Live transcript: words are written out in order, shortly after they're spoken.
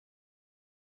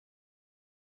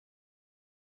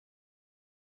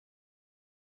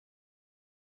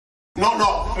Knock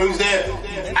knock, who's there?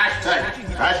 Hashtag.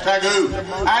 Hashtag who?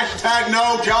 Hashtag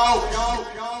no joke.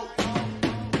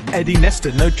 Eddie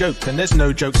Nestor, no joke, and there's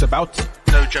no jokes about it.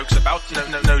 No jokes about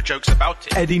it, no jokes about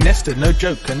it. Eddie Nestor, no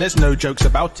joke, and there's no jokes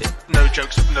about it. No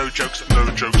jokes.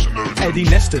 Eddie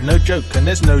Nestor, no joke, and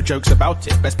there's no jokes about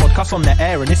it. Best podcast on the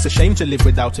air, and it's a shame to live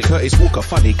without it. Curtis Walker,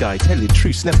 funny guy, telling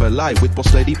truths, never lie. With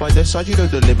boss lady by their side, you know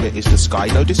the limit is the sky.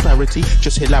 No disparity,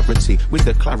 just hilarity, with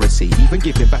the clarity. Even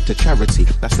giving back to charity,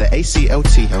 that's the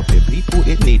ACLT. Helping people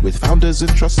in need, with founders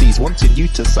and trustees wanting you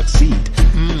to succeed.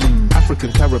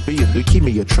 African Caribbean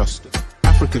Leukemia Trust.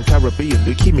 African Caribbean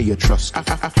Leukemia Trust.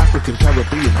 African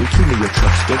Caribbean Leukemia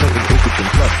Trust. Donating organs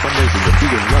and blood, fundraising and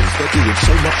doing runs. They're doing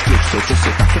so much good, so just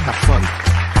sit back and have fun.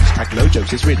 Hashtag no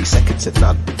jokes is really second to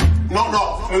none. Knock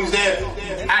knock, who's there?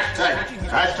 Hashtag.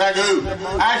 Hashtag who?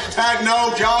 Hashtag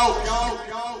no joke.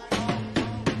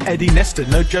 Eddie Nestor,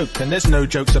 no joke, and there's no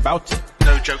jokes about it.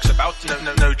 No jokes about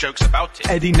it, no jokes about it.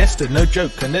 Eddie Nestor, no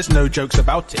joke, and there's no jokes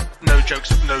about it. No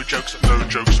jokes.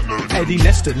 Eddie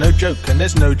Nestor, no joke, and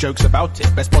there's no jokes about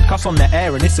it. Best podcast on the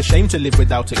air, and it's a shame to live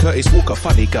without it. Curtis Walker,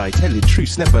 funny guy, telling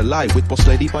truths, never lie. With boss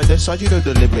lady by their side, you know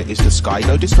the limit is the sky.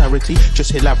 No disparity,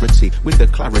 just hilarity, with the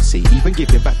clarity. Even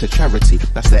giving back to charity,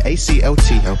 that's the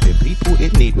ACLT. Helping people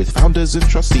in need, with founders and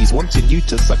trustees wanting you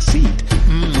to succeed.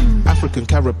 African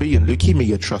Caribbean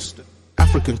Leukemia Trust.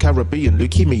 African Caribbean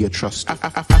Leukemia Trust.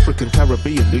 African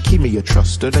Caribbean Leukemia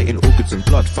Trust. Donating organs and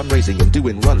blood, fundraising and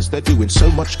doing runs. They're doing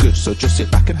so much good, so just sit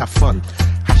back and have fun.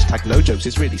 Hashtag no jokes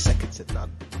is really second to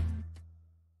none.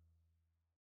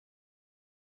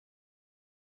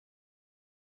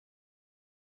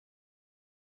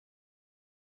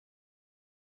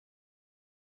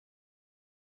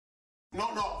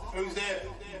 Knock knock, who's there?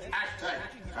 Hashtag.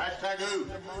 Hashtag who?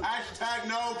 Hashtag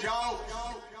no joke.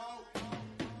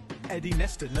 Eddie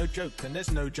Nestor, no joke, and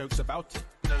there's no jokes about it.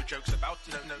 No jokes about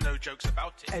it, no jokes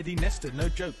about it. Eddie Nestor, no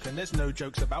joke, and there's no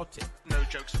jokes about it. No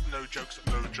jokes.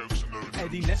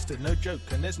 Eddie Nestor, no joke,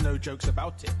 and there's no jokes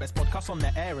about it. Best podcast on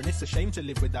the air, and it's a shame to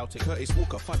live without it. Curtis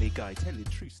Walker, funny guy, telling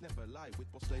truths, never lie. With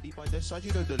boss lady by their side,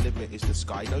 you know the limit is the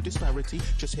sky. No disparity,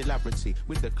 just hilarity,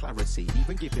 with the clarity.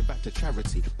 Even giving back to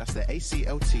charity, that's the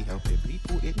ACLT. Helping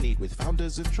people in need, with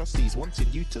founders and trustees wanting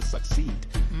you to succeed.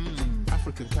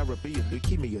 African Caribbean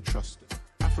Leukemia Trust.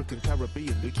 African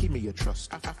Caribbean Leukemia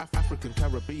Trust. African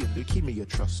Caribbean Leukemia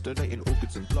Trust. Donating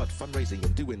organs and blood, fundraising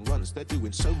and doing runs. They're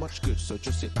doing so much good, so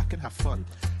just sit back and have fun.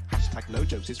 Hashtag no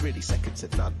jokes is really second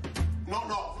to none. Knock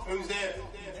knock, who's there?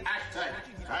 Hashtag.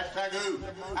 Hashtag who?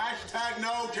 Hashtag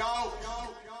no joke.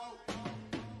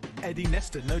 Eddie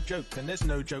Nestor, no joke, and there's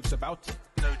no jokes about it.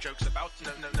 No jokes about it,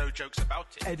 no jokes about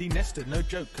it. Eddie Nestor, no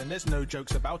joke, and there's no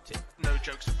jokes about it. No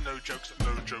jokes.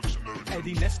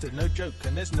 Eddie Nestor, no joke,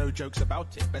 and there's no jokes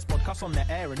about it. Best podcast on the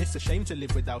air, and it's a shame to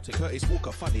live without it. Curtis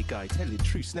Walker, funny guy, telling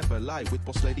truths, never lie. With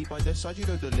boss lady by their side, you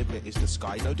know the limit is the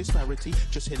sky. No disparity,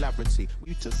 just hilarity,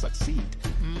 you to succeed.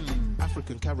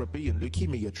 African Caribbean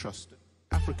Leukemia Trust.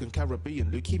 African Caribbean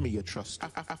Leukemia Trust.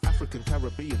 African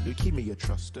Caribbean Leukemia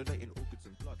Trust. Donating organs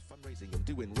and blood, fundraising and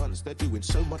doing runs. They're doing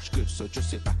so much good, so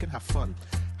just sit back and have fun.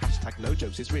 Hashtag no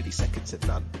jokes is really second to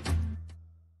none.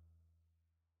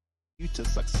 You to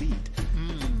succeed.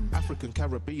 African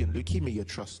Caribbean Leukemia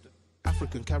Trust.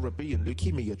 African Caribbean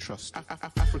Leukemia Trust.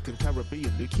 African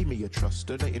Caribbean Leukemia Trust.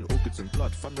 Donating organs and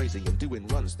blood, fundraising and doing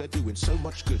runs. They're doing so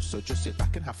much good, so just sit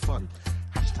back and have fun.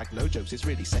 Hashtag no jokes is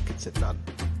really second to none.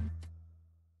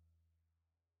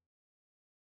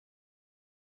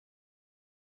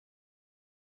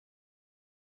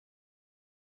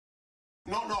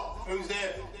 Knock knock, who's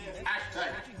there?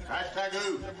 Hashtag. Hashtag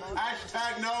who?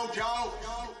 Hashtag no joke.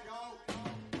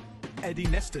 Eddie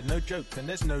Nestor, no joke, and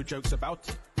there's no jokes about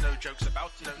it. No jokes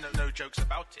about it, no jokes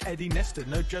about it. Eddie Nestor,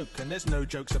 no joke, and there's no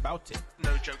jokes about it.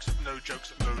 No jokes.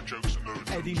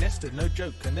 Eddie Nestor, no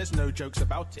joke, and there's no jokes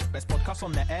about it. Best podcast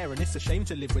on the air, and it's a shame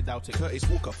to live without it. Curtis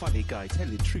Walker, funny guy,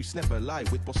 telling truths, never lie.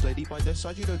 With boss lady by their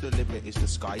side, you know the limit is the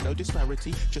sky. No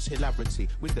disparity, just hilarity,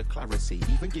 with the clarity.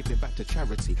 Even giving back to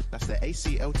charity, that's the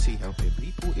ACLT. Helping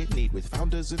people in need, with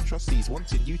founders and trustees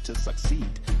wanting you to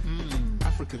succeed.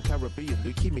 African Caribbean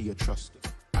Leukemia Trust.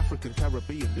 African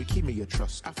Caribbean Leukemia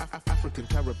Trust. African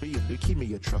Caribbean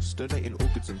Leukemia Trust. Donating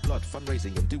organs and blood,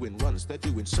 fundraising and doing runs. They're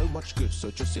doing so much good,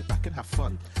 so just sit back and have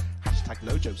fun. Hashtag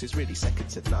no jokes is really second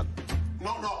to none.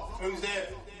 Knock knock, who's there?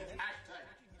 Hashtag.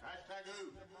 Hashtag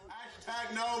who?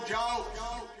 Hashtag no joke.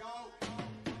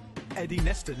 Eddie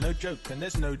Nestor, no joke, and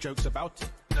there's no jokes about it.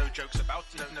 No jokes about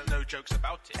it. No jokes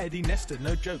about it. Eddie Nestor,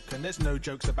 no joke, and there's no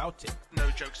jokes about it. No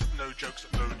jokes.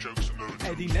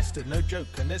 Eddie Nestor, no joke,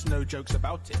 and there's no jokes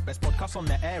about it. Best podcast on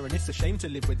the air, and it's a shame to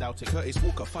live without it. Curtis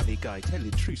Walker, funny guy,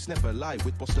 telling truths, never lie.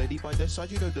 With Boss Lady by their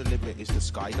side, you know the limit is the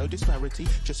sky. No disparity,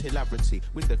 just hilarity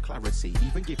with the clarity.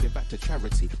 Even giving back to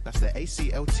charity. That's the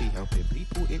ACLT, helping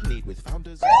people in need with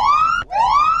founders.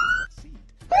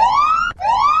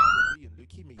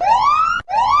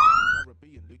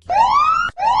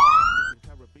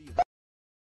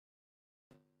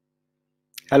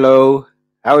 Hello,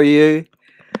 how are you?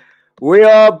 We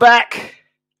are back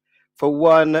for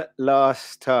one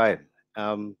last time.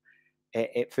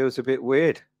 It feels a bit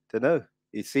weird to know.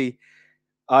 You see,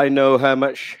 I know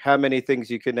how many things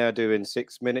you can now do in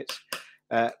 6 minutes.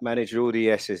 Manage all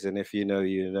the S's, and if you know,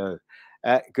 you know.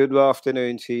 Good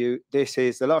afternoon to you. This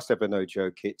is the last ever No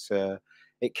Joke.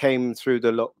 It came through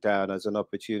the lockdown as an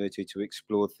opportunity to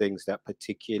explore things that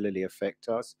particularly affect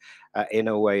us in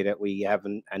a way that we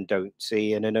haven't and don't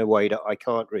see, and in a way that I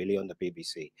can't really on the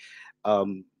BBC.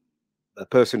 A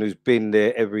person who's been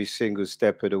there every single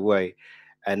step of the way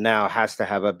and now has to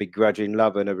have a begrudging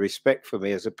love and a respect for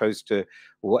me as opposed to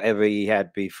whatever he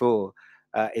had before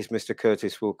is Mr.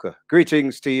 Curtis Walker.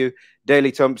 Greetings to you,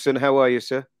 Daley Thompson. How are you,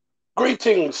 sir?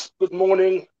 Greetings. Good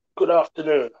morning. Good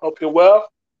afternoon. Hope you're well.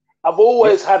 I've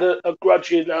always had a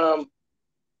grudging. No,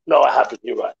 I haven't.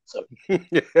 You're right. So.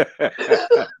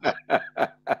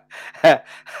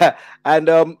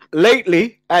 And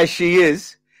lately, as she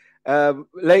is,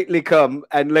 lately come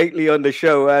and lately on the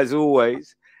show, as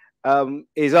always,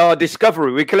 is our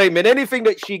discovery. We're claiming anything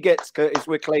that she gets, Curtis.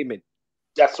 We're claiming.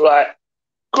 That's right.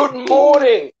 Good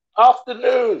morning,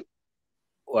 afternoon.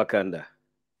 Wakanda.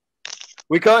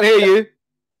 We can't hear you.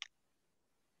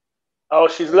 Oh,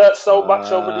 she's learnt so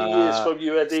much over the years from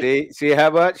you, Eddie. See how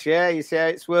much? Yeah, you see how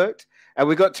it's worked? And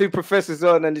we got two professors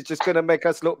on, and it's just going to make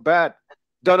us look bad.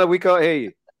 Donna, we can't hear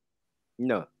you.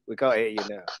 No, we can't hear you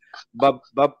now.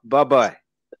 Bye-bye.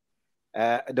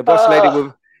 The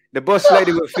boss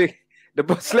lady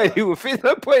will feel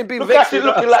no point in being vexed. She's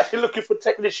looking like she's looking for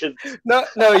technicians. No,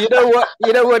 you know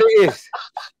what it is?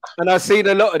 And I've seen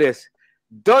a lot of this.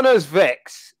 Donna's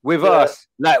vexed with us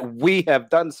like we have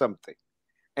done something.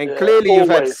 And clearly you've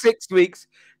had 6 weeks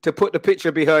to put the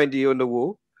picture behind you on the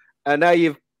wall. And now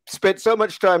you've spent so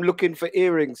much time looking for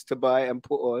earrings to buy and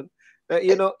put on that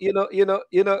you're not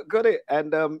got it.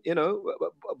 And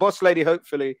boss lady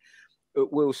hopefully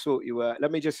will sort you out.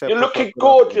 Let me just say you're looking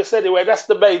gorgeous anyway. That's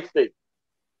the main thing.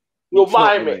 You're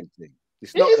miming.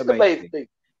 It's not the main thing.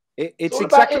 It's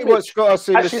exactly what's got us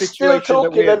in the situation. She's still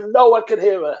talking and no one can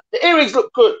hear her. The earrings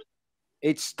look good.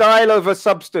 It's style over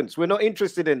substance. We're not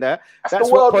interested in that. That's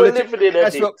the world we're living in,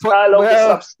 Eddie. Style over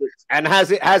substance. And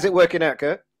how's it working out,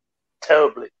 Kurt?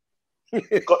 Terribly.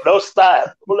 Got no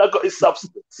style. All I got is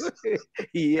substance.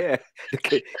 Yeah.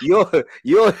 Okay. You're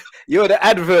the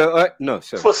advert. No,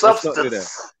 sorry. For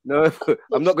substance. No,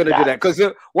 I'm not going to do that. Because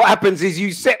what happens is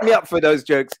you set me up for those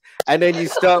jokes, and then you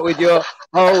start with your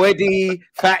Eddie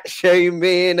fat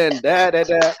shaming and da.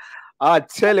 I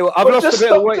tell you what, I've lost a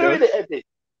bit of weight. Just stop doing it, Eddie.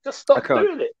 Just stop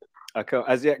doing it. I can't.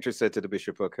 As the actress said to the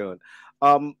bishop, I can't.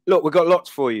 Look, we've got lots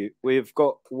for you. We've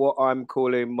got what I'm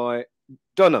calling my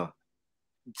Donna.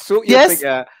 Sort your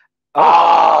thing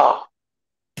out.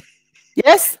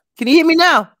 Yes? Can you hear me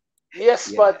now?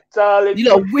 Yes, my darling. You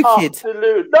know, wicked.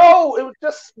 Afternoon. No, it was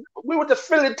just we were just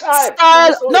filling time.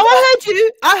 I heard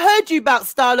you. I heard you about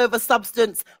style over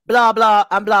substance, blah blah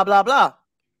and blah blah blah.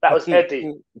 That was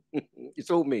Eddie.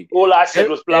 It's all me. All I said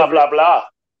was blah blah blah.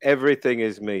 Everything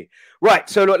is me. Right.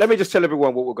 So look, let me just tell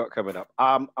everyone what we've got coming up.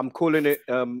 I'm calling it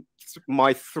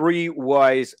my three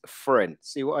wise friends.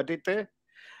 See what I did there?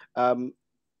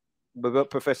 We've got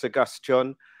Professor Gus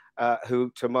John,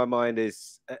 who to my mind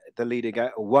is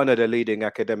one of the leading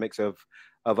academics of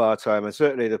our time, and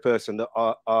certainly the person that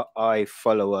I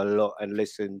follow a lot and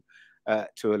listen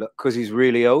to a lot because he's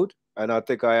really old, and I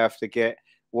think I have to get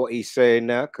what he's saying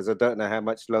now because I don't know how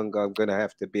much longer I'm going to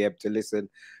have to be able to listen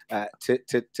to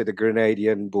the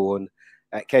Grenadian born.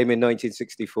 Came in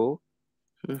 1964.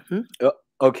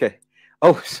 Okay.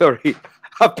 Oh, sorry.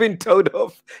 I've been told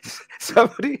off.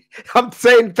 Somebody, I'm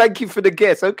saying thank you for the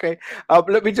guess. Okay.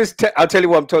 Let me just, I'll tell you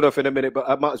what I'm told off in a minute, but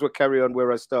I might as well carry on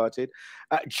where I started.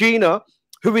 Gina,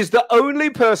 who is the only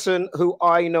person who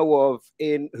I know of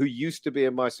who used to be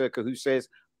in my circle who says,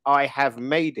 I have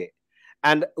made it.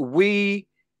 And we,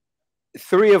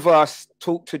 three of us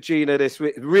talked to Gina this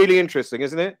week. Really interesting,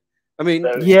 isn't it? I mean,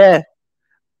 yeah.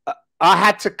 I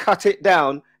had to cut it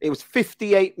down. It was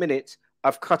 58 minutes.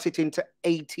 I've cut it into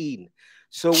 18.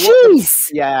 So Jeez.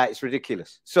 Yeah, it's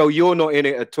ridiculous. So you're not in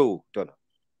it at all, Donna?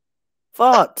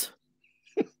 Fart.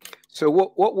 So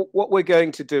what we're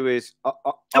going to do is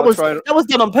That was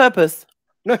done on purpose.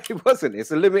 No, it wasn't. It's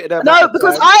a limited amount. No,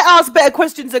 because I ask better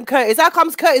questions than Curtis. How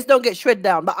comes Curtis don't get shred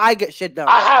down, but I get shred down?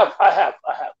 I have.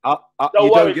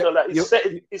 Don't worry, Dola.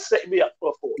 He's setting me up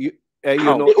for a fall. It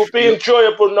will be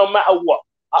enjoyable no matter what.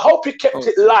 I hope you kept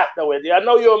it light, though, Eddie. I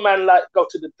know you're a man like go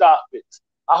to the dark bits.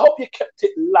 I hope you kept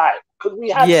it light because we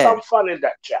had some fun in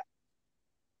that chat.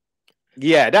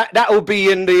 Yeah, that will be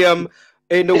in the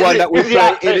one that we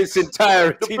play in its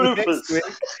entirety next week.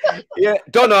 Yeah,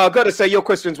 Donna, I've got to say your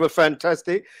questions were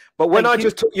fantastic, but when I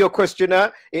just took your question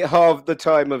out, it halved the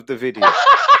time of the video.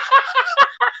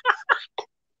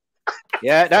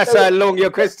 Yeah, that's how long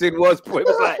your question was. It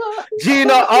was like,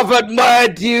 Gina, I've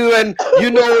admired you, and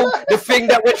you know the thing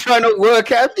that we're trying to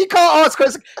work out. You can't ask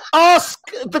questions. Ask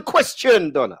the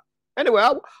question, Donna. Anyway,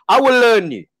 I will learn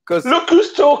you because look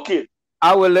who's talking.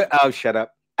 I will. Oh, shut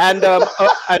up. And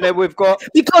then we've got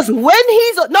because when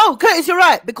he's no Curtis, you're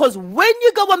right. Because when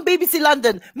you go on BBC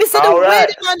London, Mr. The way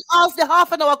the man asked the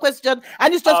half an hour question,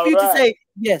 and it's just for you to say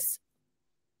yes.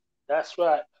 That's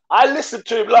right. I listened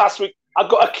to him last week. I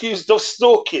got accused of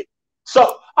stalking.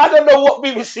 So I don't know what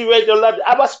BBC Radio London.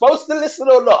 Am I supposed to listen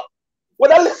or not?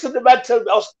 When I listened, the man told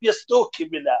me, you're stalking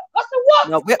me now. I said, what?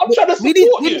 No, I'm trying to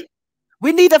support you.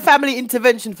 We need a family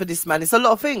intervention for this, man. It's a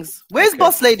lot of things. Where's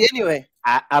Boss Lady anyway?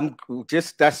 I'm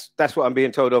just that's what I'm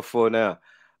being told off for now.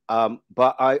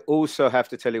 But I also have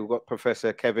to tell you, we've got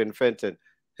Professor Kevin Fenton,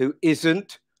 who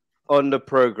isn't on the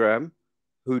program,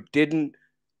 who didn't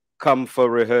come for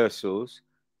rehearsals,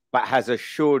 but has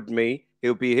assured me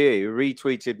he'll be here. He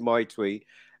retweeted my tweet.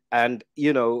 And,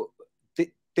 you know,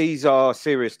 these are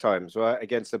serious times, right?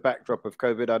 Against the backdrop of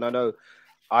COVID. And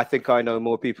I think I know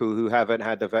more people who haven't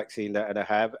had the vaccine than I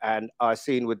have. And I've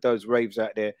seen with those raves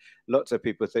out there, lots of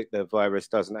people think the virus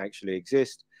doesn't actually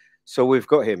exist. So we've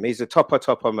got him. He's a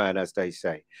topper man, as they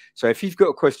say. So if you've got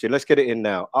a question, let's get it in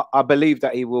now. I believe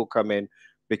that he will come in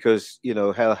because, you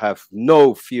know, he'll have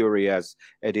no fury, as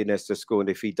Eddie Nestor scorned,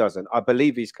 if he doesn't. I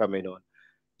believe he's coming on.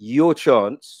 Your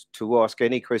chance to ask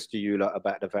any question you like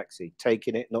about the vaccine.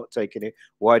 Taking it, not taking it.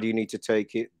 Why do you need to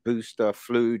take it? Booster,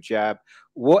 flu, jab,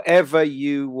 whatever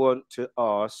you want to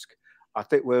ask. I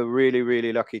think we're really,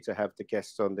 really lucky to have the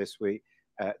guests on this week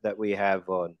that we have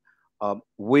on.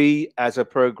 We, as a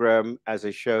program, as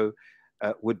a show,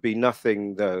 would be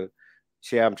nothing, though.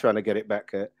 See, I'm trying to get it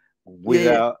back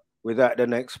without the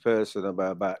next person I'm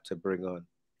about to bring on.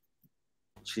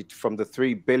 She, from the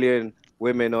 3 billion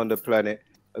women on the planet,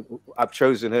 I've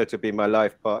chosen her to be my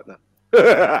life partner.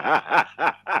 Boss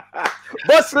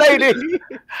Lady!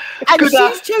 And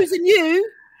she's chosen you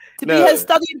to be her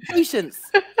studying patience.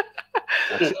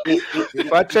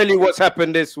 If I tell you what's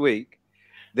happened this week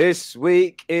it's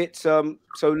so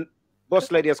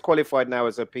Boss Lady has qualified now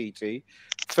as a PT.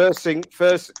 First thing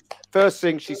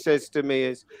she says to me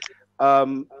is,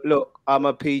 look, I'm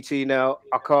a PT now.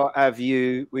 I can't have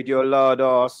you with your lard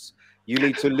ass. You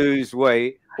need to lose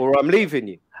weight or I'm leaving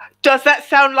you. Does that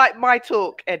sound like my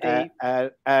talk, Eddie?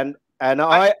 And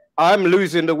I'm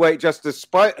losing the weight just to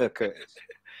spite her, Curtis.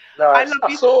 No,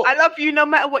 I love you no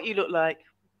matter what you look like.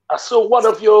 I saw one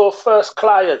of your first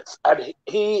clients, and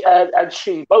he and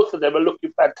she, both of them are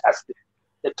looking fantastic.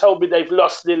 They told me they've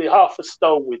lost nearly half a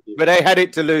stone with you. But they had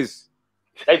it to lose.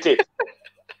 They did.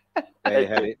 They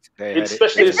had it.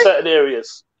 Especially in certain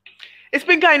areas. It's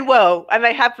been going well, and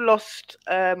they have lost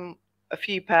a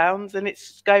few pounds, and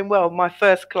it's going well. My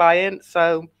first client,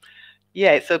 so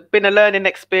yeah, it's been a learning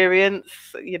experience.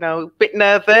 You know, a bit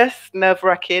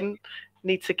nerve-wracking.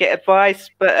 Need to get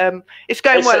advice, but it's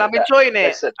going well. I'm enjoying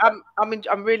it.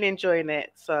 I'm really enjoying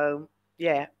it. So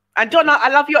yeah. And Donna, I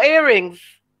love your earrings.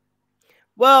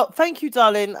 Well, thank you,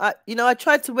 darling. I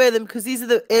tried to wear them because these are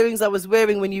the earrings I was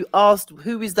wearing when you asked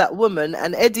who is that woman.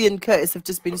 And Eddie and Curtis have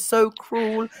just been so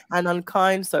cruel and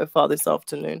unkind so far this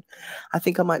afternoon. I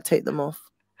think I might take them off.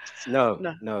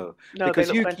 No.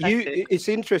 Because it's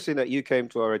interesting that you came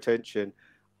to our attention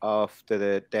after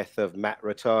the death of Matt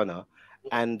Ratana.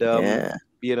 And,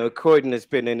 you know, Croydon has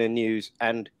been in the news.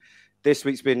 And this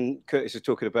week's been, Curtis is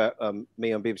talking about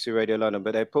me on BBC Radio London,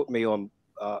 but they put me on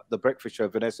the breakfast show.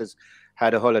 Vanessa's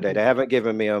had a holiday. They haven't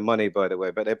given me money, by the way,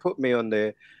 but they put me on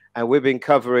there. And we've been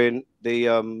covering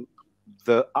the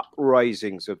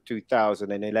uprisings of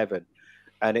 2011.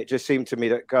 And it just seemed to me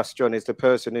that Gus John is the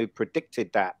person who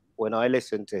predicted that. When I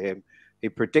listened to him, he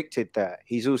predicted that.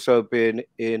 He's also been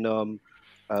in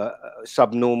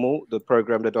Subnormal, the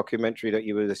program, the documentary that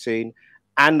you would have seen,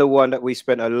 and the one that we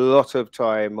spent a lot of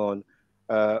time on,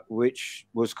 which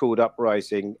was called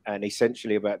Uprising, and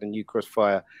essentially about the New Cross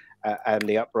fire and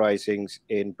the uprisings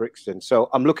in Brixton. So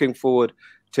I'm looking forward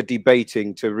to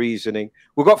debating, to reasoning.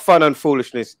 We've got fun and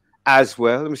foolishness as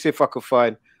well. Let me see if I can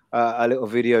find a little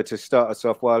video to start us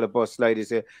off while the boss lady's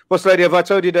here. Boss lady, have I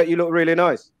told you that you look really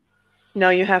nice? No,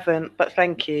 you haven't, but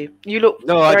thank you. You look.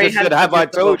 No, I just said, have I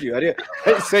told you? I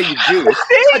didn't say you do. I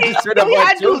just said, have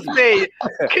I told you?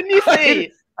 Can you see?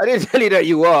 I didn't tell you that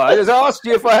you are. I just asked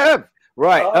you if I have.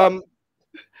 Right.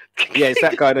 Yeah, it's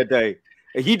that kind of day.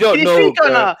 You don't know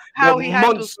how he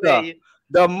handles me.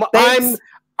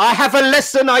 I have a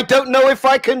lesson I don't know if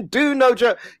I can do, no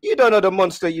joke. You don't know the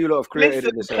monster you lot have created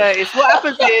in this house. Curtis, what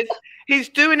happens is he's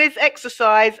doing his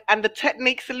exercise and the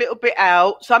technique's a little bit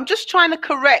out. So I'm just trying to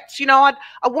correct. You know,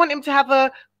 I want him to have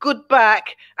a good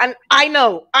back. And I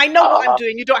know what I'm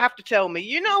doing. You don't have to tell me.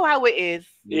 You know how it is.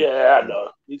 Yeah, I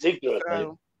know. He's ignorant,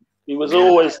 man. He was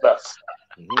always that.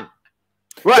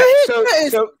 Right.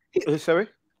 So sorry?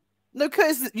 No,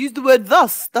 Curtis used the word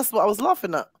thus. That's what I was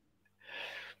laughing at.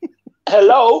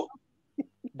 Hello?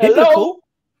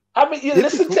 Haven't you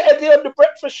listened to Eddie on the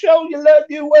Breakfast Show? You learn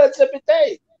new words every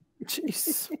day.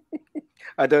 Jeez.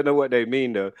 I don't know what they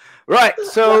mean, though. Right,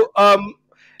 so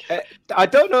I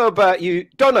don't know about you.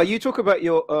 Donna, you talk about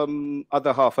your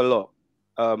other half a lot.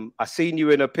 I seen you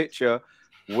in a picture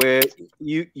where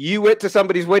you went to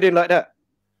somebody's wedding like that.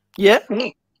 Yeah.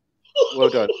 Well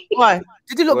done. Why?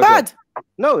 Did he look bad? Done.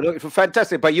 No, look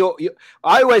fantastic. But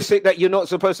I always think that you're not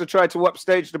supposed to try to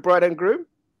upstage the bride and groom.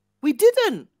 We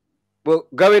didn't. Well,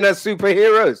 go in as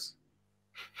superheroes.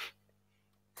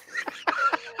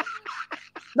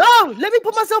 No, let me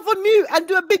put myself on mute and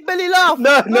do a big belly laugh.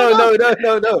 No.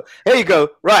 Here you go.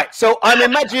 Right. So I'm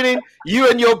imagining you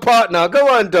and your partner. Go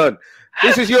on, Don.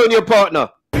 This is you and your partner.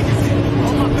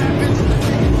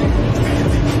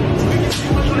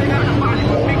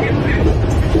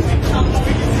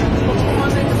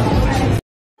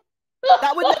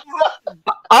 That would never happen.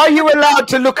 Are you allowed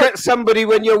to look at somebody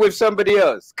when you're with somebody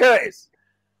else, Curtis?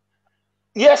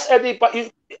 Yes, Eddie, but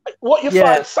what you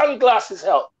find, sunglasses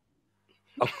help.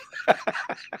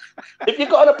 If you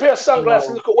got on a pair of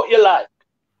sunglasses, look at what you like,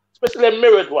 especially the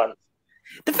mirrored ones.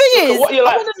 The thing is, what you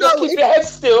like. Just keep your head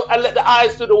still and let the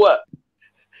eyes do the work.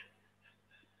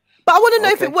 But I want to know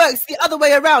if it works the other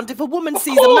way around. If a woman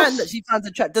sees a man that she finds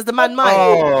attractive, does the man mind?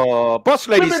 Oh, boss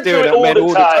lady's staring at men all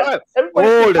the time.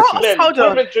 All the time. Hold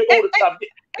on.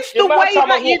 It's the way that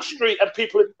I walk street and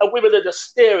people and women are just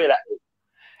staring at me.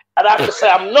 And I have to say,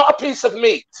 I'm not a piece of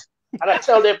meat. And I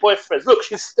tell their boyfriends, look,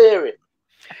 she's staring.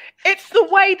 It's the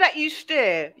way that you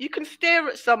stare. You can stare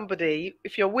at somebody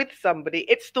if you're with somebody.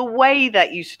 It's the way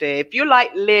that you stare. If you're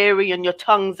like leery and your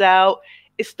tongue's out,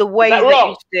 it's the way that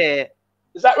you stare.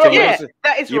 Is that wrong? Yeah,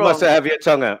 that is wrong. You must have your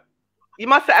tongue out. You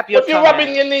must have your tongue out. If you're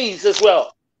rubbing your knees as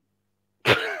well.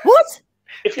 What?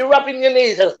 If you're rubbing your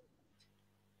knees.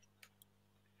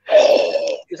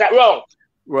 Is that wrong?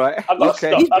 Right.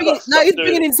 Okay. He's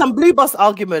bringing in some blue bus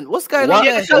argument. What's going on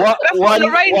there? So that's what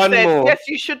Lorraine said. Yes,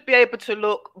 you should be able to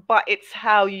look, but it's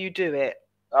how you do it.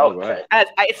 Okay.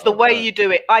 It's the way you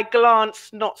do it. I glance,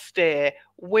 not stare.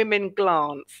 Women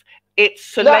glance. It's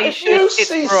salacious. Now, if you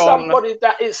see somebody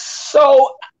that is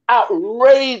so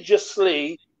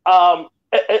outrageously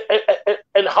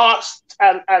enhanced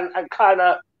and kind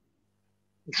of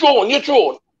drawn, you're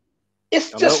drawn.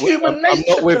 It's just human nature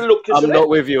to look, isn't it? I'm not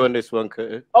with you on this one,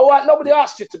 Curtis. All right, nobody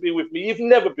asked you to be with me. You've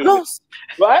never been with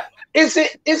me, right? Is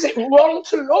it wrong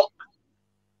to look?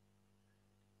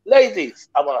 Ladies,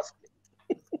 I'm asking.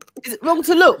 Is it wrong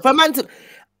to look? For a man to...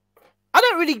 I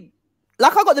don't really...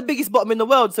 Like, I got the biggest bottom in the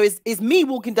world, so it's me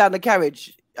walking down the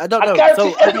carriage. I don't know.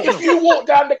 If you walk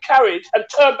down the carriage and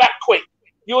turn back quick,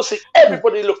 you'll see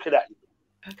everybody looking at you.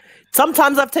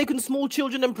 Sometimes I've taken small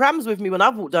children and prams with me when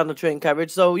I've walked down the train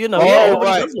carriage, so, you know. Oh,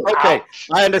 right. Okay,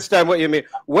 I understand what you mean.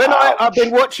 When I've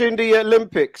been watching the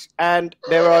Olympics and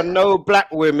there are no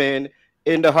black women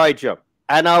in the high jump,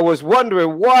 and I was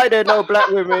wondering why there are no black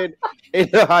women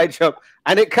in the high jump,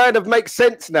 and it kind of makes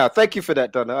sense now. Thank you for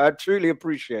that, Donna. I truly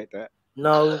appreciate that.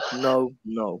 No.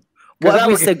 What have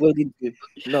we segued into?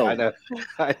 No.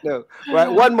 I know.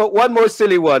 Right, one more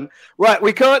silly one. Right,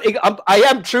 we can't. I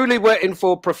am truly waiting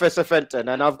for Professor Fenton,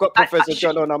 and I've got Professor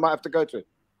John on. I might have to go to it.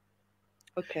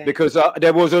 Okay. Because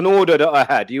there was an order that I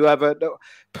had. You have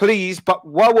please, but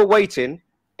while we're waiting,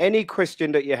 any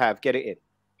question that you have, get it in.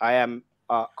 I am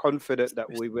confident that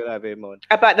we will have him on.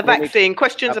 About the vaccine.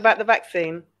 Questions about the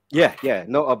vaccine. Yeah,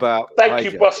 not about.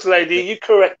 Thank you, boss lady. You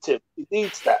correct him. He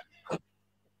needs that.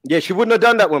 Yeah, she wouldn't have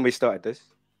done that when we started this.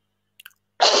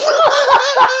 I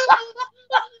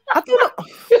don't know.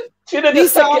 She'd have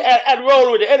just take it and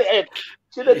roll with it.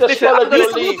 She'd have just followed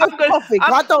your lead.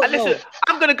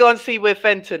 I'm going to go and see where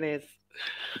Fenton is.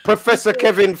 Professor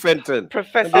Kevin Fenton.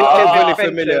 Professor Kevin Fenton.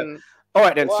 Familiar. All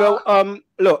right then. What? So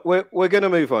look, we're going to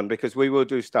move on because we will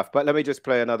do stuff. But let me just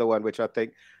play another one, which I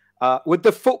think with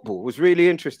the football was really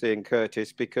interesting,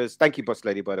 Curtis. Because thank you, boss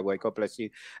lady, by the way. God bless you.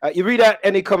 You read out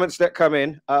any comments that come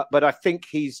in, but I think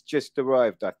he's just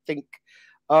arrived. I think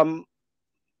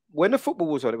when the football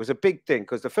was on, it was a big thing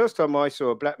because the first time I saw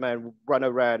a black man run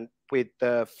around with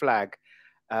the flag.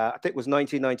 I think it was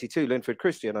 1992, Linford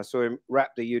Christian. I saw him wrap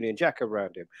the Union Jack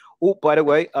around him. Oh, by the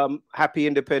way, happy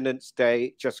Independence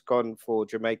Day just gone for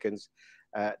Jamaicans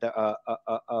that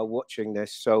are watching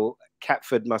this. So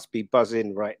Catford must be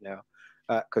buzzing right now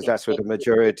because that's where the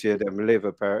majority of them live,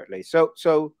 apparently.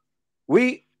 So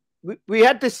we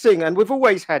had this thing, and we've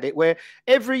always had it, where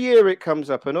every year it comes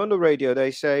up, and on the radio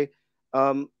they say,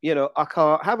 you know, I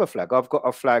can't have a flag. I've got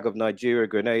a flag of Nigeria,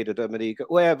 Grenada, Dominica,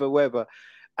 wherever.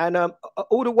 And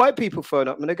all the white people phone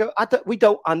up and they go,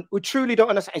 we truly don't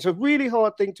understand. It's a really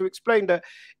hard thing to explain that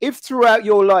if throughout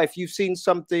your life you've seen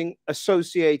something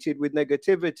associated with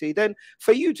negativity, then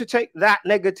for you to take that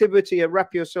negativity and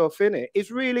wrap yourself in it is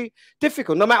really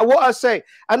difficult, no matter what I say.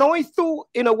 And I thought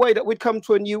in a way that we'd come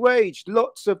to a new age.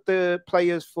 Lots of the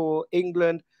players for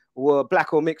England were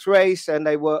black or mixed race, and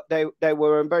they were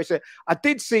embarrassing. I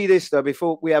did see this though,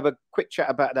 before we have a quick chat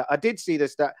about that. I did see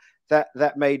this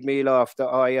that made me laugh, that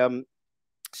I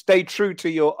stay true to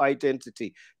your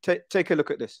identity. Take a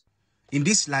look at this. In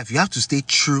this life, you have to stay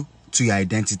true to your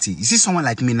identity. You see someone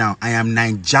like me now, I am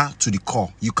Naija to the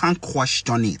core. You can't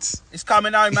question it. It's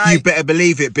coming out, mate. You better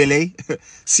believe it, Billy.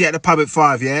 See you at the pub at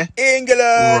 5, yeah? England!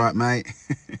 All right, mate.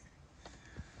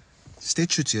 Stay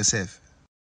true to yourself.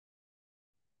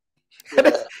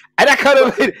 And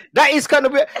that is kind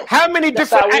of how many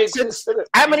different accents?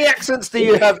 How many accents do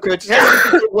you have, Curtis? How many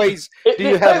different ways do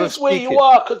you have of speaking? It depends where you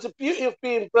are, because the beauty of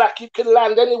being black, you can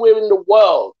land anywhere in the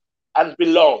world and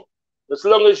belong. As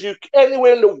long as you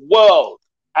anywhere in the world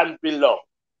and belong.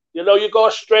 You know, you go to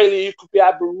Australia, you could be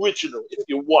Aboriginal if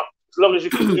you want, as long as you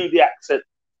can do the accent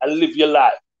and live your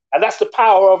life. And that's the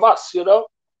power of us, you know.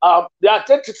 The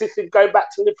identity thing, going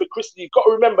back to Linford Christian, you've got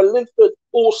to remember Linford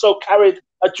also carried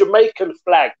a Jamaican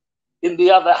flag in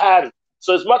the other hand.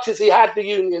 So as much as he had the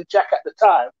Union Jack at the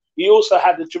time, he also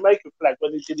had the Jamaican flag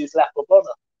when he did his lap of honor.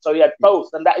 So he had both,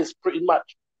 and that is pretty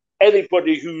much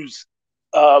anybody who's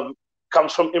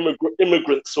comes from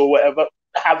immigrants or whatever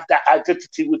have that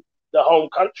identity with the home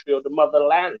country or the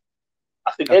motherland.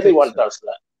 I think anyone does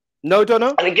that. No, don't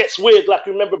know. And it gets weird. Like,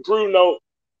 remember Bruno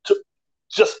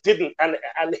just didn't, and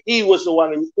he was the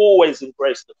one who always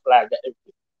embraced the flag at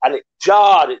everything. And it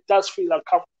jarred. It does feel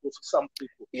uncomfortable for some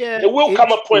people. Yeah, there will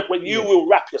come a point when you will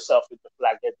wrap yourself in the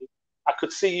flag, Eddie. I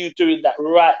could see you doing that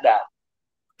right now.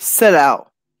 Set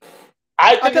out.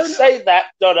 I didn't say that,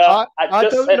 Donna.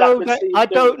 I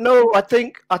don't know. I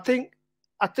think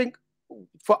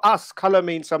for us, colour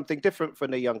means something different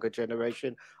from the younger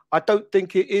generation. I don't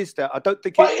think it is that. I don't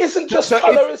think it isn't just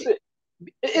colour, is it?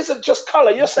 It isn't just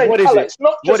colour. You're saying colour. It's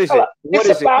not just colour.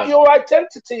 It's about your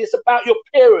identity. It's about your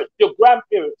parents, your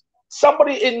grandparents.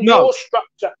 Somebody in your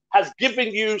structure has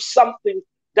given you something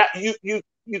that you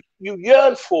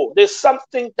yearn for. There's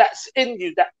something that's in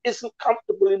you that isn't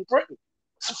comfortable in Britain.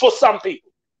 For some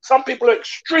people. Some people are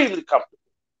extremely comfortable.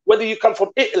 Whether you come from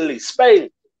Italy, Spain,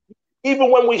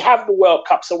 even when we have the World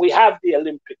Cups and we have the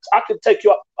Olympics, I can take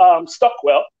you up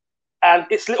Stockwell, and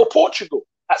it's little Portugal.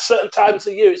 At certain times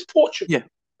of year, it's Portugal. Yeah.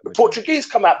 The Portuguese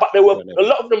come out, but there were a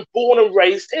lot of them born and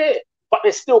raised here, but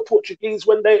they're still Portuguese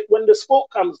when the sport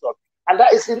comes on, and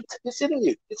that is it's in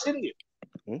you. It's in you.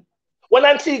 Mm-hmm. When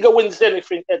Antigua wins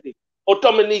anything, Eddie, or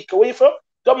Dominica, where you from?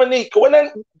 Dominica.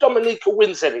 When Dominica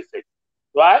wins anything,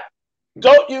 right?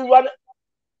 Don't you run?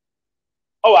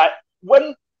 All right.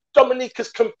 When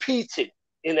Dominica's competing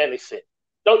in anything,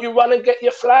 don't you run and get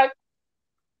your flag?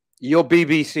 Your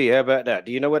BBC, how about that?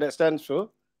 Do you know what that stands for?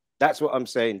 That's what I'm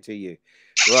saying to you.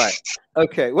 Right.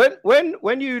 Okay.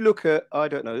 When you look at, I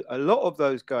don't know, a lot of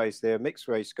those guys, they're mixed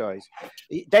race guys.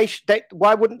 They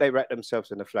why wouldn't they wrap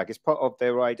themselves in the flag? It's part of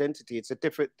their identity. It's a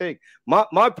different thing.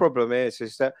 My problem is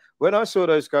that when I saw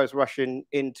those guys rushing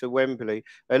into Wembley,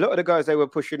 a lot of the guys they were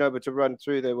pushing over to run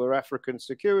through, they were African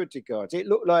security guards. It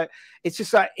looked like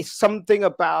it's something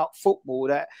about football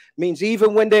that means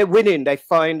even when they're winning, they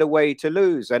find a way to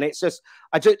lose, and it's just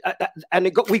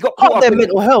we got caught up in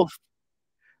mental health.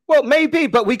 Well, maybe,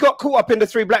 but we got caught up in the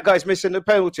three black guys missing the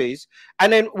penalties,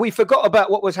 and then we forgot about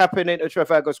what was happening at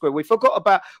Trafalgar Square. We forgot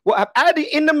about what happened.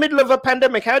 In the middle of a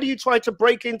pandemic, how do you try to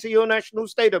break into your national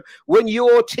stadium when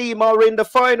your team are in the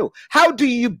final? How do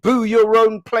you boo your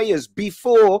own players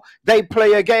before they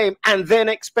play a game and then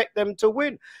expect them to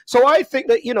win? So I think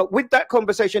that, you know, with that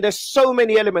conversation, there's so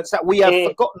many elements that we have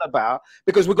forgotten about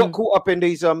because we got caught up in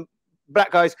these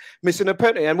black guys missing a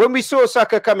penalty. And when we saw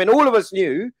Saka coming, all of us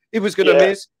knew he was going to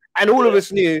miss, and all of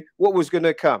us knew what was going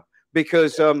to come,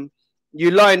 because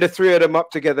you lined the three of them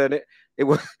up together, and it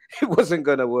wasn't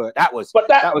going to work. That's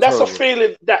horrible. A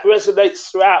feeling that resonates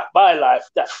throughout my life.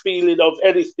 That feeling of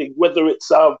anything, whether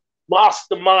it's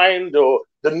Mastermind or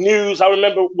the news. I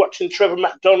remember watching Trevor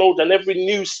McDonald and every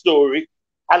news story,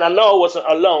 and I know I wasn't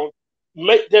alone.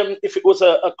 Make them, if it was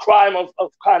a crime of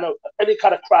any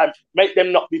kind of crime, make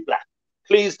them not be black.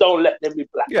 Please don't let them be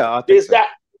black. Yeah, I think there's so. that.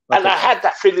 And I had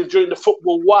that feeling during the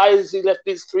football. Why is he left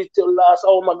these three till last?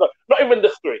 Oh my God. Not even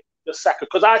the three, the Saka.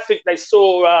 Because I think they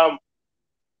saw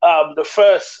the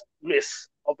first miss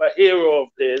of a hero of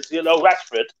theirs,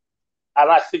 Rashford. And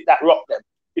I think that rocked them.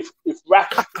 If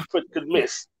Rashford could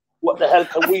miss, what the hell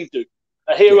can we do?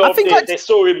 A hero of theirs, they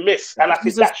saw him miss. And I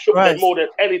think that shook them more than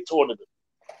any tournament.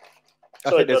 I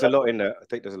think there's a lot in there.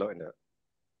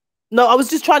 No, I was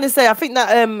just trying to say, I think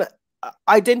that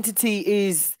identity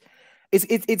is...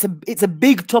 It's a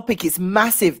big topic. It's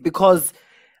massive, because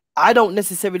I don't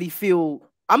necessarily feel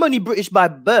I'm only British by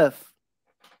birth.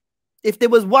 If there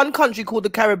was one country called the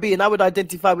Caribbean, I would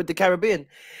identify with the Caribbean.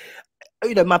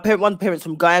 One parent's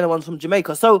from Guyana, one's from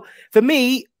Jamaica. So for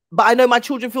me, but I know my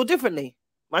children feel differently.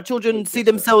 My children see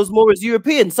themselves more as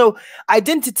European. So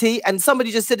identity, and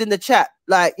somebody just said in the chat,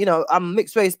 like, I'm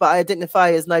mixed race, but I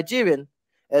identify as Nigerian.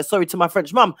 Sorry to my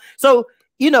French mum. So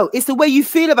it's the way you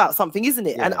feel about something, isn't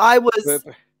it? Yeah. And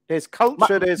there's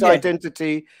culture, there's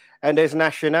identity, and there's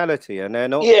nationality, and they're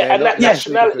not. Yeah, and that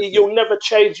nationality you'll never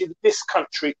change in this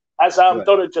country. As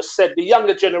Donna just said, the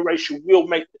younger generation will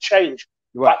make the change.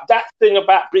 Right. But that thing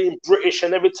about being British,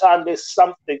 and every time there's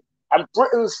something, and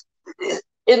Britain's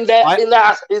in there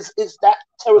is that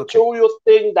territorial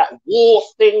thing, that war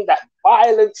thing, that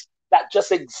violence that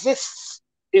just exists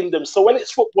in them. So when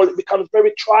it's football, it becomes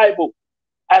very tribal.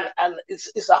 And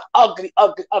it's an ugly,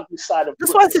 ugly, ugly side of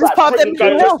That's why it's part of them.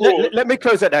 Let me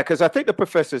close at that, because I think the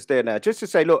professor's there now. Just to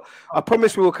say, look, I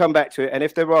promise we will come back to it. And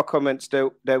if there are comments,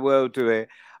 they will do it.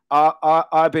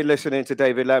 I've been listening to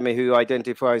David Lammy, who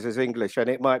identifies as English, and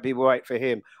it might be right for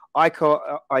him. I can't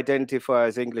identify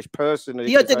as English personally.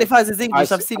 He identifies as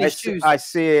English. I've seen his shoes. I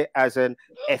see it as an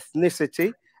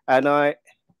ethnicity, and I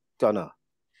don't know.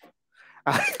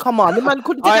 Come on, the man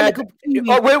couldn't we're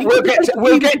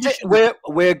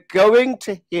going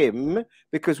to him,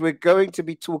 because we're going to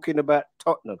be talking about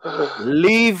Tottenham.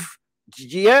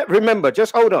 Remember,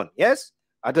 just hold on. Yes,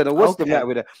 I don't know what's the matter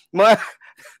with it.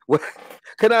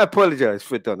 Can I apologize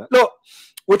for Donna? Look,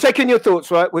 we're taking your thoughts,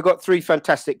 right? We've got three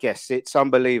fantastic guests. It's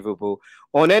unbelievable.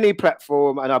 On any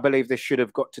platform, and I believe this should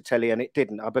have got to telly, and it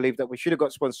didn't. I believe that we should have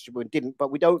got sponsorship and didn't, but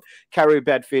we don't carry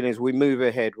bad feelings. We move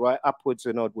ahead, right? Upwards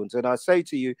and onwards. And I say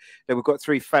to you that we've got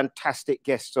three fantastic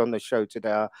guests on the show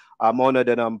today. I'm honored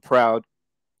and I'm proud,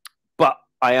 but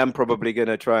I am probably going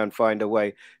to try and find a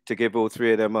way to give all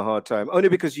three of them a hard time, only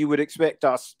because you'd expect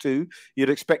us to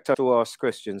ask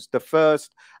questions. The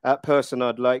first person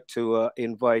I'd like to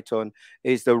invite on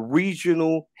is the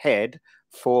regional head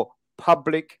for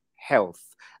public health.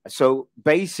 So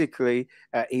basically,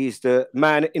 he's the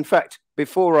man. In fact,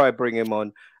 before I bring him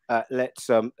on,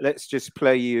 let's just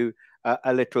play you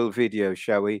a little video,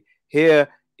 shall we? Here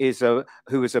is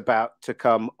who is about to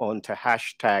come on to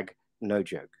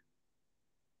 #NoJoke.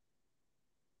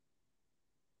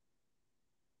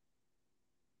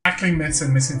 Tackling myths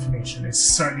and misinformation is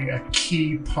certainly a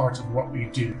key part of what we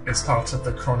do as part of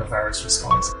the coronavirus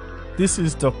response. This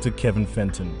is Dr. Kevin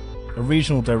Fenton, a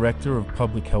Regional Director of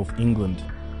Public Health England.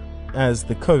 As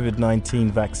the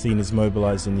COVID-19 vaccine is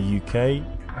mobilised in the UK,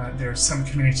 there are some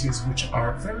communities which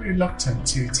are very reluctant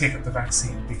to take up the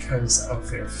vaccine because of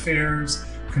their fears,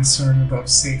 concern about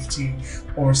safety,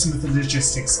 or some of the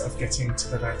logistics of getting to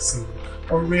the vaccine,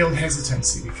 or real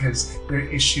hesitancy because there are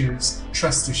issues,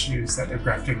 trust issues that they're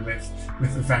grappling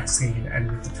with the vaccine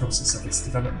and with the process of its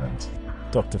development.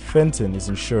 Dr. Fenton is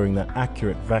ensuring that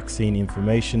accurate vaccine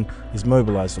information is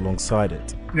mobilised alongside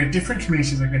it. Different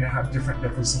communities are going to have different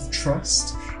levels of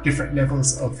trust, different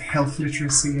levels of health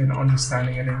literacy and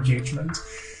understanding and engagement.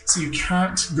 So you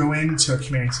can't go into a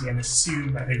community and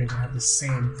assume that they're going to have the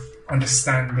same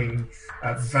understanding,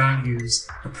 values,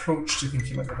 approach to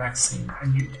thinking about the vaccine.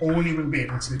 And you only will be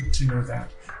able to know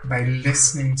that by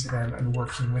listening to them and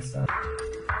working with them.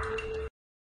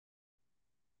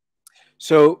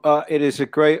 So it is a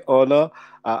great honor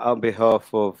on behalf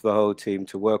of the whole team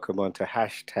to welcome on to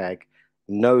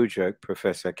 #NoJoke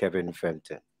Professor Kevin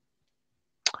Fenton.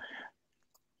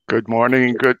 Good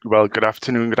morning, good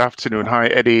afternoon, Hi,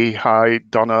 Eddie. Hi,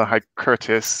 Donna. Hi,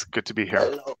 Curtis. Good to be here.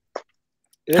 Hello.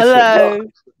 Hello.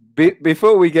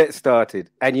 Before we get started,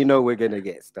 and we're going to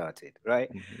get started, right?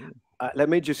 let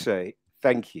me just say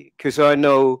thank you, because I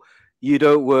know you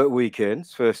don't work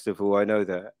weekends, first of all, I know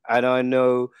that. And I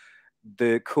know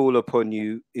the call upon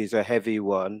you is a heavy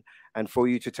one. And for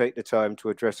you to take the time to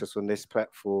address us on this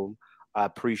platform, I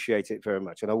appreciate it very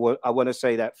much. And I want to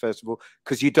say that, first of all,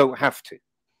 because you don't have to,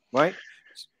 right?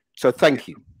 So thank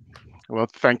you. Well,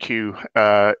 thank you,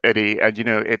 Eddie. And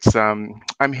it's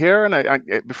I'm here, and I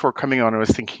before coming on, I was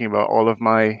thinking about all of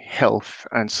my health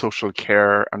and social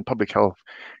care and public health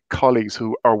colleagues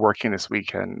who are working this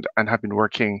weekend and have been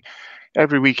working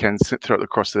every weekend throughout the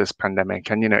course of this pandemic.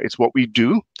 And it's what we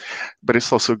do, but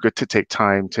it's also good to take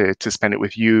time to spend it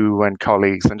with you and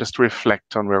colleagues and just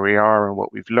reflect on where we are and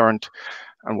what we've learned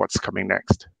and what's coming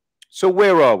next. So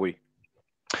where are we?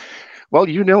 Well,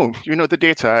 you know the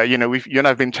data. You and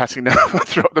I've been chatting now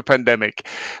throughout the pandemic,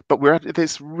 but we're at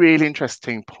this really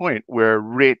interesting point where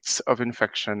rates of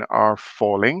infection are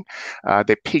falling.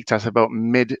 They peaked at about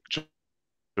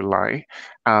mid-July,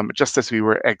 just as we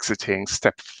were exiting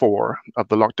step 4 of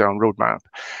the lockdown roadmap.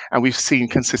 And we've seen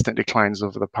consistent declines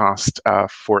over the past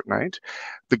fortnight.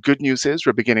 The good news is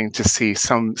we're beginning to see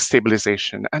some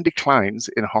stabilization and declines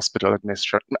in hospital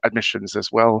admissions as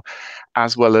well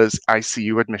as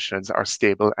ICU admissions are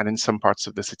stable, and in some parts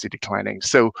of the city declining.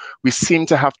 So we seem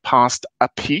to have passed a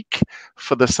peak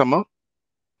for the summer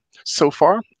so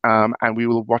far, and we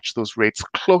will watch those rates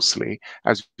closely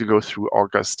as we go through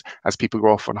August, as people go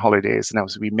off on holidays and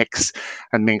as we mix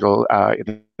and mingle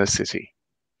in the city.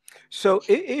 So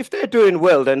if they're doing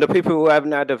well, then the people who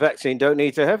haven't had the vaccine don't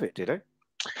need to have it, do they?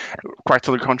 Quite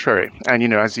to the contrary.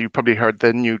 And, as you probably heard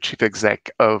the new chief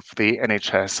exec of the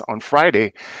NHS on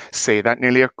Friday say that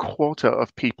nearly a quarter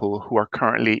of people who are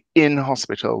currently in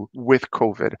hospital with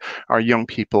COVID are young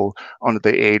people under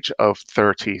the age of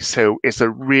 30. So it's a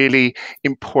really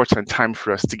important time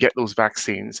for us to get those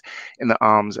vaccines in the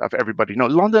arms of everybody.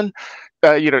 London,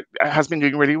 has been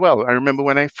doing really well. I remember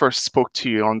when I first spoke to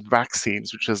you on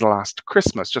vaccines, which was last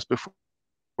Christmas, just before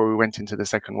we went into the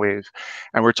second wave,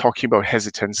 and we're talking about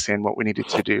hesitancy and what we needed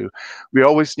to do. We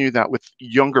always knew that with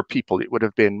younger people, it would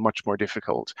have been much more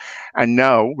difficult. And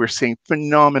now we're seeing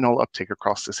phenomenal uptake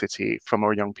across the city from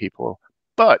our young people.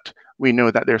 But we know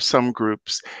that there are some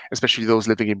groups, especially those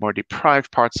living in more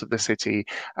deprived parts of the city,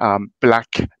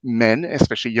 Black men,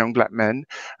 especially young Black men,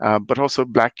 but also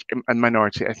Black and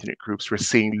minority ethnic groups, we're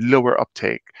seeing lower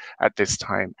uptake at this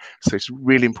time. So it's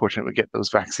really important we get those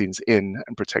vaccines in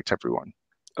and protect everyone.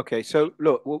 Okay, so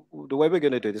look, the way we're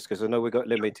going to do this, because I know we've got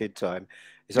limited time,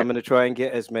 is I'm going to try and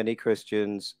get as many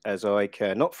questions as I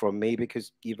can. Not from me,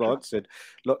 because you've answered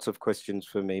lots of questions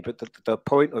for me, but the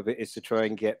point of it is to try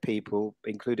and get people,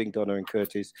 including Donna and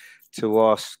Curtis, to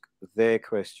ask their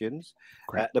questions.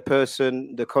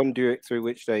 The conduit through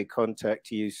which they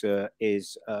contact you, sir,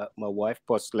 is my wife,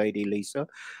 Boss Lady Lisa.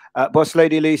 Boss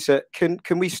Lady Lisa, can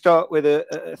we start with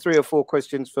 3 or 4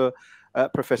 questions for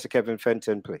Professor Kevin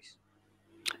Fenton, please?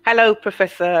 Hello,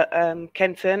 Professor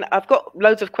Kenton. I've got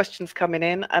loads of questions coming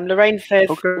in. Lorraine says,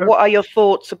 what are your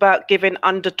thoughts about giving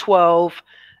under 12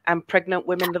 and pregnant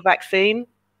women the vaccine?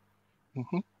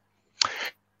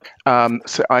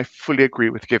 So I fully agree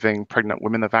with giving pregnant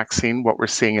women the vaccine. What we're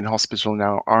seeing in hospital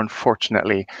now are,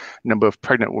 unfortunately, a number of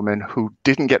pregnant women who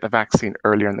didn't get the vaccine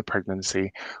earlier in the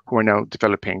pregnancy, who are now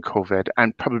developing COVID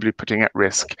and probably putting at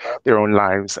risk their own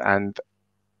lives and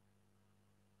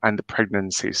the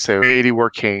pregnancy. So really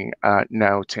working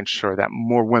now to ensure that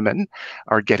more women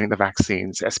are getting the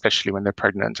vaccines, especially when they're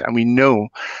pregnant. And we know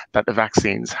that the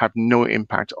vaccines have no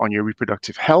impact on your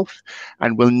reproductive health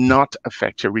and will not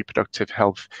affect your reproductive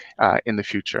health in the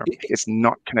future. It's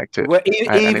not connected. Well,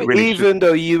 even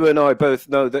though you and I both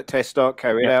know that tests aren't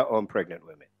carried out on pregnant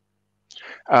women.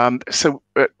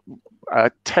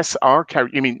 Tests are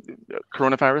carried. You mean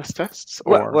coronavirus tests?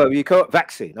 Or? Well, you can't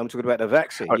vaccine. I'm talking about the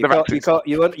vaccine.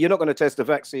 You're not going to test the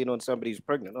vaccine on somebody who's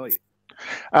pregnant, are you?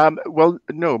 Well,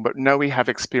 no, but now we have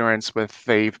experience with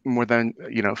more than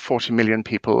 40 million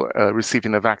people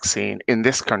receiving the vaccine in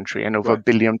this country and over 1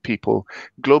 billion people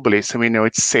globally. So we know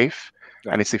it's safe.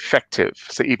 And it's effective.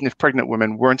 So even if pregnant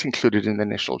women weren't included in the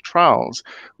initial trials,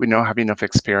 we now have enough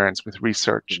experience with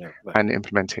research and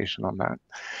implementation on that.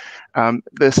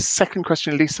 The second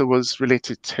question, Lisa, was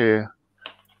related to,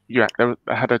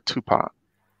 I had a 2-part.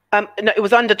 No, it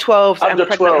was under 12s and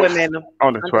pregnant women.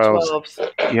 Under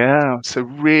 12s. Yeah, so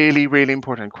really, really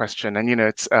important question. And,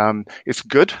 it's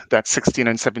good that 16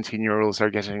 and 17-year-olds are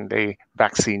getting the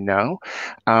vaccine now.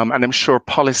 And I'm sure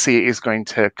policy is going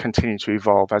to continue to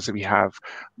evolve as we have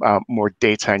more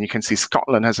data. And you can see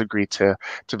Scotland has agreed to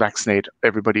vaccinate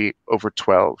everybody over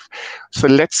 12. So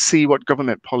let's see what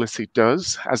government policy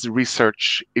does as the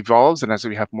research evolves and as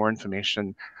we have more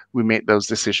information we make those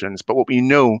decisions. But what we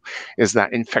know is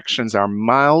that infections are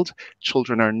mild.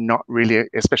 Children are not really,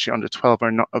 especially under 12,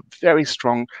 are not a very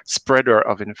strong spreader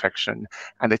of infection,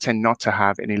 and they tend not to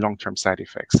have any long-term side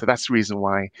effects. So that's the reason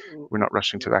why we're not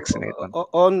rushing to vaccinate them.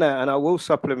 On that, and I will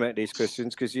supplement these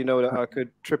questions because you know that I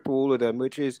could triple all of them,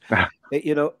 which is,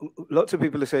 you know, lots of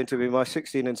people are saying to me, my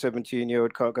 16 and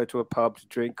 17-year-old can't go to a pub to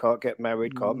drink, can't get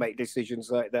married, can't make decisions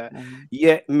like that.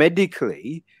 Yet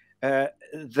medically,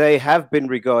 they have been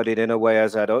regarded in a way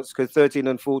as adults, because 13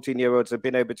 and 14-year-olds have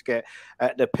been able to get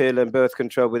the pill and birth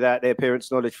control without their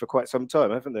parents' knowledge for quite some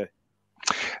time, haven't they?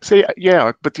 So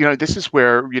yeah, but you know, this is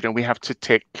where, you know, we have to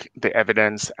take the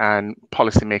evidence, and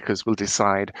policymakers will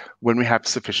decide when we have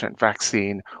sufficient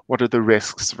vaccine, what are the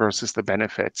risks versus the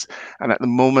benefits. And at the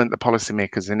moment, the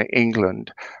policymakers in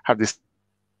England have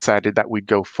decided that we'd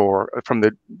go for, from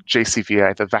the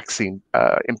JCVI, the Vaccine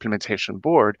Implementation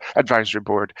Board, Advisory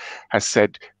Board, has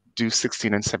said, do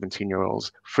 16 and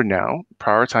 17-year-olds for now,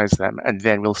 prioritize them, and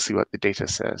then we'll see what the data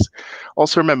says.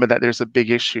 Also remember that there's a big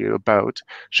issue about,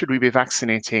 should we be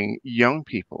vaccinating young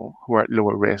people who are at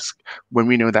lower risk when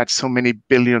we know that so many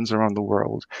billions around the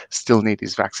world still need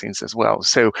these vaccines as well?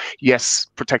 So yes,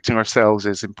 protecting ourselves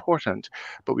is important,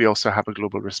 but we also have a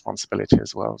global responsibility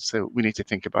as well. So we need to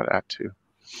think about that too.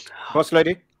 Boss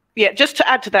lady? Yeah, just to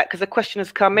add to that, because a question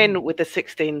has come in with the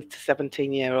 16 to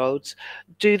 17-year-olds,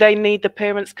 do they need the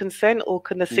parents' consent, or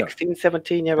can the 16,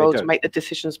 17-year-olds make the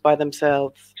decisions by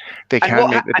themselves? They can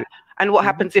make the And what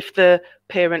happens if the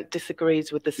parent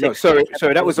disagrees with the 16? No,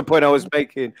 sorry, that was the point I was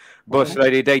making, boss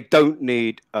lady. They don't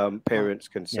need parents'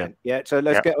 consent. Yeah. So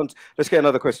let's get on. Let's get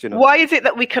another question. Why is it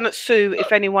that we cannot sue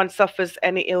if anyone suffers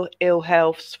any ill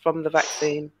health from the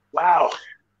vaccine? Wow.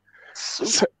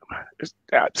 So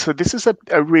this is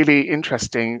a really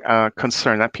interesting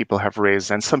concern that people have raised,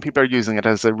 and some people are using it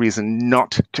as a reason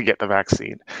not to get the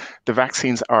vaccine. The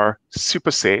vaccines are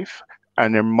super safe,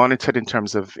 and they're monitored in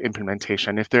terms of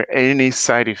implementation. If there are any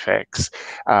side effects,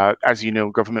 as you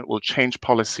know, government will change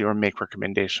policy or make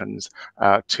recommendations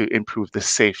to improve the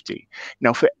safety.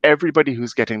 Now, for everybody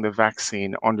who's getting the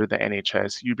vaccine under the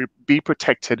NHS, you be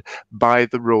protected by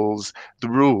the rules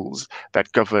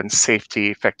that govern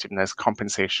safety, effectiveness,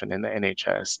 compensation in the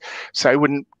NHS. So I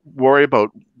wouldn't worry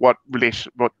about what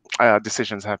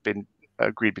decisions have been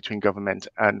agreed between government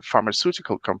and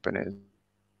pharmaceutical companies.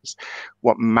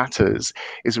 What matters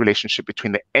is the relationship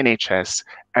between the NHS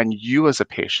and you as a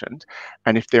patient.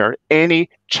 And if there are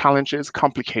any challenges,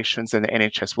 complications, then the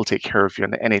NHS will take care of you,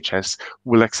 and the NHS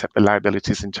will accept the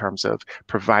liabilities in terms of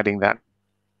providing that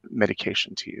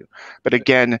medication to you. But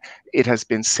again, it has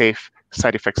been safe,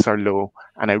 side effects are low,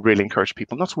 and I really encourage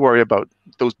people not to worry about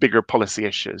those bigger policy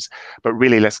issues, but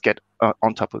really let's get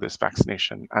on top of this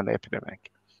vaccination and the epidemic.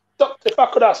 Doctor, if I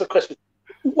could ask a question,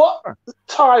 what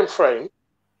time frame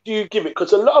do you give it?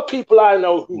 Because a lot of people I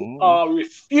know who are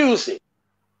refusing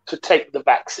to take the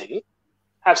vaccine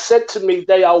have said to me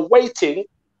they are waiting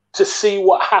to see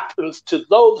what happens to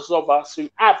those of us who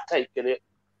have taken it.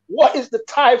 What is the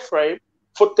time frame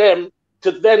for them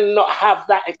to then not have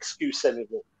that excuse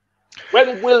anymore?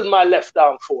 When will my left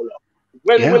arm fall off?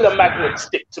 When will a magnet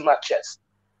stick to my chest?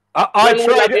 I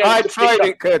tried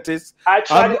it, Curtis. I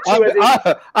tried it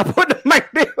too. I put the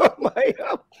magnet on my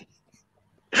arm.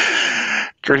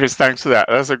 Curtis, thanks for that.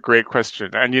 That's a great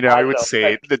question. And you know, I would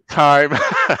say the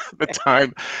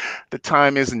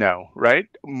time is now, right?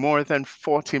 More than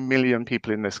 40 million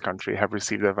people in this country have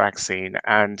received the vaccine.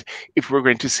 And if we're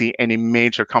going to see any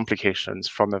major complications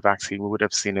from the vaccine, we would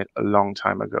have seen it a long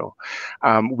time ago.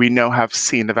 We now have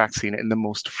seen the vaccine in the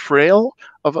most frail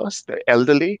of us, the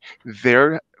elderly.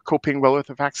 They're coping well with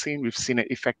the vaccine. We've seen it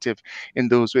effective in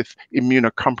those with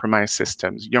immunocompromised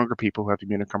systems, younger people who have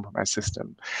immunocompromised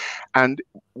systems. And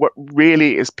what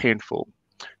really is painful,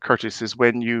 Curtis, is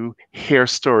when you hear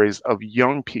stories of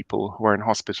young people who are in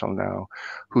hospital now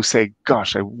who say,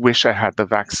 gosh, I wish I had the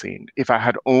vaccine. If I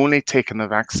had only taken the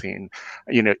vaccine,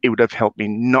 you know, it would have helped me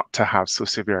not to have so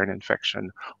severe an infection.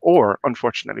 Or,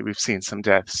 unfortunately, we've seen some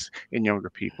deaths in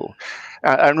younger people.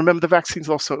 And remember, the vaccine is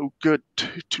also good,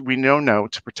 we know now,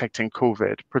 to protecting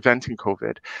COVID, preventing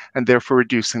COVID, and therefore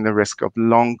reducing the risk of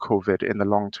long COVID in the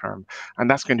long term. And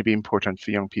that's going to be important for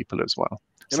young people as well.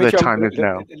 So the time is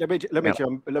now. Let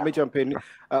me jump in,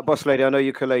 boss lady. I know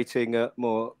you're collating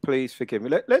more. Please forgive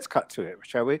me. Let's cut to it,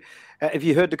 shall we? Have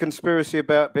you heard the conspiracy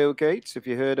about Bill Gates? Have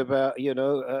you heard about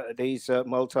these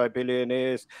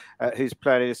multi-billionaires whose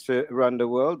plan is to run the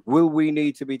world? Will we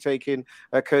need to be taking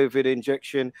a COVID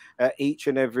injection each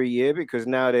and every year? Because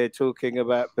now they're talking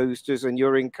about boosters, and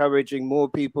you're encouraging more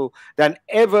people than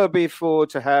ever before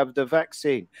to have the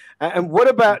vaccine. And what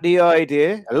about the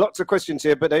idea? Lots of questions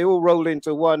here, but they all roll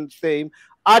into one theme.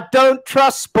 I don't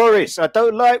trust Boris. I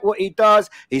don't like what he does.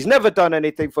 He's never done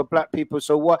anything for black people.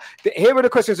 So what? Here are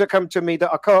the questions that come to me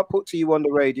that I can't put to you on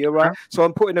the radio, right? So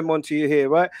I'm putting them onto you here,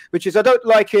 right? Which is, I don't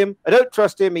like him. I don't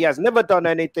trust him. He has never done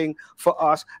anything for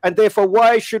us. And therefore,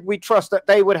 why should we trust that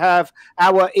they would have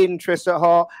our interests at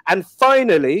heart? And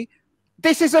finally,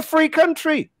 this is a free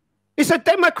country. It's a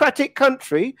democratic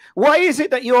country. Why is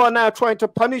it that you are now trying to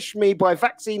punish me by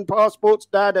vaccine passports,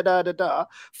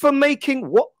 for making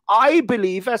what I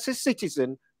believe as a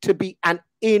citizen to be an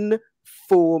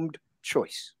informed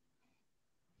choice?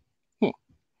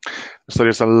 So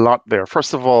there's a lot there.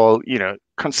 First of all, you know,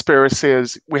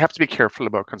 conspiracies, we have to be careful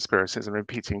about conspiracies and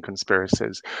repeating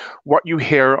conspiracies. What you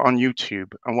hear on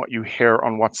YouTube and what you hear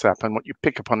on WhatsApp and what you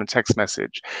pick up on a text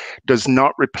message does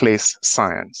not replace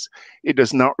science. It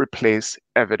does not replace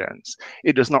evidence.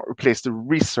 It does not replace the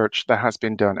research that has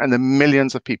been done and the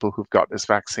millions of people who've got this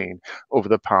vaccine over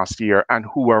the past year and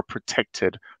who are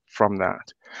protected from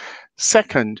that.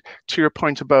 Second, to your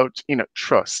point about, you know,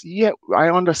 trust. Yeah, I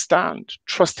understand.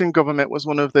 Trust in government was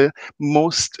one of the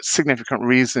most significant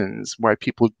reasons why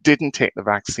people didn't take the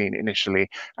vaccine initially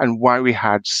and why we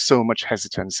had so much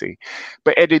hesitancy.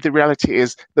 But Eddie, the reality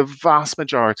is the vast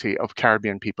majority of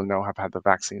Caribbean people now have had the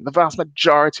vaccine. The vast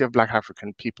majority of Black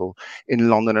African people in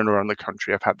London and around the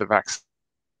country have had the vaccine.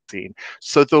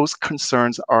 So those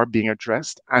concerns are being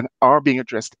addressed and are being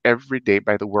addressed every day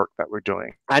by the work that we're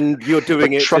doing. And you're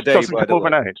doing it trust today, doesn't by come the way.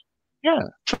 overnight. Yeah,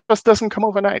 trust doesn't come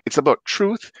overnight. It's about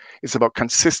truth, it's about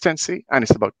consistency, and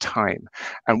it's about time.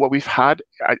 And what we've had,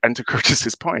 and to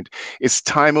Curtis's point, is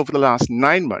time over the last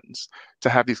 9 months to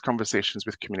have these conversations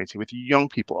with community, with young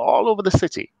people all over the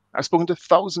city. I've spoken to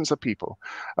thousands of people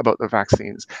about the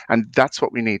vaccines, and that's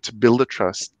what we need to build a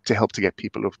trust to help to get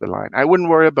people over the line. I wouldn't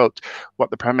worry about what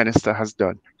the Prime Minister has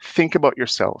done. Think about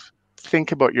yourself.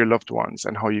 Think about your loved ones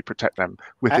and how you protect them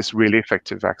with this really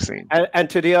effective vaccine. And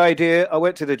to the idea, I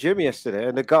went to the gym yesterday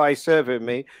and the guy serving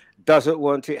me doesn't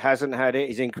want it, hasn't had it,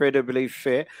 he's incredibly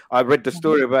fit. I read the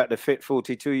story about the fit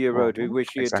 42-year-old who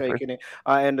wished he had taken it.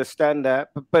 I understand that.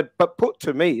 But put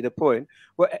to me the point,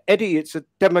 well, Eddie, it's a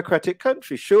democratic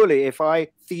country. Surely if I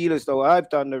feel as though I've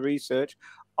done the research,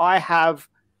 I have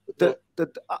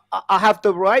I have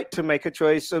the right to make a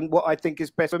choice on what I think is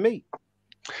best for me.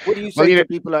 What do you say to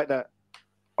people like that?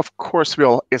 Of course,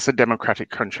 it's a democratic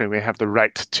country. We have the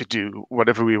right to do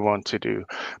whatever we want to do.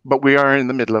 But we are in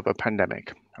the middle of a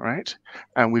pandemic, right?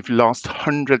 And we've lost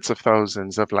hundreds of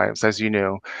thousands of lives, as you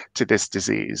know, to this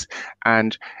disease.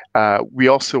 And we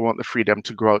also want the freedom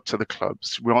to go out to the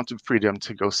clubs. We want the freedom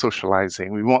to go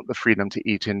socializing. We want the freedom to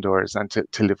eat indoors and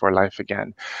to live our life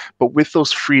again. But with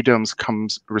those freedoms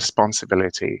comes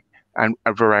responsibility and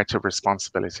a variety of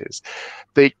responsibilities.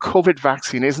 The COVID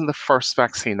vaccine isn't the first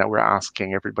vaccine that we're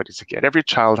asking everybody to get. Every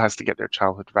child has to get their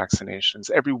childhood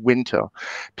vaccinations. Every winter,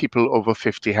 people over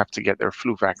 50 have to get their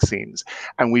flu vaccines.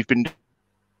 And we've been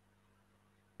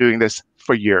doing this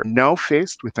for years. Now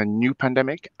faced with a new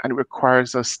pandemic, and it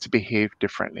requires us to behave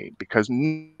differently because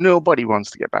nobody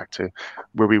wants to get back to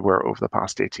where we were over the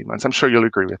past 18 months. I'm sure you'll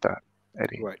agree with that,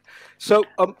 Eddie. Right. So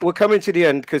we're coming to the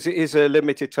end because it is a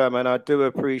limited time and I do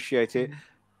appreciate it.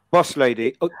 Boss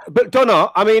lady. But Donna,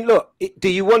 I mean, look, do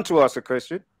you want to ask a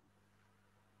question?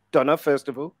 Donna, first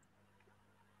of all.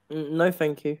 No,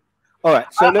 thank you. All right.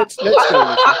 So let's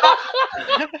go.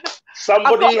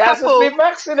 Somebody hasn't been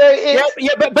vaccinated.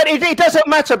 Yeah, but it doesn't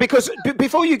matter because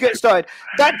before you get started,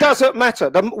 that doesn't matter.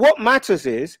 What matters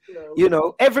is, you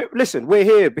know, listen, we're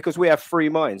here because we have free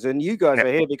minds, and you guys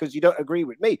are here because you don't agree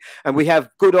with me, and we have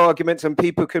good arguments, and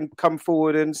people can come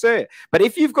forward and say it. But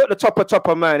if you've got the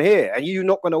topper man here, and you're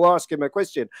not going to ask him a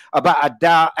question about a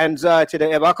doubt, anxiety,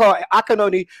 I can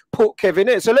only put Kevin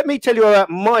in. So let me tell you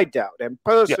about my doubt, then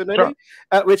personally,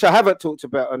 which I haven't talked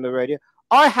about on the radio.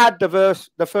 I had the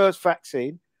first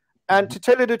vaccine, and to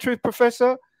tell you the truth,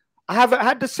 Professor, I haven't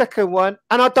had the second one,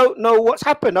 and I don't know what's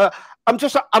happened.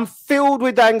 I'm filled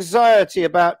with anxiety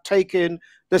about taking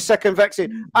the second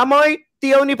vaccine. Am I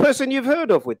the only person you've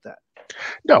heard of with that?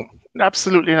 No,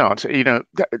 absolutely not. You know,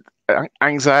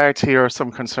 anxiety or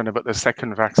some concern about the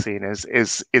second vaccine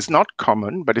is not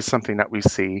common, but it's something that we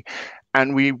see.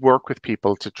 And we work with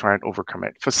people to try and overcome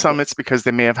it. For some, it's because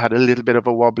they may have had a little bit of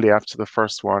a wobbly after the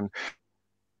first one.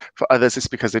 For others, it's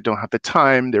because they don't have the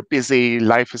time, they're busy,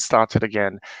 life has started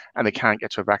again, and they can't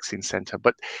get to a vaccine center.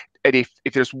 But Eddie,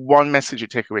 if there's one message you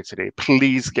take away today,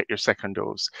 please get your second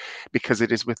dose, because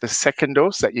it is with the second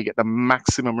dose that you get the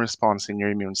maximum response in your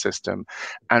immune system.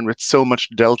 And with so much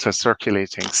Delta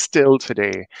circulating still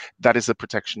today, that is the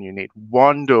protection you need.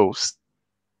 One dose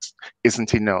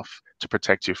isn't enough to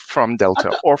protect you from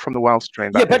Delta or from the wild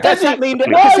strain. Yeah, but does that mean that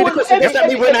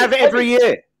we wouldn't have it every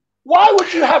year? Why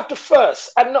would you have the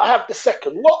first and not have the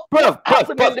second? What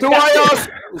happened in the do I ask,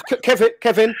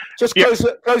 Kevin, just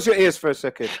close your ears for a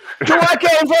second. Do I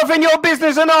get involved in your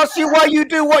business and ask you why you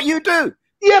do what you do?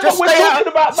 Yeah, but we're talking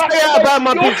about stay out about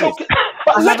my business.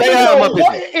 But let me know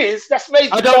what it is that's made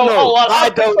you go, oh, I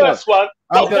don't know. First one,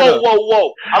 but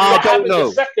whoa. I'm not having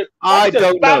the second. I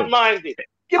don't know. Bad-minded.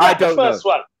 Give back the first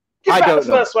one. Give back the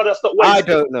first one. That's not wasted. I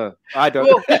don't know.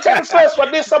 Well, you take the first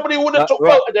one. There's somebody who would have took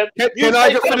both of them. You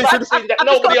take the vaccine that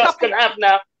nobody else can have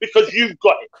now because you've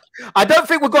got it. I don't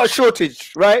think we've got a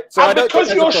shortage, right? So and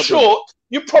because you're short,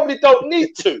 you probably don't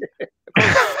need to.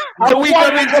 So we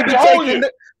don't need to be taking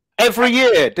every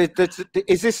year.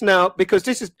 Is this now? Because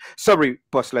this is. Sorry,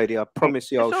 boss lady. I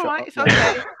promise you. It's all right. It's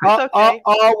okay. It's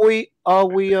okay.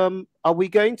 Are we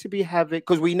going to be having?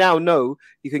 Because we now know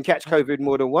you can catch COVID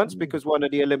more than once because one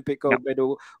of the Olympic gold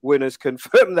medal winners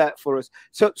confirmed that for us.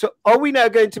 So are we now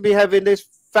going to be having this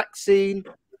vaccine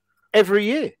every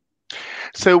year?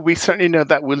 So we certainly know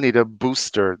that we'll need a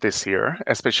booster this year,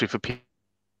 especially for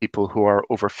people who are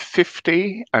over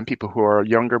 50 and people who are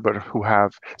younger but who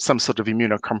have some sort of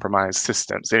immunocompromised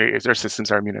systems. Their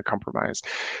systems are immunocompromised.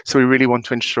 So we really want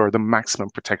to ensure the maximum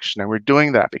protection. And we're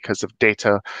doing that because of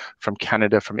data from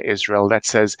Canada, from Israel, that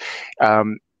says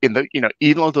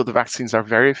even although the vaccines are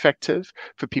very effective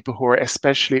for people who are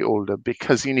especially older,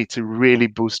 because you need to really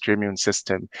boost your immune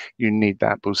system, you need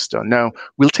that booster. Now,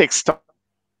 we'll take stock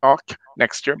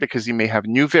next year because you may have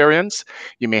new variants,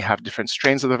 you may have different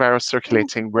strains of the virus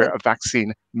circulating where a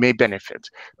vaccine may benefit.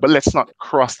 But let's not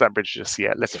cross that bridge just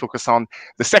yet. Let's focus on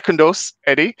the second dose,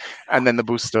 Eddie, and then the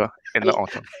booster in the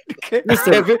autumn.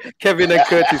 Kevin and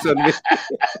Curtis on me.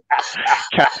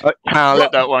 Can't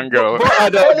let that one go.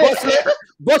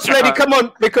 Boss lady, come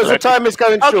on, because the time is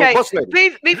going short. Okay, Boss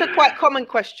lady. these are quite common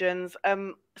questions.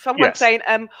 Someone saying,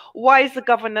 why is the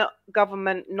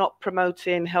government not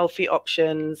promoting healthy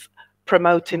options,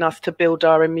 promoting us to build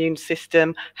our immune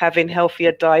system, having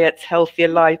healthier diets, healthier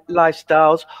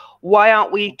lifestyles? Why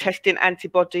aren't we testing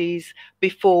antibodies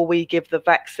before we give the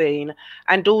vaccine?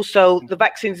 And also, the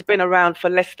vaccine's been around for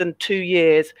less than 2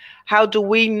 years. How do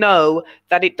we know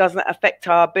that it doesn't affect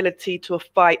our ability to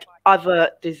fight other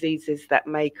diseases that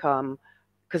may come?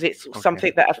 Because it's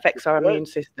something that affects our immune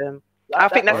system. I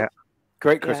think that's...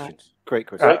 Great questions. Great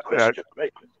question.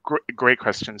 Great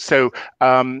question. So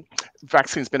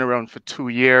vaccine's been around for 2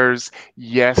 years.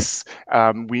 Yes,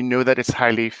 we know that it's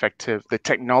highly effective. The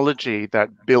technology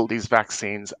that built these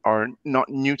vaccines are not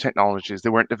new technologies. They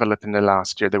weren't developed in the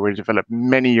last year. They were developed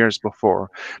many years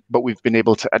before, but we've been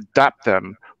able to adapt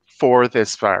them for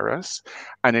this virus,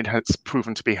 and it has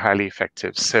proven to be highly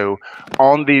effective. So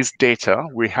on these data,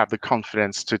 we have the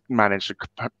confidence to manage the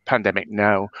pandemic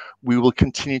now. We will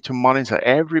continue to monitor.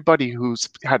 Everybody who's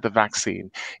had the vaccine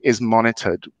is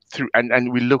monitored through,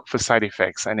 and we look for side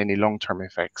effects and any long-term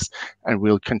effects, and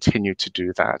we'll continue to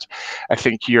do that. I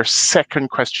think your second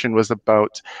question was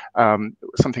about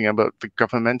something about the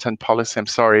government and policy. I'm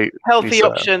sorry, healthy Lisa.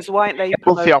 Options. Why aren't they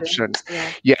healthy options?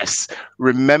 Yeah. Yes.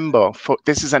 Remember,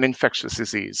 this is an infectious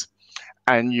disease,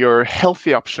 and your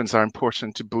healthy options are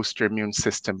important to boost your immune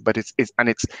system. But it's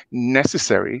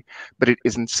necessary, but it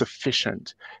isn't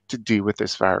sufficient to deal with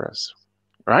this virus.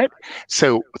 Right?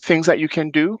 So things that you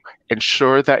can do,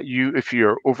 ensure that if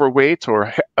you're overweight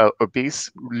or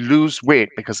obese, lose weight,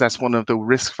 because that's one of the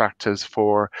risk factors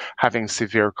for having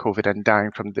severe COVID and dying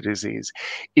from the disease.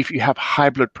 If you have high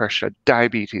blood pressure,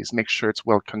 diabetes, make sure it's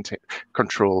well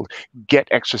controlled. Get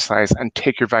exercise and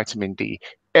take your vitamin D.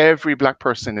 Every Black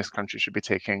person in this country should be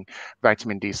taking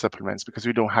vitamin D supplements because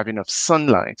we don't have enough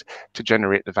sunlight to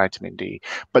generate the vitamin D.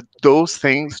 But those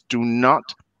things do not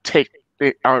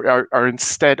are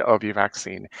instead of your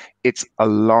vaccine. It's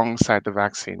alongside the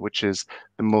vaccine, which is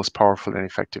the most powerful and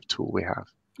effective tool we have.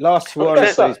 Last one.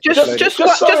 There's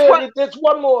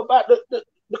one more about the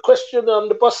question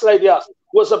the boss lady asked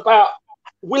was about,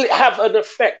 will it have an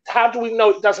effect? How do we know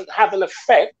it doesn't have an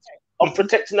effect on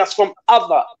protecting us from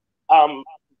other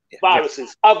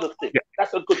viruses, other things?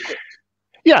 That's a good question.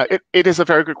 Yeah, it is a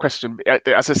very good question.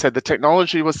 As I said, the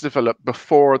technology was developed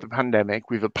before the pandemic.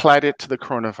 We've applied it to the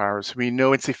coronavirus. We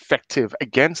know it's effective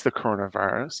against the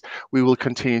coronavirus. We will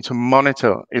continue to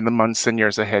monitor in the months and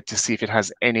years ahead to see if it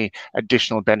has any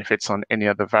additional benefits on any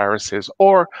other viruses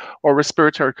or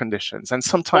respiratory conditions. And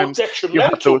sometimes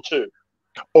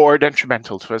or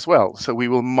detrimental to as well. So we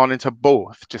will monitor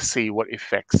both to see what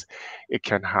effects it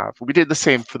can have. We did the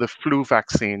same for the flu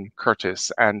vaccine,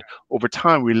 Curtis, and over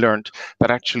time we learned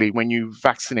that actually when you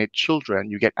vaccinate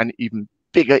children, you get an even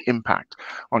bigger impact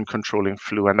on controlling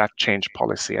flu, and that changed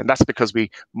policy. And that's because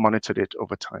we monitored it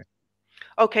over time.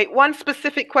 Okay, one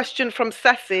specific question from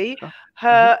Sassy.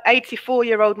 Her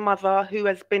 84-year-old mother, who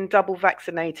has been double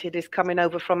vaccinated, is coming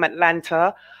over from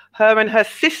Atlanta. Her and her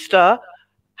sister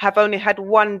have only had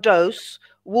 1 dose.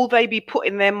 Will they be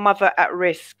putting their mother at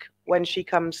risk when she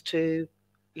comes to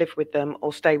live with them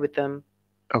or stay with them?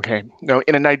 Okay. Now,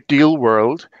 in an ideal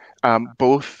world,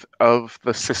 both of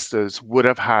the sisters would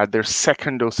have had their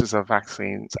second doses of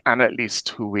vaccines and at least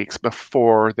 2 weeks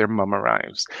before their mum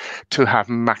arrives to have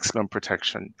maximum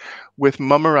protection. With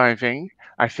mum arriving,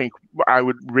 I think I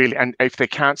would really, and if they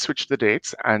can't switch the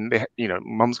dates and they,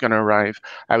 mum's going to arrive,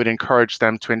 I would encourage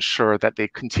them to ensure that they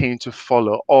continue to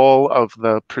follow all of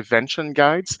the prevention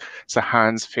guides, so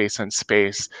hands, face, and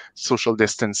space, social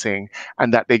distancing,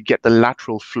 and that they get the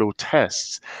lateral flow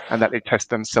tests and that they test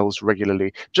themselves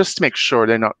regularly, just to make sure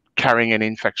they're not carrying any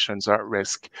infections or at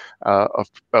risk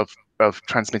of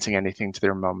transmitting anything to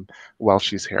their mum while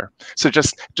she's here. So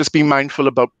just be mindful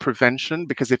about prevention,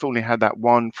 because they've only had that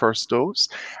 1 first dose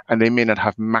and they may not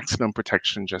have maximum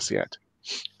protection just yet.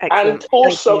 Excellent. And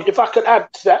also, if I could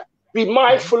add to that, be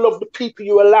mindful of the people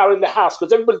you allow in the house,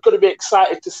 because everybody's going to be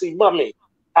excited to see mummy.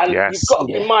 And you've got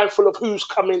to be mindful of who's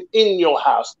coming in your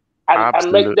house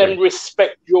and make them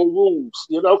respect your rules,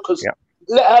 because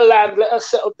let her land, let her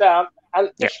settle down. And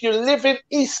if you live in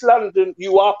East London,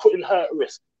 you are putting her at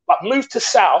risk. But move to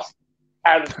South,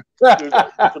 and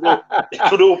it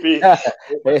could all be.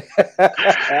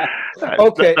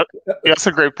 Okay, that's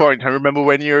a great point. I remember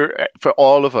for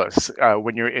all of us,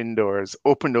 when you're indoors,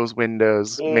 open those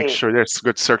windows, make sure there's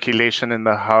good circulation in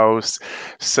the house.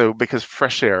 So because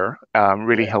fresh air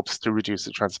really helps to reduce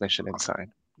the transmission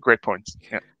inside. Great points.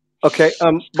 Yeah. Okay,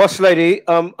 boss lady,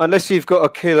 unless you've got a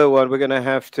killer one, we're going to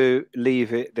have to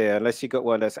leave it there. Unless you've got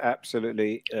one that's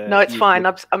absolutely... no, it's fine.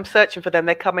 I'm searching for them.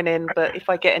 They're coming in. But if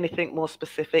I get anything more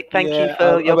specific, thank you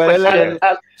for your question.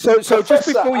 So just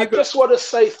before you go... I just want to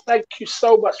say thank you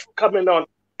so much for coming on.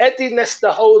 Eddie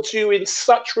Nestor holds you in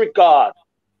such regard.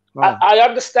 Oh. I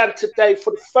understand today,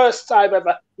 for the first time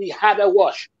ever, he had a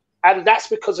wash. And that's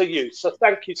because of you. So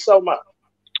thank you so much.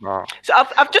 Wow. So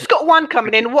I've just got one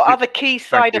coming in. What are the key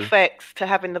side effects to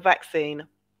having the vaccine?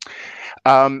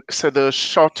 So the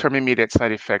short-term immediate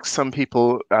side effects, some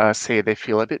people say they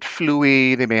feel a bit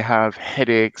fluey, they may have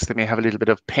headaches, they may have a little bit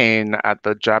of pain at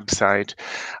the jab site.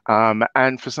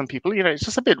 And for some people, it's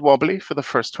just a bit wobbly for the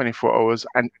first 24 hours.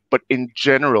 But in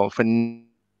general, for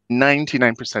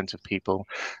 99% of people,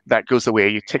 that goes away.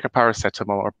 You take a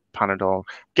paracetamol or Panadol,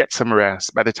 get some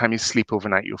rest. By the time you sleep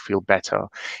overnight, you'll feel better.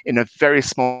 In a very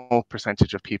small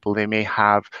percentage of people, they may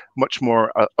have much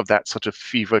more of that sort of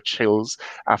fever chills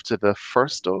after the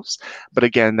first dose. But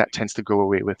again, that tends to go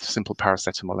away with simple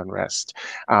paracetamol and rest.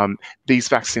 These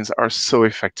vaccines are so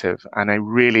effective. And I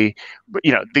really,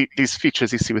 these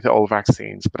features you see with all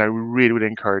vaccines, but I really would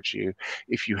encourage you,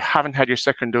 if you haven't had your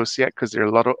second dose yet, because there are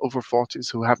a lot of over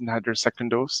 40s who haven't had their second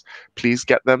dose, please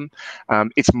get them.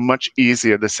 It's much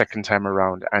easier the second time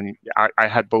around, and I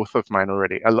had both of mine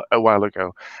already a while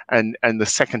ago, and the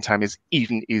second time is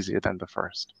even easier than the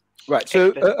first. Right. So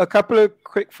a couple of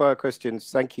quick fire questions.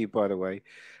 Thank you, by the way,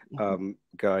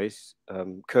 guys.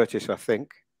 Curtis, I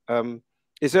think.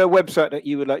 Is there a website that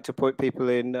you would like to point people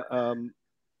in? In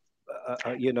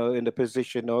the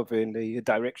position of, in the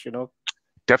direction of?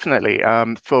 Definitely.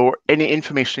 For any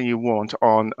information you want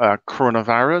on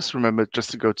coronavirus, remember just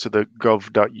to go to the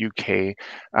gov.uk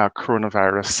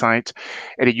coronavirus site.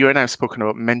 Eddie, you and I have spoken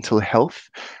about mental health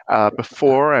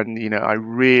before, and I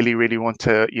really, really want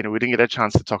to, we didn't get a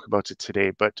chance to talk about it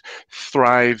today, but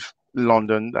Thrive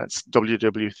London, that's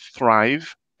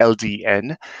www.thrive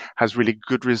LDN, has really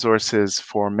good resources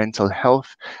for mental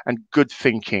health and good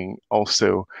thinking.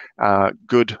 Also,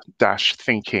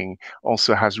 good-thinking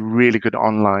also has really good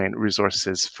online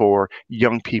resources for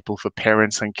young people, for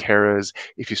parents and carers.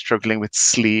 If you're struggling with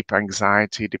sleep,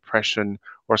 anxiety, depression,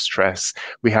 or stress,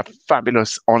 we have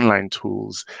fabulous online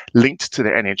tools linked to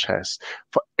the NHS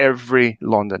for every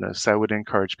Londoner. So I would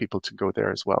encourage people to go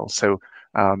there as well. So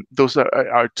those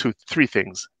are three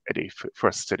things, Eddie, for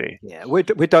us today. Yeah, we've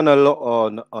done a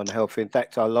lot on health. In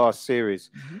fact, our last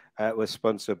series was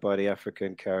sponsored by the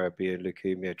African Caribbean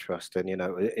Leukemia Trust, and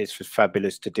it's just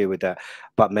fabulous to deal with that.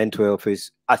 But mental health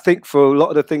is, I think, for a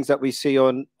lot of the things that we see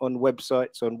on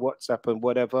websites, on WhatsApp and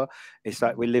whatever, it's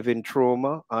like we live in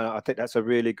trauma. I think that's a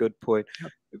really good point.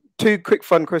 Two quick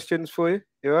fun questions for you.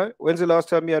 You all right? When's the last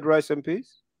time you had rice and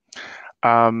peas?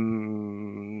 A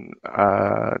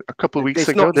couple of weeks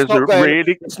ago.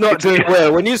 It's not doing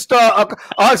well. When you start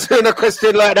answering a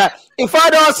question like that, if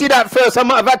I'd asked you that first, I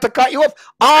might have had to cut you off.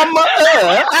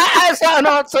 How's that an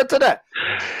answer to that?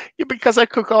 Yeah, because I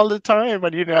cook all the time,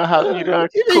 and you know how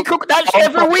you cook that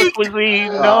every week.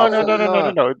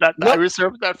 No. That I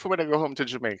reserve that for when I go home to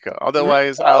Jamaica.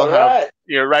 Otherwise, I'll have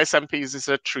rice and peas is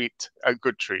a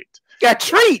good treat. A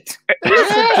treat.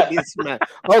 Listen to this man.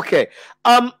 Okay.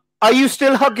 Are you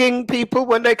still hugging people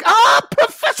when they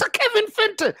Professor Kevin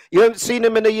Fenton? You haven't seen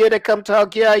him in a year. They come to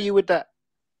hug you. Are you with that?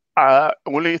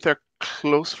 Only if they're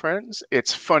close friends.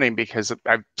 It's funny because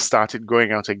I've started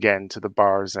going out again to the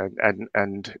bars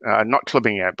and not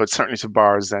clubbing yet, but certainly to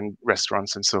bars and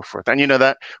restaurants and so forth. And you know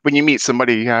that when you meet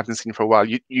somebody you haven't seen for a while,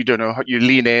 you don't know how you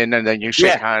lean in and then you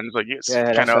shake hands, or it's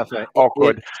kind of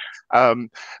awkward.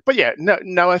 But yeah,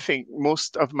 now I think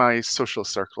most of my social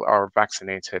circle are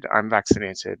vaccinated. I'm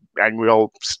vaccinated, and we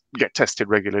all get tested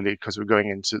regularly because we're going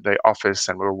into the office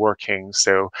and we're working.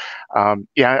 So I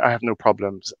have no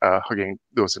problems hugging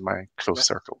those in my close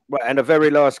circle. Right, and the very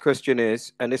last question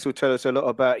is, and this will tell us a lot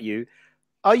about you,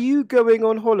 are you going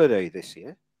on holiday this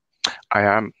year? I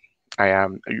am.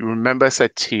 You remember I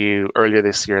said to you earlier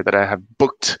this year that I have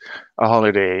booked a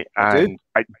holiday, and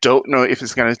I don't know if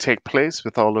it's going to take place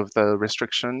with all of the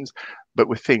restrictions, but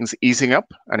with things easing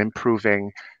up and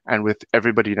improving, and with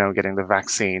everybody now getting the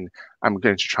vaccine, I'm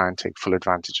going to try and take full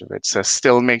advantage of it. So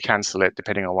still may cancel it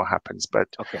depending on what happens, but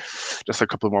just a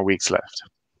couple more weeks left.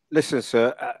 Listen,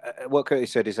 sir, what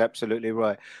Curtis said is absolutely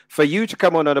right. For you to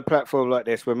come on a platform like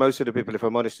this, where most of the people, if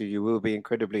I'm honest with you, will be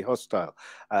incredibly hostile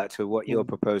to what you're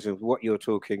proposing, what you're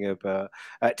talking about,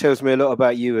 it tells me a lot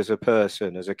about you as a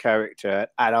person, as a character.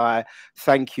 And I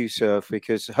thank you, sir,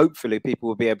 because hopefully people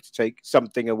will be able to take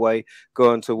something away,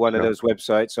 go onto one of those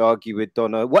websites, argue with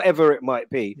Donna, whatever it might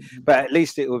be. But at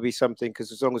least it will be something,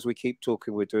 because as long as we keep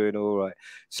talking, we're doing all right.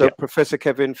 So Professor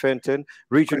Kevin Fenton,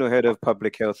 Regional Head of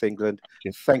Public Health England,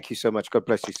 thank you so much. God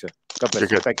bless you, sir. God bless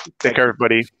you. Thank you. Take care,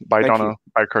 everybody. Bye, Donna.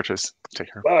 Bye, Curtis.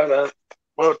 Take care. Bye, man.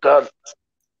 Well done.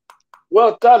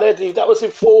 Well done, Eddie. That was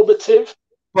informative.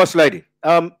 Boss lady.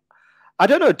 I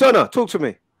don't know. Donna, talk to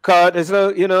me. There's no,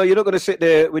 you're not going to sit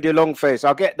there with your long face.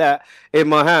 I'll get that in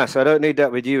my house. I don't need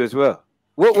that with you as well.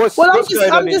 What's going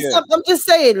on? I'm just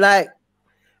saying, like,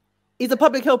 he's a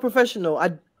public health professional.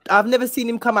 I've never seen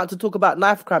him come out to talk about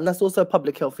knife crime. That's also a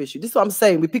public health issue. This is what I'm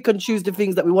saying. We pick and choose the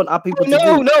things that we want our people to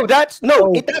do. That's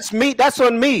me. That's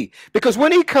on me. Because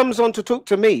when he comes on to talk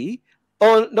to me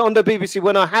on the BBC,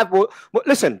 when I have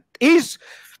listen,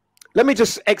 let me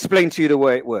just explain to you the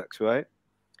way it works, right?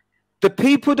 The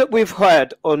people that we've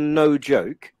had on No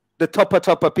Joke, the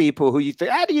topper people who you think,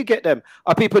 how do you get them?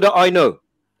 Are people that I know.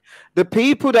 The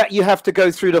people that you have to go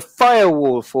through the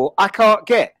firewall for, I can't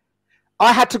get.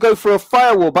 I had to go through a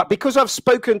firewall, but because I've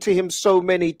spoken to him so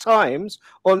many times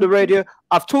on the radio,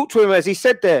 I've talked to him, as he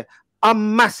said there,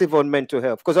 I'm massive on mental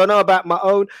health because I know about my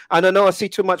own, and I know I see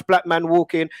too much black man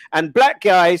walking, and black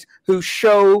guys who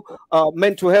show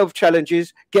mental health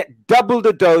challenges get double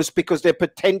the dose because they're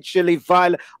potentially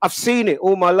violent. I've seen it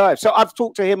all my life. So I've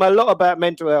talked to him a lot about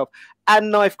mental health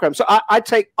and knife crime. So I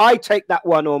take that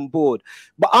one on board.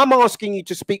 But I'm asking you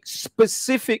to speak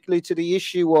specifically to the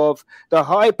issue of the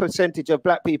high percentage of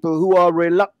black people who are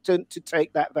reluctant to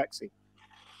take that vaccine.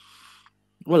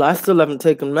 Well, I still haven't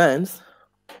taken mine.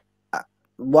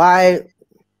 Why?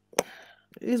 It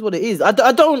is what it is. I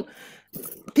don't.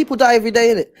 People die every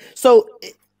day, innit? So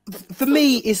for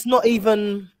me, it's not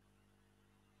even.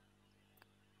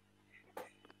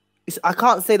 I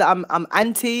can't say that I'm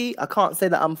anti. I can't say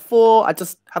that I'm for. I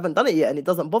just haven't done it yet, and it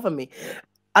doesn't bother me.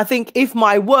 I think if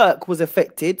my work was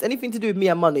affected, anything to do with me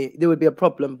and money, there would be a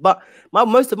problem. But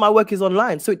most of my work is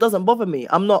online, so it doesn't bother me.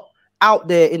 I'm not out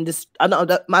there in this. I know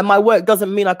that my work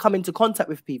doesn't mean I come into contact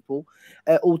with people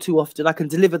all too often. I can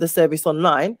deliver the service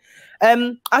online. I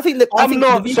think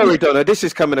that sorry, Donna, this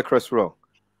is coming across wrong.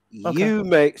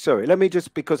 Okay. Let me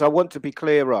just, because I want to be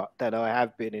clearer than I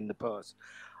have been in the past.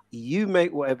 You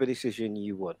make whatever decision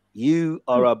you want. You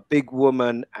are a big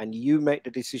woman, and you make the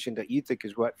decision that you think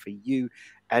is right for you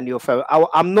and your family.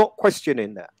 I'm not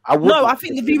questioning that. I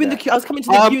think the view in the. I was coming to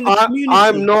the view in the community.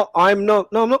 I'm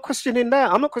not questioning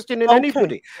that. I'm not questioning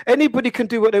anybody. Anybody can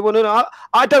do what they want to do.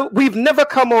 I don't. We've never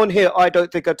come on here. I don't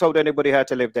think I told anybody how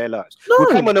to live their lives. No.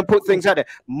 We come on and put things out there.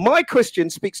 My question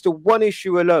speaks to one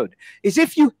issue alone: is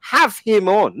if you have him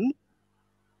on,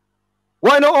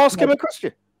 why not ask him a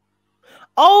question?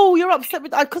 Oh, you're upset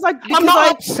with that because I'm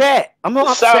not upset. I'm not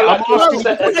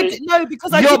upset.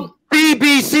 Because I didn't.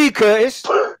 BBC, Curtis.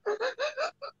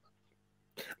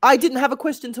 I didn't have a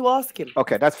question to ask him.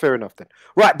 Okay, that's fair enough then.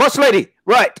 Right, boss lady.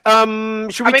 Right.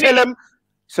 Should we tell him?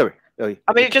 Sorry. I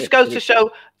mean, it just goes to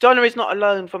show Donna is not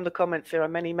alone from the comments. There are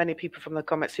many, many people from the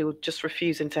comments who are just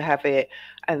refusing to have it.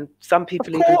 And some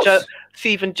people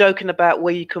even joking about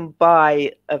where you can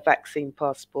buy a vaccine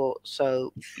passport.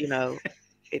 So, you know,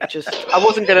 it just, I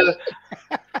wasn't going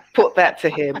to put that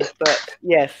to him, but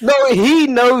yes. No, he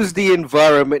knows the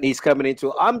environment he's coming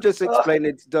into. I'm just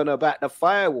explaining to Donna about the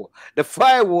firewall. The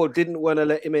firewall didn't want to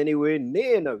let him anywhere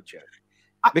near no joke.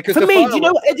 Because for me, do you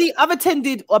know what, Eddie? I've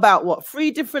attended about 3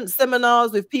 different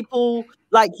seminars with people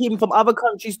like him from other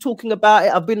countries talking about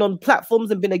it. I've been on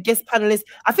platforms and been a guest panelist.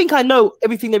 I think I know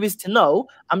everything there is to know.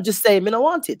 I'm just saying, I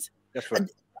want it. That's right.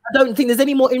 I don't think there's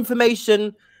any more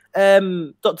information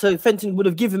Dr. Fenton would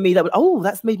have given me that would,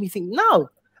 that's made me think. No,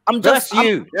 that's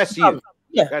you.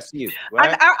 Yeah, that's you.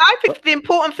 Right? And I think the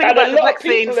important thing about the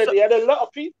vaccines, and a lot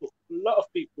of people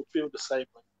feel the same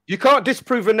way. You can't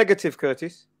disprove a negative,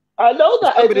 Curtis. I know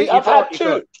that, Eddie. I've had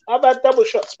 2. I've had double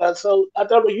shots, man. So I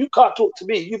don't know. You can't talk to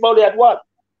me. You've only had 1.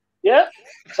 Yeah?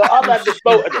 So I've had this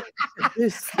boat of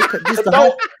it. So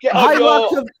don't get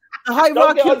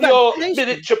on your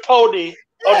miniature pony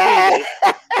on me.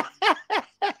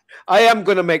 I am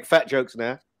going to make fat jokes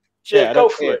now. Yeah, go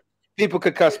for it. People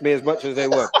could cuss me as much as they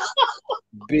want.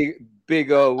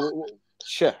 big old...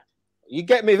 Sure. You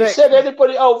get me there. You said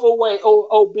anybody overweight or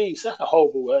obese, that's a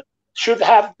horrible word, should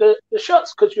have the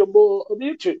shots because you're more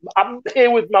immune to it. I'm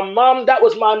here with my mum. That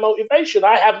was my motivation.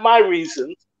 I have my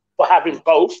reasons for having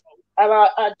both, and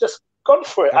I just gone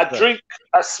for it. I drink,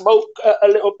 I smoke a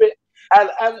little bit,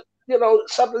 and you know,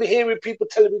 suddenly hearing people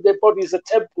telling me their body is a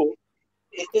temple,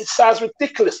 it sounds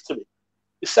ridiculous to me.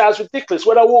 It sounds ridiculous.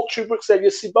 When I walk through Brookside,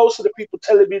 you see most of the people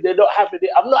telling me they're not having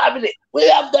it. I'm not having it. We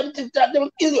have them. They'll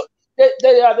kill you.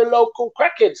 They are the local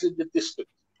crackheads in the district,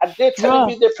 and they're telling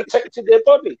me they're protecting their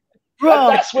body. And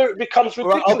that's where it becomes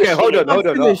ridiculous. Okay, hold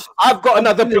on. I've got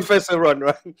another professor on,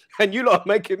 right? And you lot are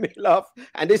making me laugh.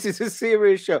 And this is a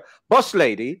serious show. Boss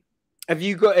lady, have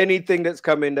you got anything that's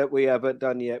coming that we haven't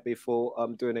done yet before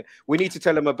I'm doing it? We need to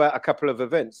tell them about a couple of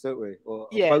events, don't we? Or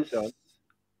yes.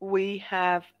 We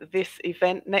have this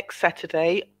event next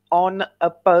Saturday on a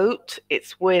boat.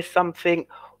 It's Wear Something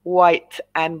White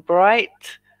and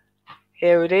Bright.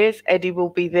 Here it is. Eddie will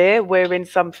be there wearing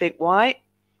something white.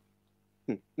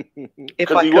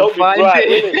 If I can find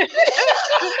it.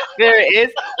 There it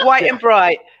is. White and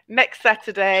Bright. Next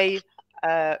Saturday,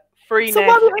 Free So Nest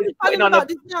why are we is putting on on a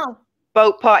this now?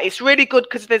 boat party. It's really good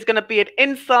because there's going to be an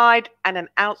inside and an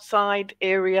outside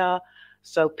area,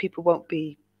 so people won't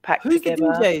be packed together.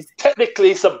 The DJs? Technically,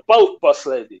 it's a boat, boss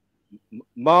lady.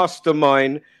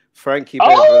 Mastermind Frankie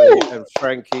Beverly and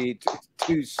Frankie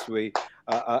Too Sweet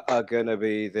are going to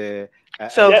be there.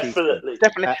 So definitely.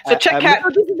 So check out.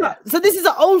 So this is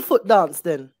an old foot dance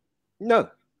then? No.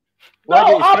 No,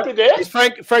 I'll be there. Is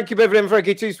Frankie Beverly and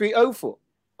Frankie Too Sweet 04?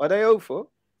 Are they 04?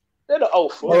 They're not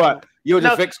 04. All right. You're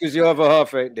just vexed because your other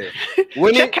half ain't there.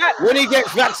 When he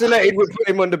gets vaccinated, we'll put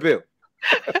him on the bill.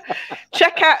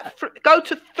 Check out, go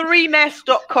to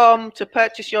 3nest.com to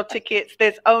purchase your tickets.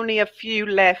 There's only a few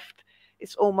left.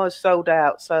 It's almost sold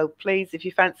out. So please, if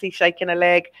you fancy shaking a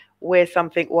leg, wear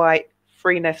something white.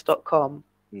 3nest.com.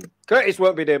 Curtis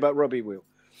won't be there, but Robbie will.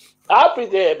 I'll be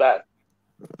there, man.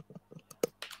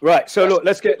 Right. So look,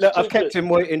 let's get. I've kept him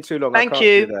waiting too long. Thank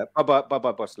you. Bye,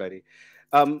 boss lady.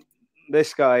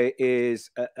 This guy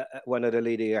is one of the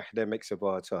leading academics of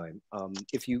our time.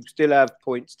 If you still have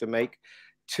points to make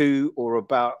to or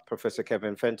about Professor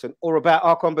Kevin Fenton or about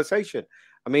our conversation,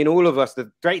 I mean, all of us,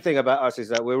 the great thing about us is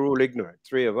that we're all ignorant,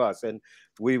 3 of us, and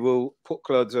we will put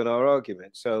clods on our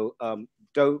argument. So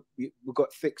we've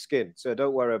got thick skin, so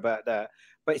don't worry about that.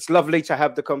 But it's lovely to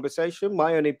have the conversation.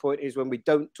 My only point is when we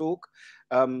don't talk.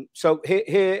 So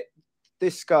here,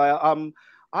 this guy,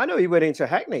 I know he went into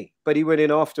Hackney, but he went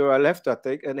in after I left, I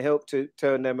think, and helped to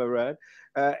turn them around.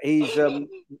 He's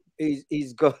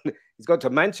gone to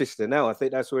Manchester now. I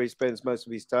think that's where he spends most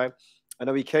of his time. I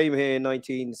know he came here in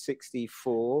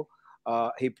 1964.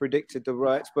 He predicted the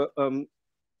riots, but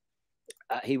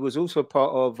he was also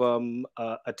part of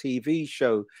a TV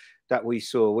show that we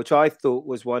saw, which I thought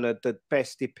was one of the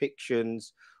best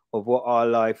depictions of what our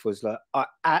life was like. I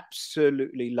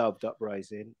absolutely loved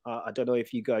Uprising. I don't know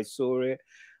if you guys saw it,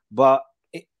 but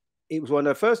it was one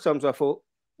of the first times I thought,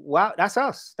 wow, that's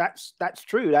us. That's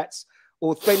true. That's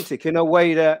authentic in a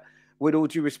way that, with all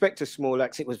due respect to Small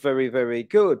Axe, it was very, very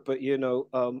good. But, you know,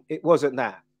 it wasn't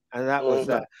that. And that was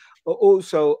that. But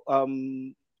also,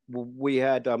 we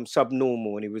had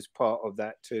Subnormal, and he was part of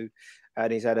that too.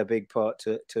 And he's had a big part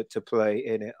to play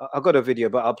in it. I've got a video,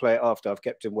 but I'll play it after. I've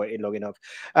kept him waiting long enough.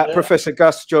 Professor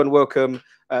Gus, John, welcome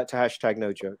to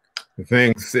 #NoJoke.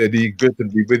 Thanks, Eddie. Good to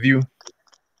be with you.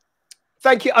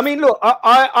 Thank you. I mean, look,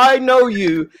 I know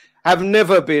you have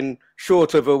never been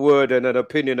short of a word and an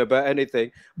opinion about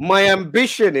anything. My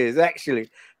ambition is actually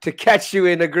to catch you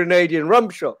in a Grenadian rum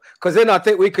shop, because then I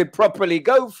think we could properly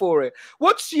go for it.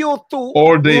 What's your thought?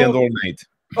 All day and all night.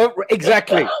 Oh,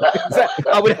 exactly.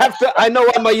 I would have to. I know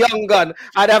I'm a young gun.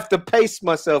 I'd have to pace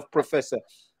myself, Professor.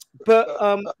 But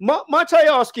might I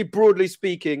ask you, broadly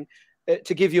speaking,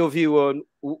 to give your view on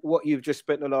what you've just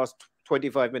spent the last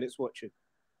 25 minutes watching?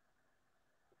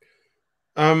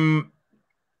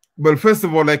 Well, first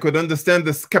of all, I could understand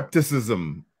the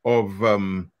skepticism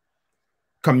of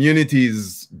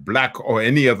communities, black or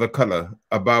any other color,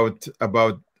 about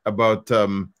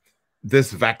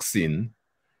this vaccine,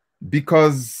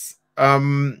 because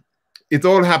it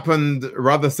all happened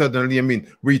rather suddenly. I mean,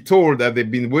 we're told that they've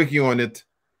been working on it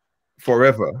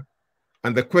forever,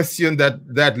 and the question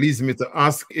that leads me to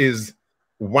ask is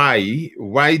why?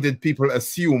 Why did people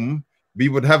assume we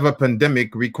would have a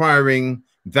pandemic requiring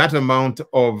that amount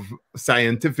of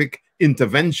scientific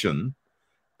intervention?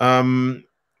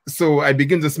 So I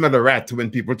begin to smell a rat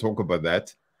when people talk about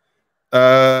that.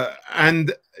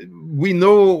 And we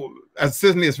know,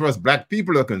 certainly as far as black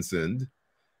people are concerned,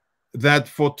 that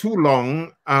for too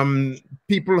long,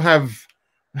 people have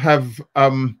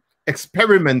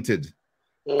experimented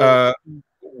with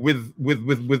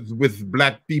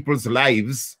black people's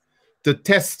lives to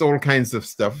test all kinds of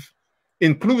stuff,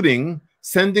 including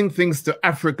sending things to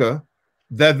Africa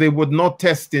that they would not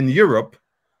test in Europe.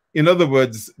 In other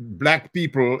words, black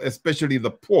people, especially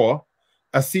the poor,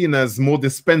 are seen as more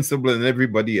dispensable than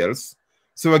everybody else.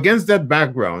 So against that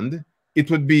background,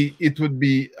 it would be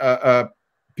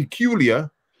peculiar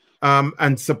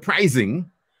and surprising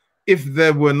if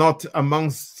there were not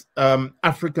amongst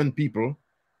African people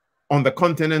on the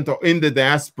continent or in the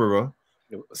diaspora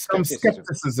some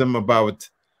skepticism about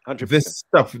 100%. This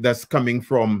stuff that's coming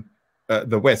from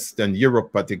the West and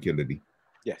Europe particularly.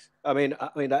 Yes, I mean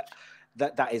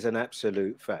that is an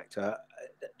absolute fact.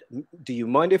 Do you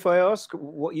mind if I ask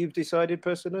what you've decided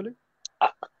personally?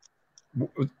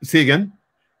 Say again?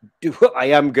 I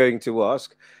am going to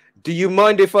ask. Do you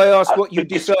mind if I ask what you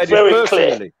decided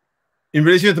personally? Clear. In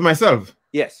relation to myself?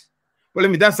 Yes. Well, I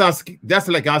mean, that's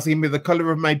like asking me the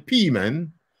color of my pee,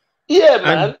 man. Yeah,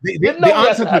 man.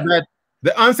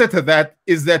 The answer to that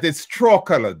is that it's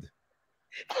straw-colored.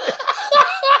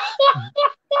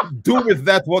 Do with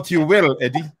that what you will,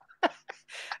 Eddie.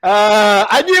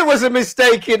 I knew it was a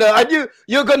mistake, you know. I knew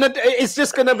it's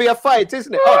just gonna be a fight,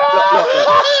 isn't it? All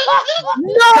right,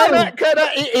 look. No,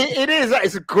 it is.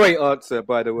 It's a great answer,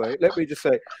 by the way. Let me just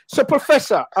say. So,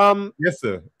 Professor, yes,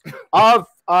 sir.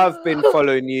 I've been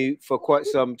following you for quite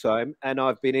some time, and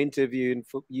I've been interviewing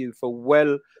you for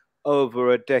well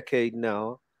over a decade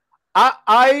now.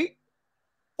 Everything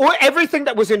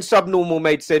that was in Subnormal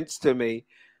made sense to me,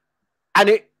 and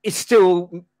it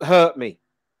still hurt me.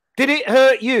 Did it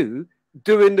hurt you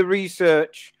doing the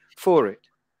research for it?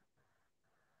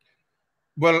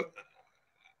 Well,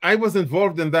 I was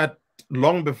involved in that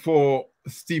long before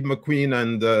Steve McQueen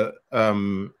and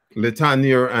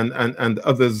Letanier and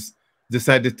others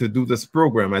decided to do this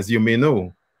program, as you may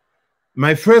know.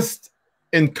 My first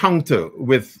encounter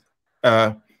with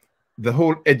the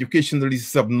whole educationally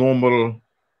subnormal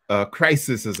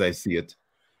crisis, as I see it,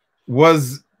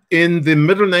 was in the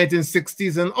middle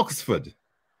 1960s in Oxford.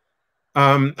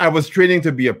 I was training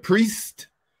to be a priest.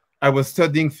 I was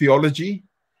studying theology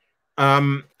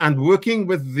and working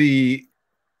with the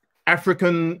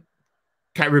African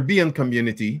Caribbean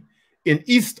community in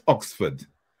East Oxford.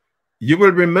 You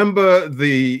will remember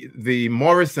the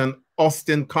Morris and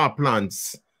Austin car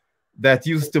plants that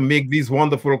used to make these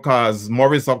wonderful cars,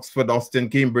 Morris, Oxford, Austin,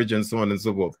 Cambridge, and so on and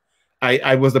so forth.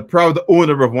 I was a proud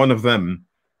owner of one of them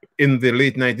in the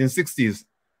late 1960s.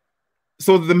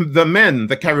 So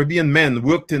the Caribbean men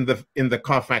worked in the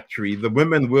car factory. The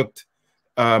women worked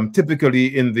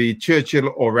typically in the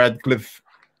Churchill or Radcliffe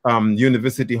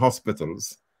university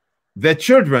hospitals. Their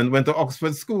children went to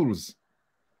Oxford schools.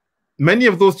 Many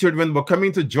of those children were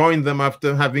coming to join them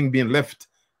after having been left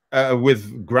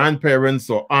with grandparents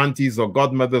or aunties or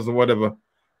godmothers or whatever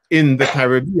in the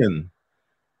Caribbean.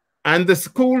 And the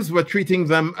schools were treating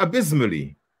them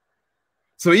abysmally.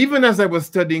 So even as I was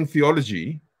studying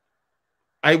theology,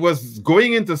 I was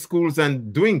going into schools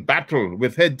and doing battle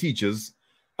with head teachers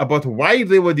about why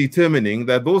they were determining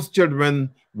that those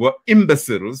children were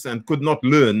imbeciles and could not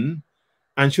learn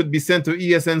and should be sent to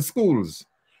ESN schools.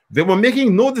 They were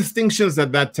making no distinctions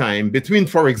at that time between,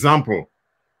 for example,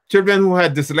 children who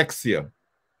had dyslexia,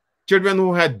 children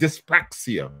who had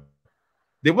dyspraxia.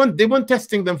 They weren't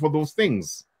testing them for those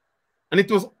things. And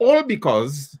it was all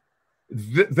because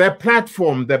their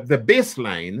platform, the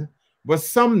baseline, was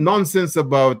some nonsense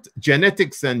about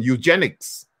genetics and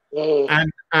eugenics,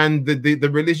 and the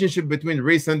relationship between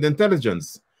race and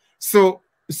intelligence. So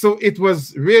it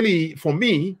was really, for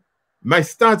me, my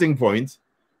starting point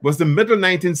was the middle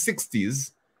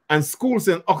 1960s and schools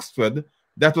in Oxford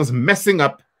that was messing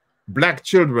up black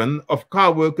children of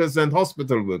car workers and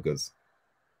hospital workers.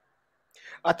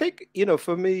 I think, you know,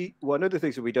 for me, one of the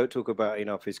things that we don't talk about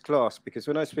enough is class, because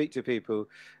when I speak to people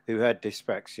who had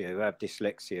dyspraxia, who have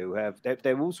dyslexia, who have, there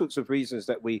are all sorts of reasons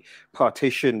that we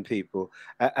partition people.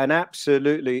 And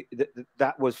absolutely,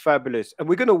 that was fabulous. And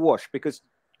we're going to wash, because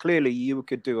clearly you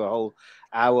could do a whole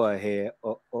hour here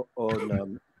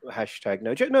on hashtag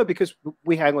no joke. No, because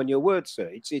we hang on your words,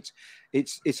 sir.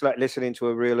 It's like listening to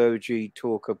a real OG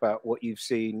talk about what you've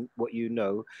seen, what you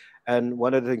know. And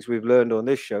one of the things we've learned on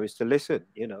this show is to listen,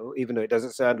 you know, even though it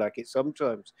doesn't sound like it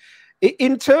sometimes.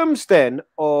 In terms then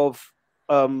of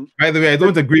by the way, I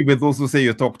don't agree with those who say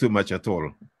you talk too much at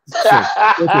all. So, yes,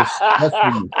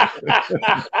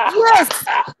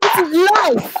 this is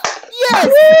life. Yes.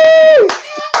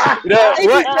 You know,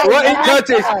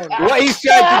 what he's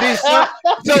trying to do is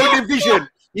so division.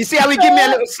 You see how he give me a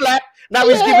little slap? Now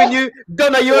he's giving you,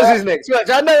 Donna, yours is next.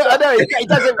 I know, he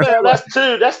doesn't.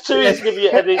 That's two he's giving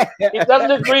you, Eddie. He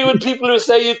doesn't agree with people who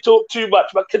say you talk too much,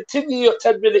 but continue your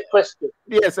 10-minute question.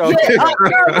 Yes, okay.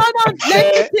 Let's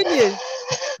continue.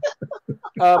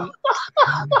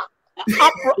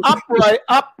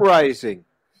 Uprising.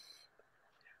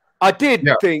 I did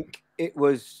think it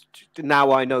was,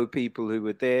 now I know people who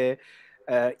were there.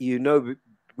 You know,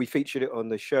 we featured it on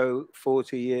the show,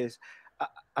 40 years.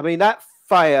 I mean, that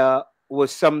fire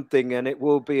was something, and it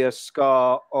will be a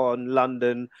scar on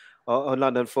London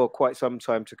for quite some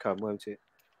time to come, won't it?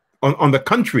 On the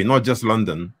country, not just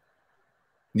London,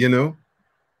 you know,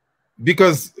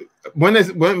 because when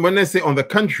I say on the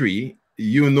country,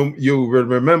 you know, you will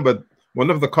remember one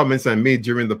of the comments I made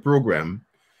during the program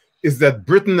is that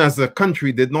Britain as a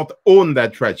country did not own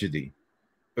that tragedy,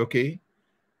 okay?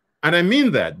 And I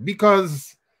mean that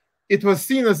because it was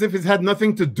seen as if it had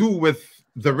nothing to do with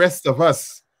the rest of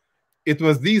us. It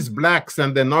was these blacks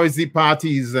and the noisy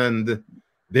parties, and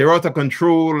they're out of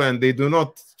control and they do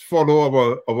not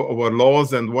follow our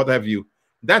laws and what have you.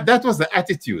 That was the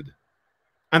attitude.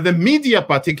 And the media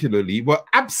particularly were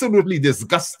absolutely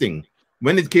disgusting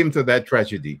when it came to that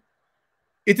tragedy.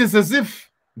 It is as if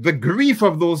the grief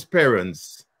of those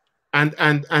parents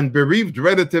and bereaved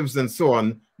relatives and so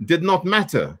on did not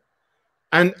matter.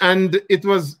 And it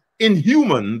was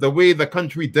inhuman the way the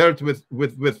country dealt with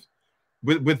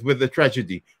the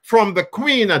tragedy. From the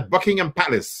Queen at Buckingham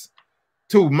Palace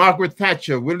to Margaret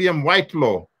Thatcher, William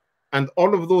Whitelaw, and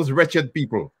all of those wretched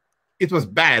people. It was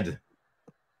bad.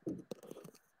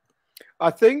 I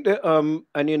think that,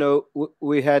 and you know,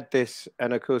 we had this,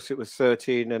 and of course it was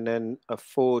 13, and then a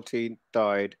 14th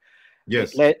died.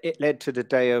 Yes. It led to the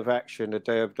day of action, the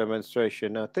day of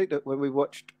demonstration. I think that when we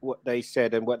watched what they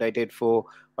said and what they did for,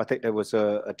 I think there was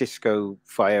a disco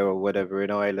fire or whatever in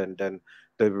Ireland, and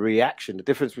the reaction, the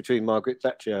difference between Margaret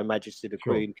Thatcher, Her Majesty the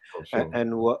Queen,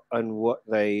 and what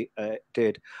they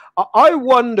did. I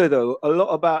wonder though a lot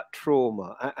about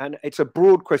trauma, and it's a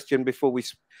broad question before we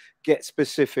get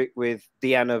specific with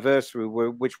the anniversary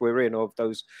which we're in of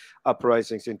those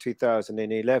uprisings in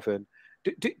 2011.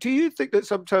 Do you think that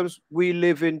sometimes we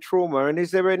live in trauma, and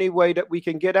is there any way that we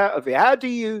can get out of it? How do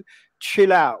you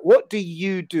chill out? What do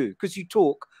you do? Because you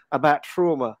talk about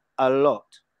trauma a lot.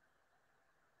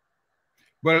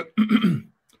 Well,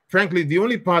 frankly, the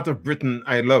only part of Britain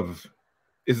I love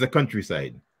is the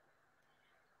countryside.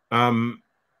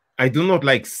 I do not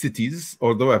like cities,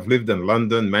 although I've lived in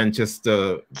London,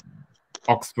 Manchester,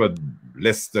 Oxford,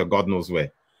 Leicester, God knows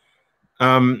where.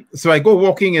 So I go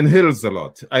walking in hills a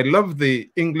lot. I love the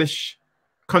English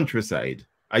countryside.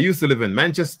 I used to live in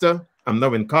Manchester. I'm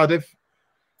now in Cardiff.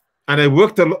 And I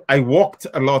walked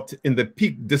a lot in the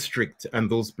Peak District and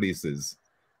those places.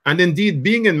 And indeed,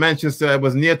 being in Manchester, I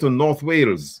was near to North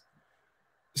Wales.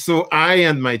 So I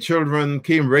and my children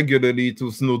came regularly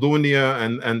to Snowdonia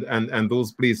and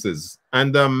those places.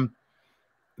 And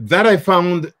that I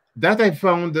found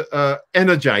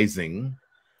energizing,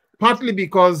 partly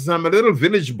because I'm a little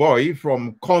village boy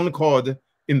from Concord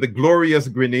in the glorious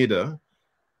Grenada.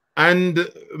 And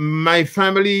my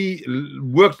family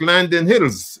worked land in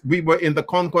hills. We were in the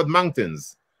Concord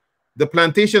Mountains. The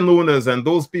plantation owners and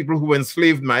those people who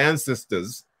enslaved my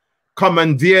ancestors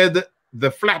commandeered the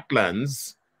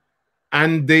flatlands,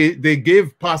 and they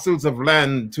gave parcels of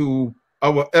land to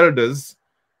our elders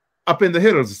up in the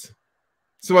hills.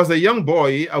 So as a young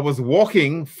boy, I was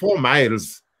walking 4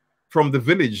 miles from the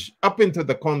village up into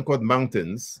the Concord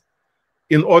Mountains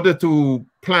in order to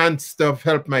plant stuff,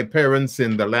 help my parents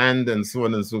in the land, and so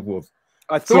on and so forth.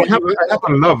 I have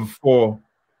a love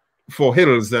for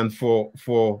hills and for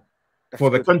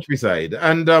the countryside.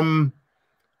 And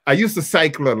I used to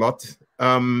cycle a lot.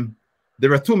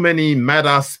 There are too many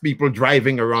mad-ass people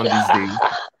driving around these days.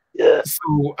 Yeah.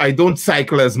 So I don't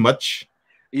cycle as much.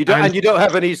 You don't, and you don't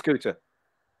have an e-scooter?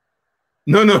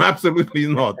 No, no, absolutely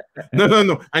not.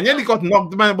 No. I nearly got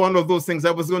knocked by one of those things.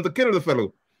 I was going to kill the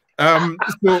fellow.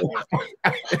 So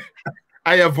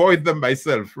I avoid them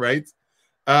myself, right?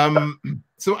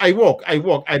 So I walk.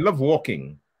 I love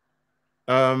walking.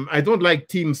 I don't like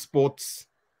team sports,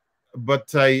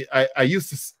 but I used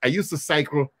to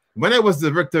cycle when I was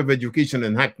director of education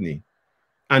in Hackney,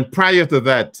 and prior to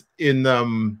that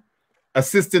in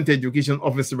assistant education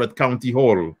officer at County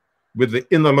Hall with the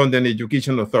Inner London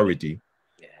Education Authority.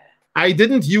 Yeah. I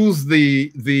didn't use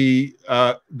the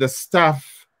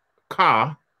staff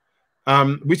car,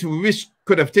 which we wish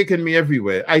could have taken me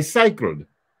everywhere. I cycled.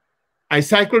 I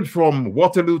cycled from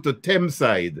Waterloo to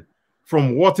Thameside,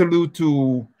 from Waterloo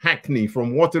to Hackney,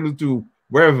 from Waterloo to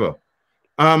wherever.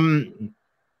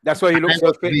 That's why you look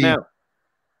so fit now.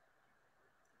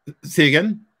 Say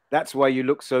again? That's why you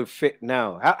look so fit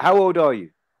now. How old are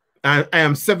you? I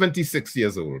am 76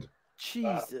 years old.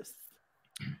 Jesus.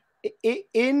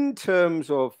 In terms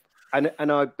of, and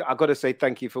I got to say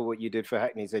thank you for what you did for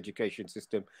Hackney's education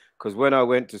system, because when I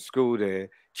went to school there,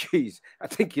 geez, I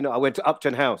think, I went to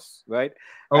Upton House, right?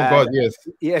 Oh, God, yes.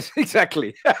 Yes,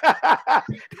 exactly.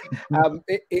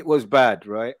 It was bad,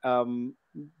 right?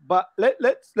 But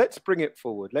let's bring it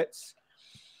forward. Let's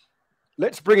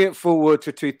bring it forward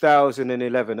to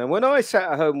 2011. And when I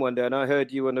sat at home one day and I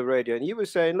heard you on the radio, and you were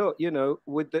saying, look,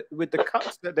 with the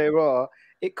cuts that there are,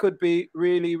 it could be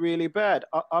really, really bad.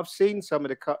 I've seen some of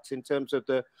the cuts in terms of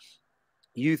the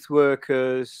youth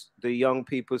workers, the young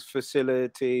people's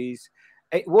facilities.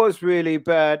 It was really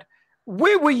bad.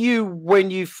 Where were you when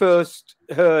you first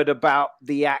heard about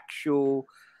the actual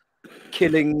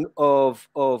killing of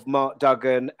Mark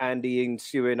Duggan and the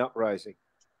ensuing uprising?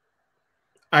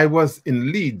 I was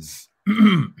in Leeds.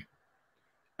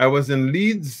 I was in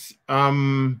Leeds at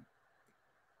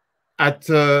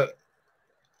an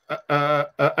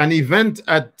event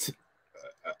at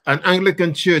an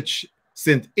Anglican church,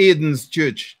 St. Aidan's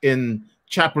Church in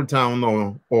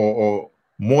Chapeltown or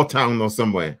Moortown or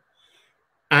somewhere.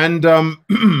 And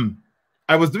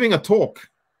I was doing a talk.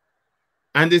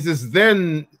 And it is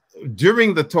then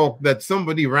during the talk that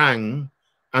somebody rang.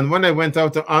 And when I went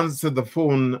out to answer the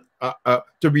phone,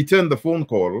 to return the phone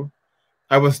call,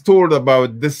 I was told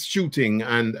about this shooting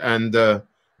and the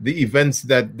events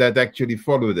that actually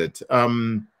followed it.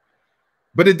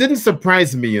 But it didn't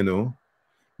surprise me,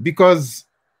 because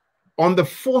on the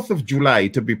 4th of July,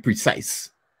 to be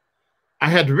precise, I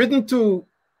had written to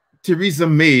Theresa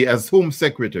May as Home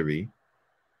Secretary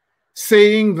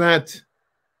saying that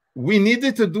we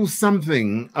needed to do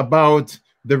something about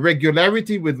the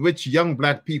regularity with which young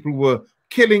Black people were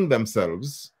killing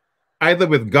themselves, either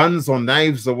with guns or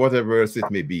knives or whatever else it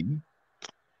may be,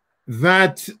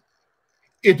 that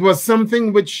it was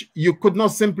something which you could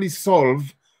not simply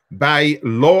solve by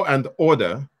law and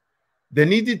order. There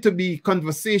needed to be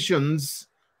conversations,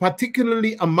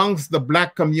 particularly amongst the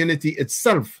Black community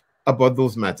itself, about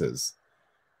those matters.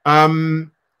 I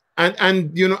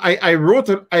wrote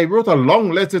a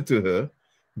long letter to her,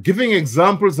 giving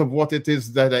examples of what it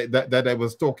is that I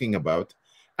was talking about,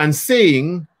 and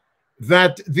saying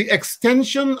that the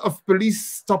extension of police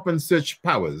stop and search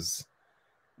powers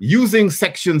using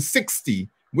Section 60,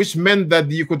 which meant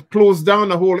that you could close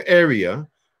down a whole area,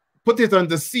 put it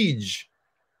under siege,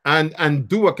 and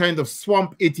do a kind of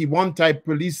Swamp 81 type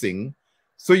policing,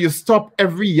 so you stop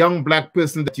every young Black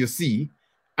person that you see,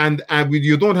 and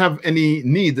you don't have any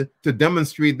need to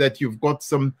demonstrate that you've got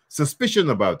some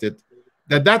suspicion about it,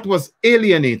 that was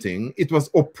alienating, it was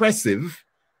oppressive,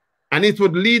 and it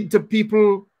would lead to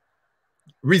people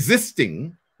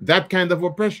resisting that kind of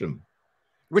oppression.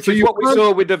 Which is what we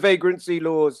saw with the vagrancy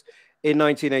laws in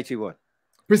 1981.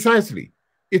 Precisely.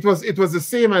 It was the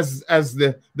same as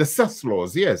the sus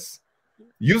laws, yes.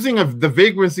 Using the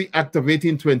Vagrancy Act of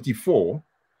 1824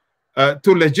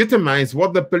 to legitimize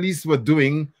what the police were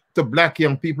doing to Black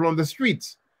young people on the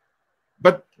streets.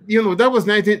 But that was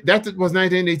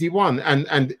 1981,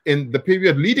 and in the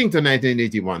period leading to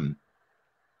 1981.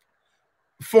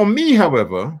 For me,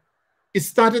 however, it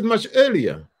started much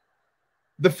earlier.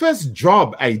 The first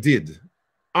job I did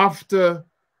after,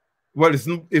 well,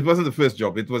 it wasn't the first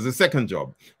job, it was the second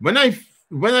job. When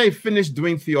I finished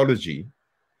doing theology,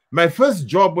 my first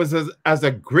job was as a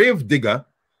grave digger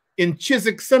in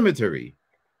Chiswick Cemetery.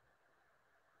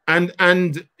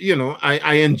 And you know,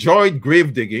 I enjoyed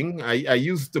grave digging. I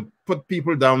used to put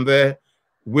people down there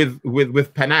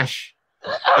with panache.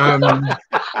 And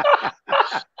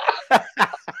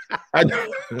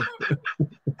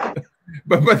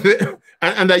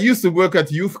I used to work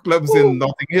at youth clubs in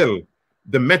Notting Hill,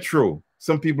 the Metro.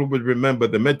 Some people would remember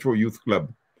the Metro Youth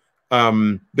Club,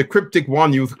 the Cryptic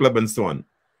One Youth Club, and so on.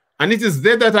 And it is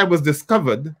there that I was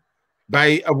discovered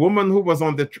by a woman who was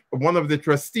on one of the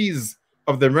trustees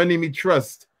of the Runnymede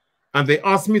Trust, and they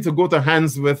asked me to go to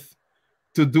Handsworth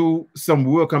to do some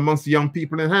work amongst young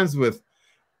people in Handsworth.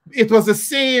 It was the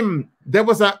same. There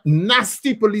was a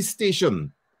nasty police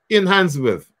station in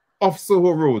Handsworth off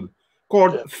Soho Road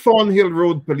called Thornhill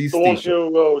Road Police Station.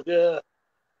 Thornhill Road, yeah.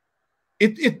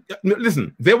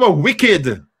 Listen, they were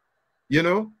wicked, you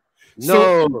know.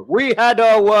 No, we had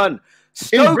our one.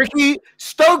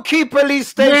 Stokey Police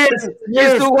Station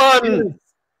is the one.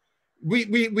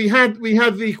 We had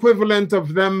the equivalent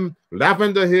of them: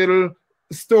 Lavender Hill,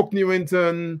 Stoke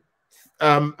Newington,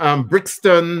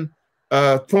 Brixton,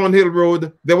 Thornhill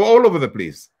Road. They were all over the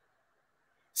place.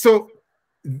 So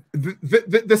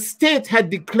the state had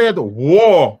declared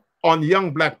war on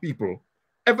young black people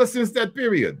ever since that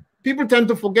period. People tend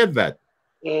to forget that.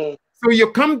 So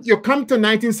you come to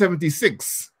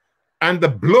 1976 and the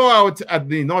blowout at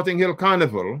the Notting Hill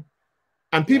Carnival,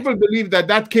 and people believe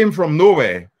that came from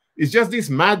nowhere. It's just these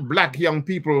mad black young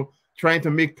people trying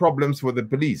to make problems for the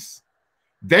police.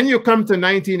 Then you come to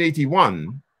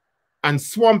 1981 and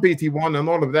Swamp 81 and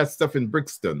all of that stuff in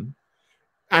Brixton.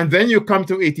 And then you come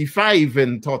to 85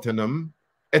 in Tottenham,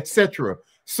 etc.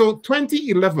 So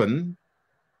 2011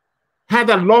 had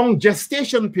a long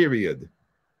gestation period.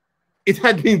 It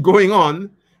had been going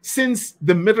on since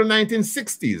the middle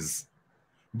 1960s.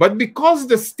 But because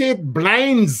the state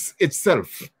blinds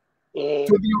itself to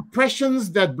the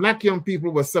oppressions that black young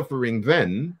people were suffering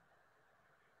then,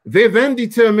 they then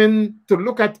determined to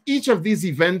look at each of these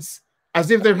events as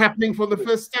if they're happening for the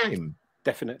first time.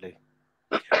 Definitely.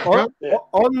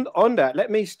 On that,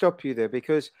 let me stop you there,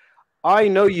 because I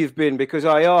know you've been, because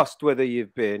I asked whether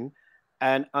you've been,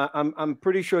 and I'm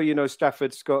pretty sure you know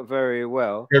Stafford Scott very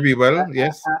well. Very well,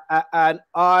 yes. And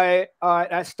I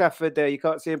at Stafford there, you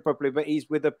can't see him properly, but he's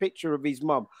with a picture of his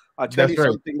mum. I'll tell you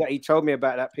something that he told me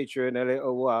about that picture in a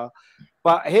little while.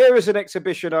 But here is an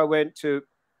exhibition I went to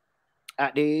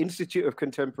at the Institute of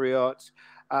Contemporary Arts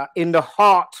in the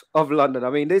heart of London. I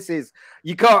mean, this is,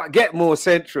 you can't get more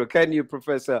central, can you,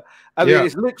 Professor? I mean,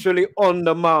 it's literally on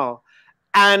the mile.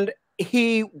 And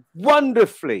he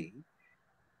wonderfully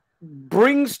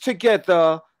brings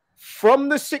together from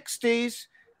the 60s,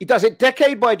 he does it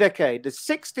decade by decade, the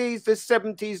 60s, the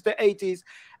 70s, the 80s,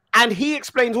 and he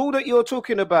explains all that you're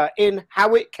talking about in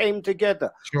how it came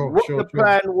together, what the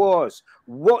plan was,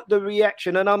 what the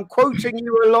reaction, and I'm quoting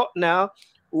you a lot now.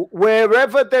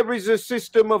 Wherever there is a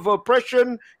system of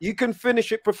oppression, you can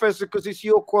finish it, Professor, because it's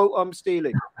your quote I'm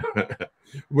stealing.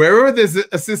 Wherever there's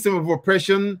a system of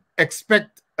oppression,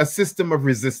 expect a system of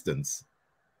resistance.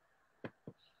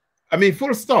 I mean,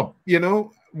 full stop. You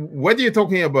know, whether you're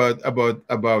talking about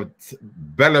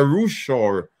Belarus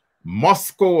or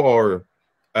Moscow or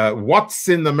what's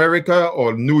in America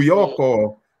or New York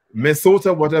or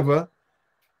Minnesota, whatever,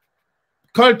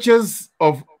 cultures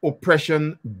of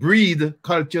oppression breed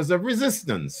cultures of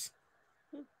resistance.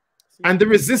 And the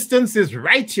resistance is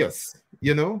righteous,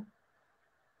 you know.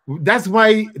 That's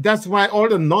why all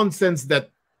the nonsense that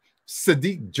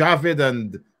Sadiq Javid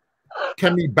and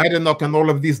Kemi Badenoch and all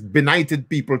of these benighted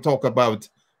people talk about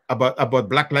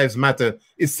Black Lives Matter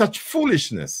is such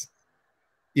foolishness.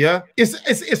 Yeah,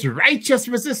 it's righteous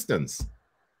resistance.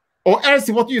 Or else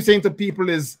what you're saying to people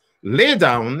is lay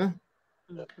down,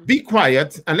 be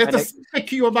quiet, and let us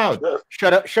pick you about.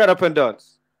 Shut up and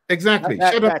dance. Exactly.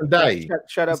 Shut up and die.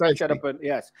 Shut up and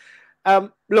yes.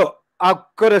 Look, I've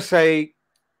got to say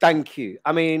thank you.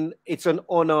 I mean, it's an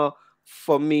honor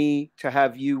for me to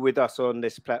have you with us on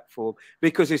this platform,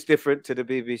 because it's different to the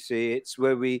BBC. It's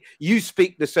where you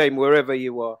speak the same wherever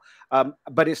you are.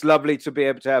 But it's lovely to be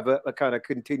able to have a kind of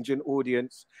contingent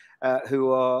audience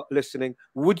who are listening.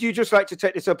 Would you just like to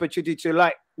take this opportunity to,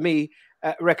 like me,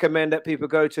 recommend that people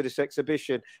go to this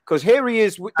exhibition? Because here he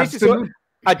is. This is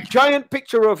a giant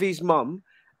picture of his mum,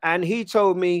 and he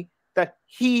told me that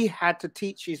he had to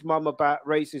teach his mum about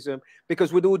racism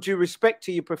because, with all due respect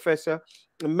to you, Professor,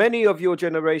 many of your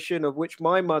generation, of which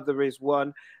my mother is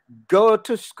one, go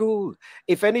to school.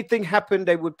 If anything happened,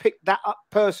 they would pick that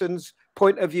person's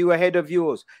point of view ahead of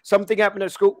yours. Something happened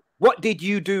at school. What did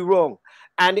you do wrong?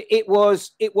 And it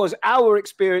was our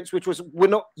experience, which was, we're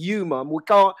not you, mum. We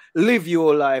can't live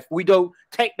your life. We don't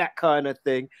take that kind of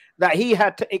thing, that he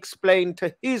had to explain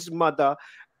to his mother.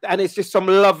 And it's just some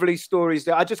lovely stories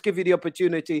there. I just give you the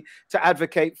opportunity to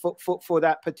advocate for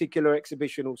that particular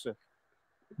exhibition also.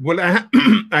 Well,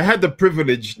 I had the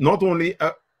privilege not only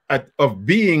of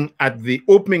being at the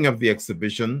opening of the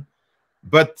exhibition,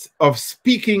 but of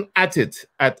speaking at it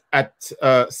at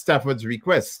Stafford's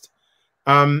request.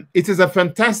 It is a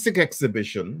fantastic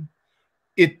exhibition.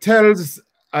 It tells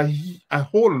a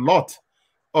whole lot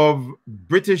of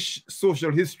British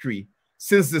social history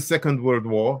since the Second World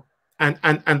War and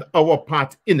our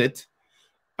part in it.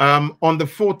 On the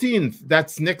 14th,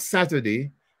 that's next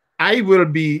Saturday, I will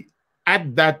be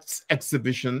at that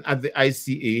exhibition at the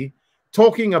ICA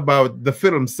talking about the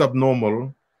film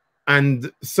Subnormal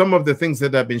and some of the things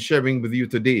that I've been sharing with you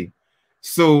today.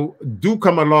 So do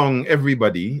come along,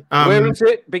 everybody. Where is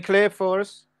it? Be clear for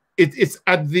us. It's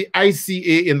at the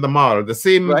ICA in the mall. The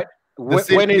same. Right.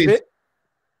 When is it?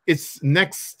 It's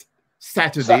next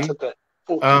Saturday.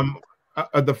 The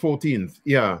 14th.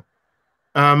 Yeah.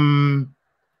 And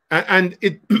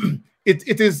it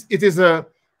is a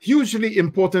hugely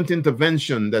important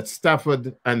intervention that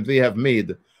Stafford and they have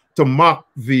made to mark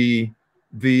the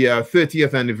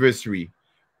 30th anniversary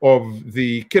of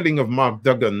the killing of Mark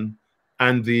Duggan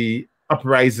and the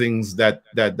uprisings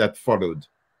that followed.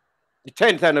 The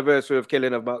 10th anniversary of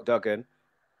killing of Mark Duggan.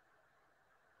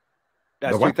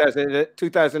 That's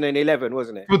 2011,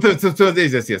 wasn't it? Yes,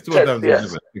 2011.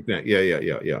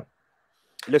 Yeah.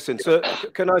 Listen, so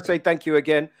can I say thank you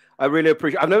again? I really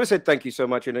appreciate. I've never said thank you so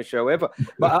much in a show ever,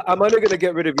 but I'm only going to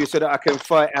get rid of you so that I can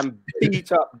fight and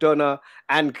beat up Donna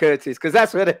and Curtis, because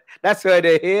that's where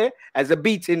they're here as a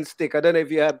beating stick. I don't know if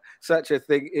you have such a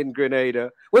thing in Grenada.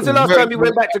 When's the last time you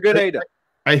went back to Grenada?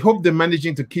 I hope they're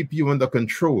managing to keep you under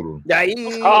control. Yeah,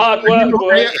 hard work,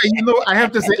 I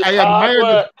have to say,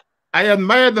 I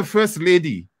admire the First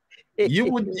Lady.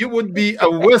 You would be a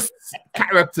worse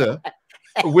character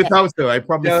without her, I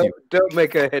promise you. Don't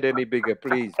make her head any bigger,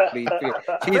 please.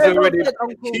 She's already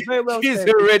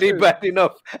bad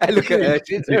enough. And look at her,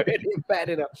 she's already bad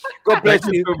enough. God bless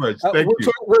you so much. Thank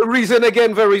you. We'll reason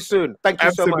again very soon. Thank you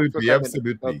so much.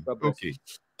 Absolutely. Okay.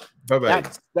 Bye-bye.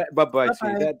 Bye-bye.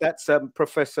 That's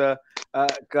Professor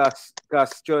Gus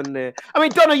John there. I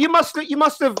mean, Donna, you must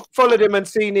have followed him and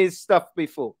seen his stuff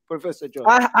before, Professor John.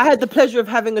 I had the pleasure of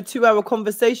having a 2-hour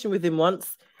conversation with him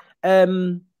once.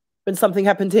 When something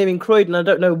happened here in Croydon, I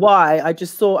don't know why. I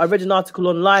read an article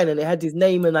online and it had his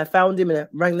name and I found him and I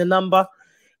rang the number.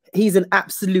 He's an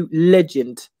absolute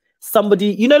legend.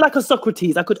 Somebody, like a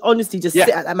Socrates, I could honestly just sit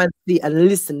at that man's feet and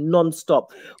listen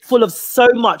non-stop, full of so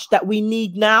much that we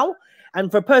need now. And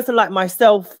for a person like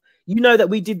myself, that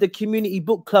we did the community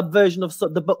book club version of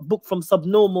the book from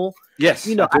Subnormal. Yes,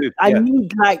 I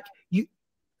need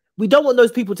we don't want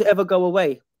those people to ever go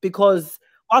away, because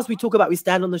whilst we talk about we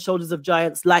stand on the shoulders of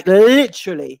giants, like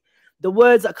literally the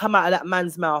words that come out of that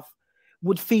man's mouth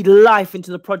would feed life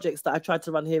into the projects that I tried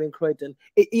to run here in Croydon.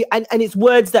 And it's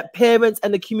words that parents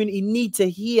and the community need to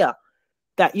hear,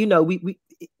 that,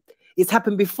 it's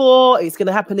happened before, it's going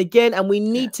to happen again. And we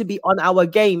need to be on our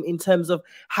game in terms of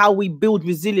how we build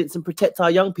resilience and protect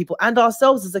our young people and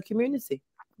ourselves as a community.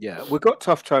 Yeah, we've got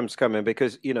tough times coming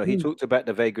because, he talked about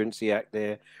the Vagrancy Act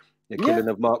there, the killing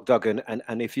of Mark Duggan.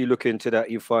 And if you look into that,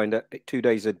 you find that 2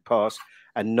 days had passed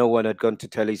and no one had gone to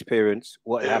tell his parents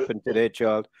what happened to their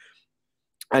child.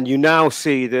 And you now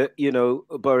see that,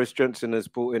 Boris Johnson has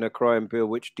brought in a crime bill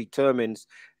which determines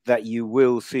that you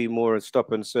will see more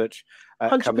stop and search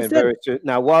coming very soon.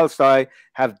 Now, whilst I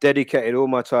have dedicated all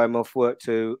my time off work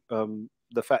to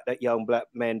the fact that young black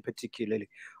men particularly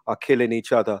are killing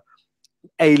each other,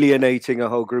 alienating a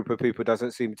whole group of people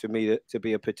doesn't seem to me to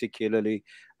be a particularly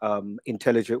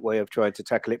intelligent way of trying to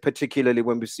tackle it, particularly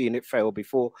when we've seen it fail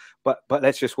before. But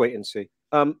let's just wait and see.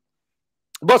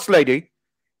 Boss Lady,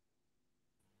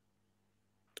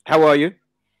 how are you?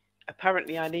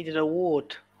 Apparently, I need an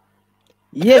award.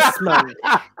 Yes, man.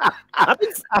 I've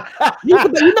been saying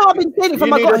it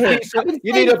from I got here.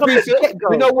 You need a piece of.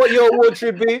 You know what your award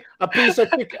should be? A piece of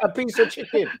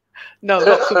chicken. No,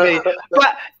 not for me.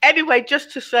 But anyway,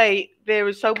 just to say, there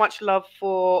is so much love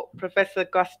for Professor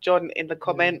Gus John in the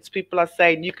comments. People are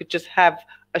saying you could just have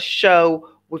a show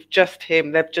with just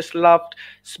him. They've just loved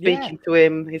speaking to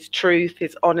him, his truth,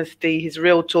 his honesty, his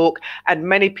real talk. And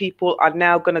many people are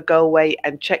now going to go away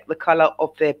and check the color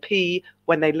of their pee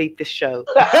when they leave this show.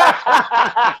 Wasn't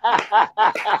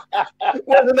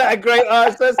that a great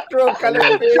answer? Strong color.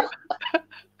 It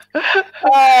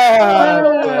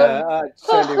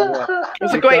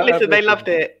was a great listen. They loved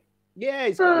it. Yeah,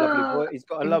 he's got a lovely voice. He's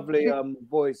got a lovely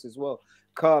voice as well.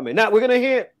 Calming. Now we're going to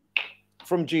hear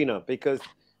from Gina because,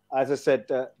 as I said,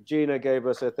 Gina gave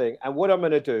us a thing. And what I'm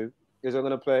going to do is I'm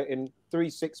going to play it in 3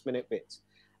 6-minute bits.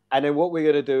 And then what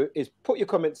we're going to do is put your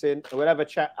comments in and we'll have a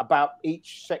chat about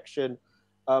each section.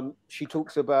 She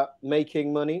talks about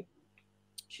making money.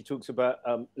 She talks about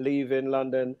leaving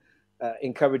London,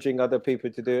 encouraging other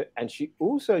people to do it. And she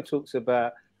also talks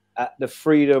about the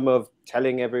freedom of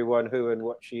telling everyone who and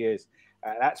what she is.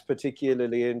 That's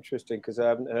particularly interesting because I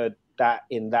haven't heard that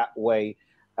in that way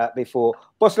before.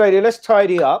 Boss Lady, let's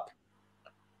tidy up.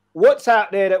 What's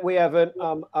out there that we haven't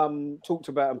talked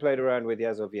about and played around with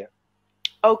as of yet?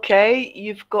 Okay,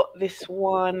 you've got this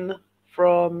one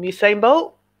from Usain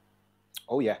Bolt.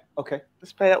 Oh, yeah. Okay.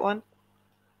 Let's play that one.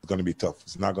 It's going to be tough.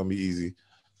 It's not going to be easy.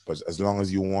 But as long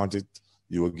as you want it,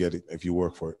 you will get it if you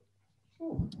work for it.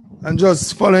 And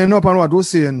just following up on what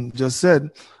Hussein just said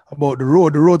about the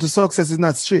road to success is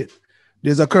not straight.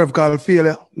 There's a curve called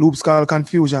failure, loops called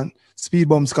confusion, speed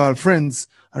bumps called friends,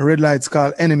 and red lights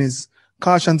called enemies,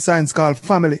 caution signs called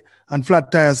family, and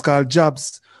flat tires called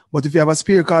jobs. But if you have a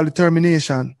spear called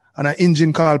determination and an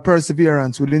engine called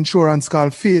perseverance with insurance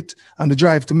called faith and the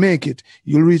drive to make it,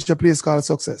 you'll reach a place called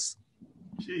success.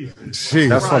 Jeez.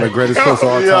 That's one of the greatest quotes of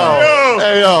all time.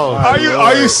 Hey, yo.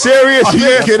 Are you serious? Are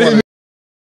you kidding me?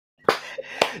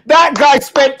 That guy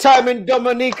spent time in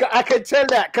Dominica. I can tell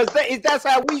that because that's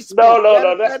how we speak.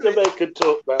 No. That's Jamaican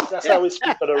talk, man. That's how we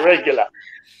speak on a regular.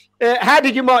 How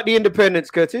did you mark the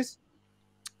independence, Curtis?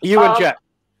 You and Jack?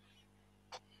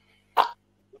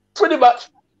 Pretty much.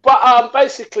 But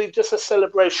basically just a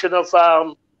celebration of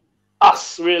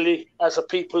us, really, as a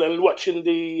people, and watching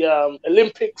the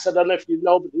Olympics. I don't know if you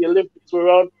know, but the Olympics were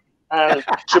on. And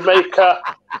Jamaica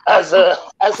as a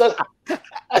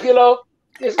you know,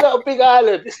 it's not a big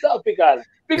island. It's not a big island.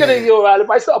 Bigger than your island,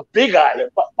 but it's not a big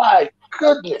island. But my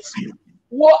goodness,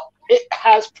 what it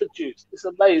has produced is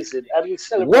amazing. And we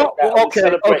celebrate that.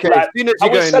 Okay.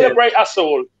 And we celebrate us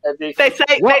all. They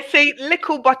say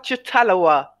little but your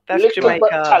talawa. That's little Jamaica.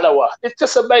 But talawa. It's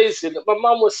just amazing. My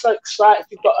mum was so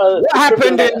excited. What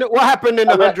happened in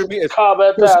the 100 meters? Calm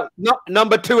her down.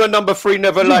 Number 2 and number 3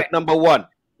 never liked number 1.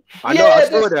 I know,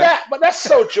 there's that, but that's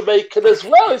so Jamaican as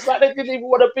well. It's like they didn't even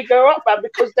want to pick her up, man,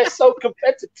 because they're so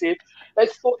competitive. They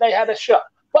thought they had a shot.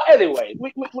 But anyway,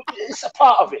 it's a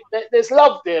part of it. There's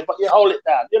love there, but you hold it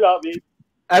down. You know what I mean?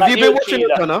 Have you been watching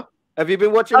it, Connor? Have you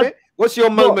been watching it? What's your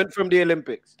moment from the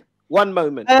Olympics? One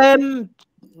moment.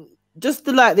 Just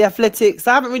the athletics.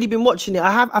 I haven't really been watching it.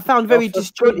 I found very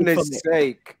disjointed from it.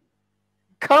 Sake.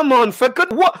 Come on, for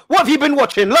good. What have you been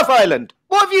watching? Love Island.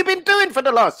 What have you been doing for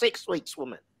the last 6 weeks,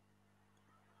 woman?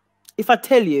 If I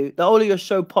tell you that all of your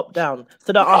show popped down,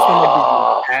 so don't ask me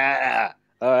my business.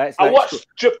 All right. I watched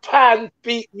Japan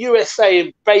beat USA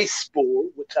in baseball,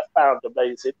 which I found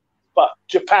amazing. But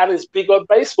Japan is big on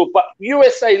baseball. But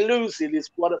USA losing is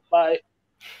one of my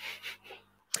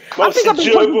most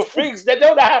enjoyable things. They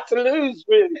don't know how to lose,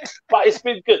 really. But it's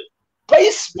been good.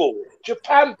 Baseball.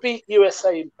 Japan beat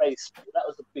USA in baseball. That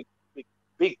was a big.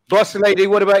 Boss Lady,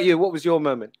 what about you? What was your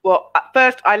moment? Well,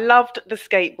 first, I loved the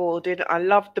skateboarding. I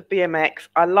loved the BMX.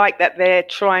 I like that they're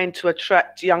trying to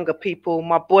attract younger people.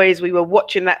 My boys, we were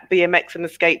watching that BMX and the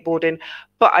skateboarding.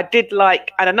 But I did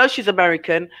like, and I know she's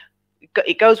American,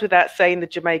 it goes without saying the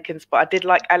Jamaicans, but I did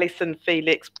like Alison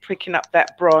Felix picking up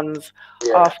that bronze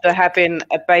after having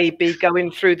a baby,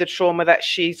 going through the trauma that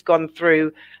she's gone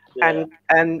through, and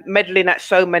medaling at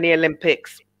so many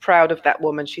Olympics. Proud of that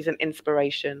woman. She's an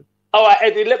inspiration. All right,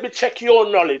 Eddie, let me check your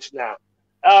knowledge now.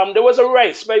 There was a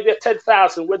race, maybe a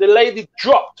 10,000, where the lady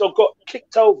dropped or got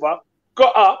kicked over,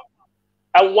 got up,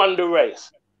 and won the race.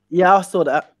 Yeah, I saw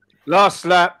that. Last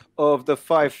lap of the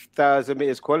 5,000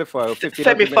 meters qualifier,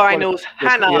 semi-finals.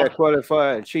 Hannah,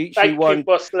 qualifier. She won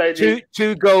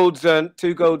two golds and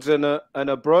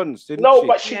a bronze. Didn't she?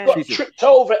 But she got tripped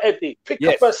over, Eddie. Picked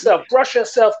up herself, brushed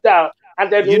herself down, and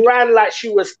then ran like she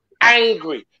was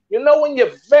angry. You know when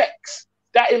you're vexed.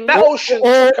 That emotion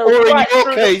took her right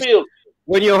through the field.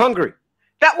 When you're hungry.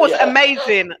 That was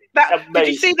amazing. Did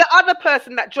you see the other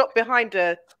person that dropped behind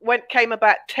her came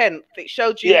about 10th? It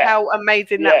showed you how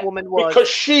amazing that woman was. Because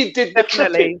she did the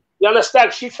tripping. You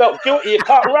understand? She felt guilty. You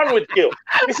can't run with guilt.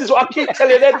 This is what I keep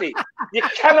telling Eddie. You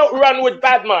cannot run with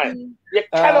bad mind. You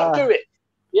cannot do it.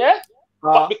 Yeah?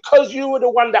 But because you were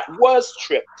the one that was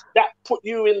tripped, that put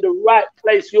you in the right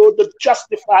place. You're the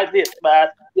justified this, man.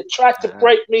 You tried to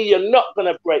break me, you're not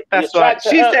going to break me. You tried to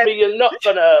hurt me, you're not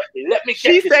going to hurt me. Let me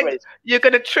get this race. You're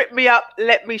going to trip me up.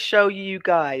 Let me show you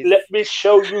guys. Let me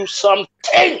show you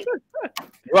something.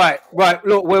 Right.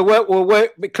 Look, we're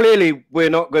clearly we're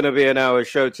not going to be an hour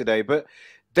show today, but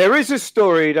There is a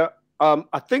story that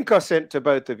I think I sent to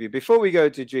both of you before we go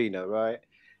to Gina, right?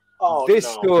 Oh, this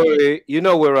story, you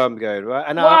know where I'm going, right?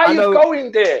 And why are you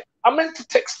going there? I meant to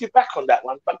text you back on that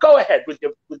one, but go ahead with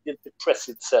your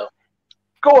depressing self.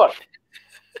 Go on.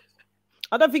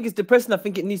 I don't think it's depressing. I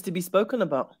think it needs to be spoken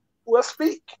about. Well,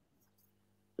 speak.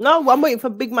 No, I'm waiting for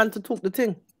Big Man to talk the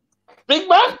thing. Big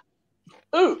Man?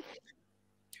 Who?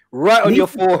 Right on your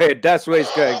forehead. That's where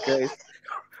it's going, guys.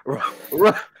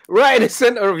 Right in the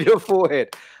center of your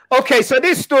forehead. Okay, so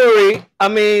this story, I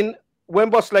mean, when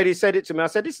Boss Lady said it to me, I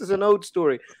said, this is an old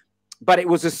story. But it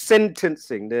was a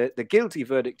sentencing. The guilty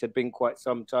verdict had been quite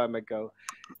some time ago.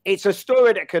 It's a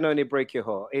story that can only break your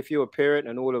heart. If you're a parent,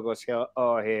 and all of us here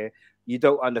are here, you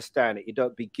don't understand it. You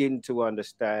don't begin to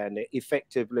understand it.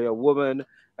 Effectively,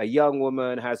 a young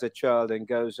woman has a child and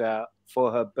goes out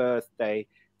for her birthday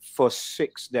for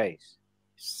 6 days.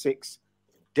 6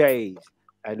 days.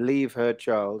 And leave her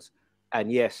child.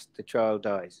 And yes, the child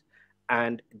dies.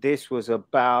 And this was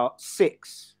about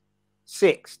 6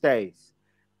 days.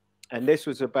 And this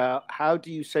was about, how do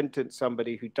you sentence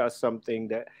somebody who does something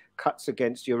that cuts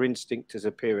against your instinct as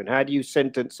a parent? How do you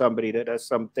sentence somebody that does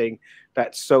something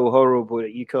that's so horrible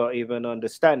that you can't even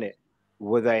understand it?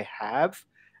 Well, they have.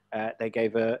 They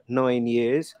gave her 9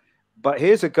 years. But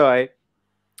here's a guy,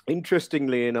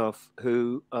 interestingly enough,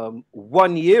 who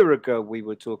 1 year ago we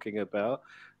were talking about,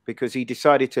 because he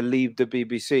decided to leave the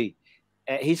BBC.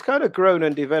 He's kind of grown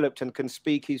and developed and can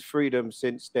speak his freedom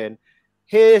since then.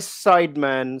 Here's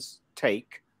Sideman's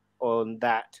take on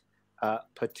that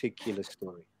particular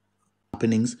story.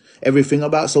 Happenings, everything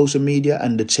about social media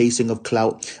and the chasing of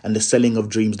clout and the selling of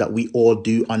dreams that we all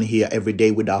do on here every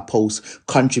day with our posts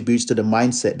contributes to the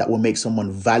mindset that will make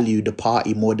someone value the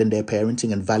party more than their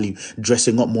parenting and value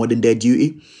dressing up more than their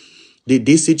duty.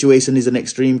 This situation is an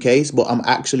extreme case, but I'm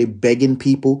actually begging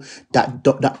people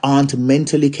that aren't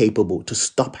mentally capable to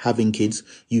stop having kids.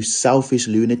 You selfish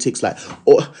lunatics.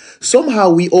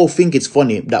 Somehow we all think it's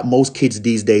funny that most kids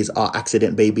these days are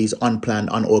accident babies, unplanned,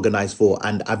 unorganized for,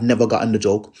 and I've never gotten the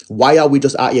joke. Why are we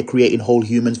just out here creating whole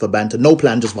humans for banter? No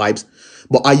plan, just vibes.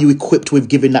 But are you equipped with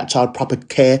giving that child proper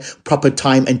care, proper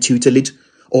time and tutelage?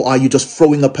 Or are you just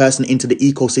throwing a person into the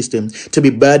ecosystem to be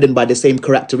burdened by the same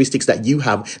characteristics that you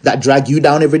have that drag you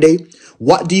down every day?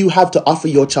 What do you have to offer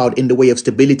your child in the way of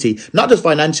stability, not just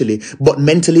financially, but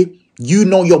mentally? You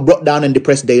know you're brought down and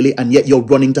depressed daily, and yet you're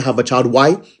running to have a child.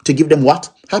 Why? To give them what?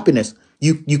 Happiness.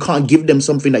 You can't give them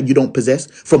something that you don't possess.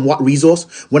 From what resource?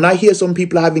 When I hear some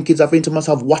people are having kids, I think to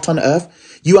myself, what on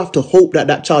earth? You have to hope that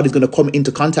that child is going to come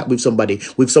into contact with somebody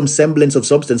with some semblance of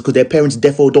substance because their parents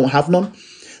defo don't have none.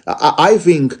 I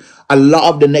think a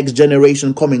lot of the next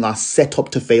generation coming are set up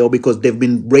to fail because they've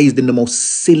been raised in the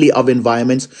most silly of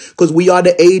environments. Because we are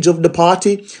the age of the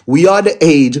party. We are the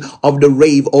age of the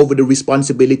rave over the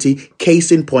responsibility.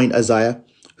 Case in point, Isaiah,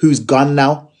 who's gone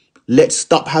now. Let's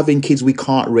stop having kids we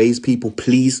can't raise, people,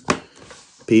 please.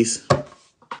 Peace.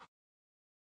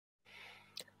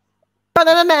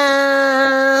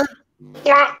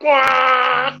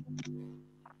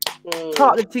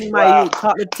 Part the thing, mate.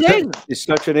 Part the thing. It's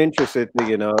such an interesting thing,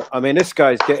 you know. I mean, this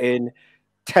guy's getting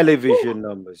television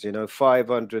numbers, you know,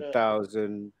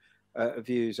 500,000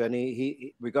 views, and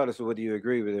he, regardless of whether you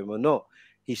agree with him or not,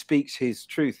 he speaks his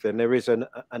truth, and there is an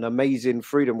amazing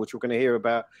freedom, which we're going to hear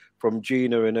about from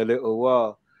Gina in a little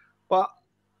while. But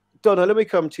Donna, let me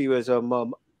come to you as a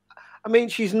mum. I mean,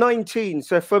 she's 19,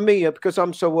 so for me, because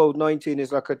I'm so old, 19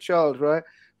 is like a child, right?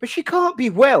 But she can't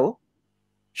be well.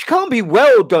 She can't be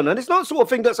well, Don, and it's not the sort of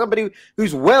thing that somebody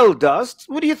who's well does.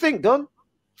 What do you think, Don?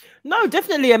 No,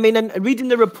 definitely. I mean, and reading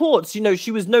the reports, you know,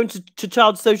 she was known to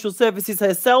child social services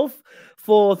herself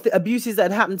for abuses that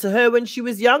had happened to her when she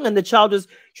was young, and she was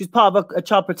part of a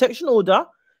child protection order.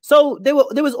 So there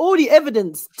was already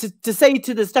evidence to say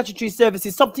to the statutory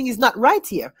services something is not right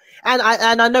here. And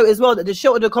I know as well that the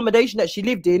sheltered accommodation that she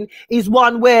lived in is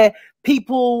one where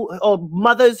people or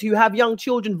mothers who have young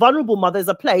children, vulnerable mothers,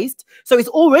 are placed. So it's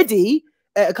already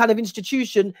a kind of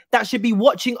institution that should be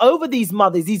watching over these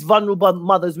mothers, these vulnerable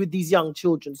mothers with these young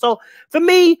children. So for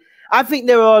me, I think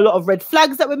there are a lot of red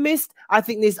flags that were missed. I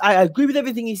agree with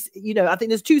everything I think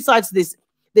there's two sides to this.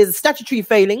 There's statutory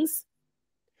failings,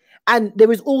 and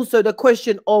there is also the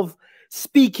question of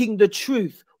speaking the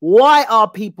truth. Why are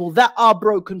people that are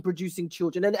broken producing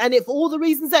children? And if all the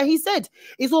reasons that he said,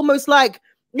 it's almost like,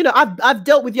 you know, I've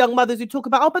dealt with young mothers who talk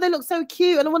about, oh, but they look so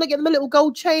cute and I want to get them a little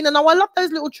gold chain. And oh, I love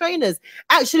those little trainers.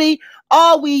 Actually,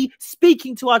 are we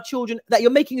speaking to our children that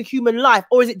you're making a human life,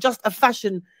 or is it just a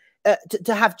fashion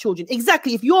to have children?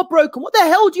 Exactly. If you're broken, what the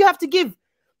hell do you have to give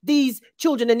these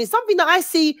children. And it's something that I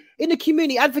see in the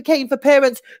community, advocating for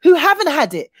parents who haven't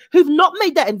had it, who've not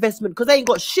made that investment because they ain't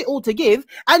got shit all to give,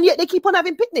 and yet they keep on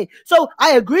having picnic. So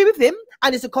I agree with him,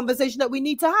 and it's a conversation that we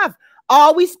need to have.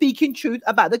 Are we speaking truth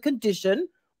about the condition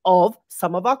of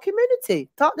some of our community?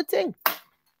 Talk the thing.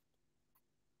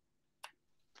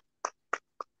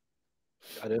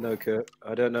 I don't know, Kurt.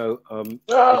 I don't know.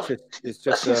 It's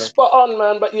just spot on,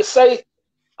 man. But you say,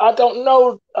 I don't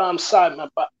know, Simon,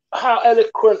 but how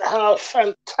eloquent, how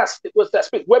fantastic was that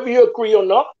speech? Whether you agree or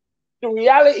not, the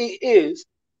reality is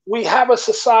we have a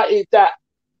society that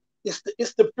is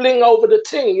the bling over the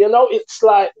thing. You know, it's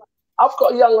like, I've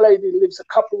got a young lady who lives a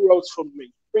couple of roads from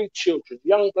me, 3 children,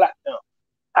 young black girl.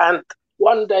 And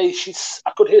one day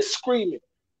I could hear screaming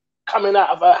coming out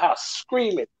of her house,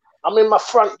 screaming. I'm in my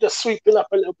front just sweeping up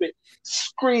a little bit,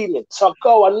 screaming. So I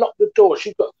go, I knock the door.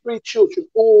 She's got 3 children,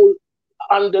 all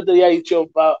under the age of,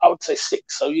 I would say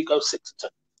 6. So you go 6 to 10.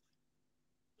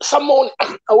 Some morning,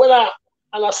 I went out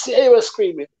and I hear her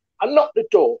screaming. I knock the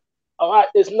door. All right,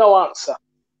 there's no answer.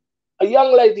 A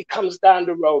young lady comes down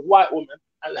the road, white woman,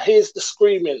 and hears the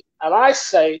screaming. And I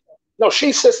say, no,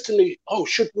 she says to me, oh,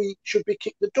 should we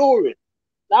kick the door in?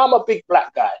 Now I'm a big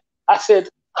black guy. I said,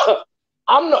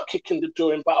 I'm not kicking the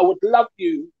door in, but I would love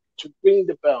you to ring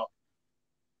the bell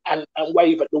and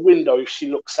wave at the window if she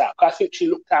looks out. I think she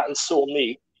looked out and saw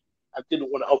me and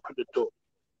didn't want to open the door.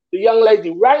 The young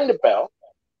lady rang the bell.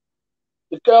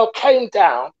 The girl came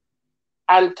down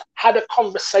and had a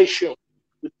conversation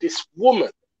with this woman.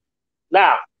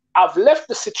 Now, I've left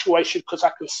the situation because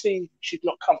I can see she's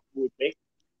not comfortable with me.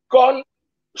 Gone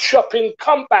shopping,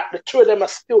 come back. The 2 of them are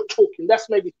still talking. That's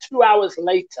maybe 2 hours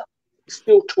later,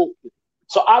 still talking.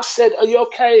 So I've said, are you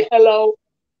okay? Hello.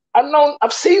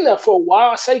 I've seen her for a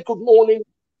while. I say good morning.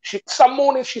 Some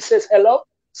mornings she says hello.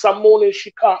 Some mornings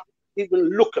she can't even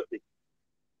look at me.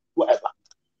 Whatever.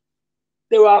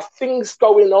 There are things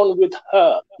going on with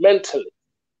her mentally,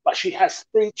 but she has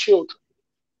 3 children.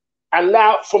 And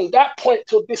now from that point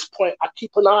till this point, I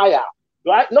keep an eye out,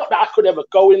 right? Not that I could ever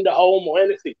go in the home or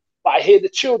anything, but I hear the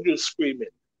children screaming.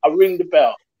 I ring the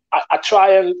bell. I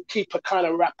try and keep a kind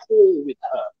of rapport with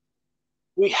her.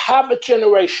 We have a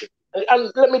generation,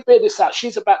 and let me bear this out.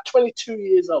 She's about 22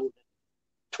 years old.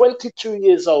 22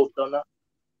 years old, Donna.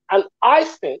 And I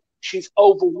think she's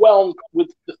overwhelmed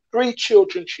with the 3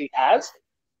 children she has.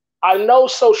 I know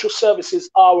social services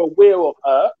are aware of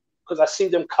her because I see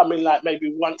them coming like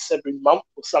maybe once every month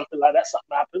or something like that.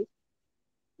 Something happens.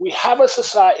 We have a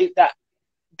society that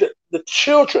the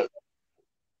children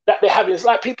that they're having is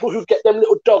like people who get them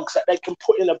little dogs that they can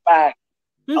put in a bag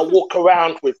and walk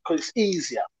around with because it's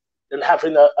easier than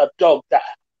having a dog that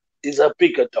is a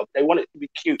bigger dog. They want it to be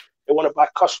cute. They want to buy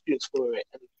costumes for it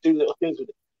and do little things with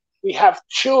it. We have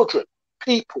children,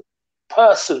 people,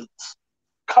 persons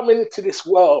coming into this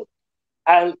world,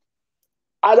 and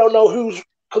I don't know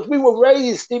because we were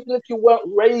raised, even if you weren't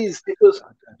raised, it was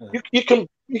you can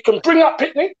bring up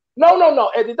picnic.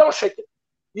 No, Eddie, don't shake it.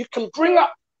 You can bring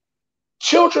up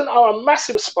children are a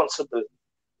massive responsibility,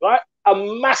 right? A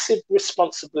massive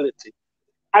responsibility.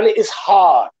 And it is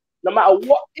hard. No matter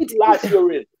what life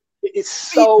you're in, it is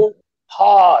so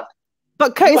hard.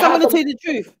 But Curtis, I'm going to tell you the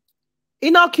truth.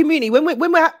 In our community, when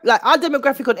we're like, our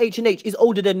demographic on H&H is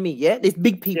older than me, yeah? There's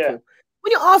big people. Yeah.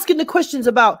 When you're asking the questions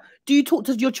about, do you talk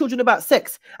to your children about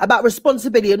sex, about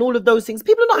responsibility and all of those things,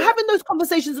 people are not having those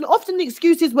conversations. And often the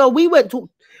excuse is, well, we weren't taught,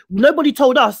 nobody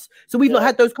told us, so we've not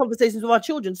had those conversations with our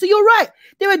children. So you're right.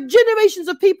 There are generations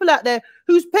of people out there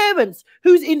whose parents,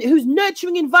 whose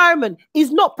nurturing environment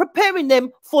is not preparing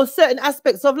them for certain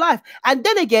aspects of life. And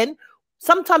then again,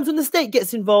 sometimes when the state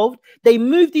gets involved, they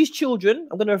move these children,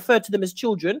 I'm going to refer to them as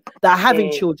children, that are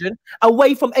having children,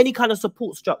 away from any kind of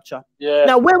support structure. Yeah.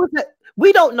 Now, where was that?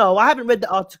 We don't know. I haven't read the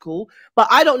article, but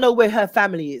I don't know where her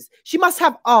family is. She must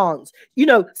have aunts,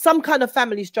 some kind of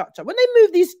family structure. When they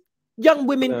move these young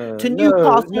women to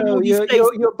Newcastle,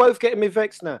 you're both getting me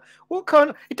vexed now. What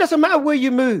kind of, it doesn't matter where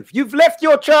you move. You've left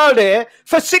your child here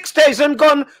for 6 days and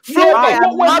gone. Eddie,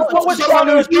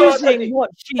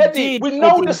 we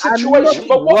know the situation,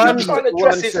 but what we're trying to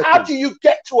address is how do you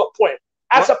get to a point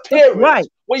as a parent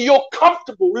where you're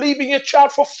comfortable leaving your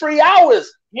child for 3 hours?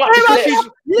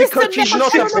 Because she's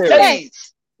not a parent.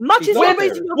 What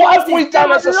have we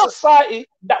done as a society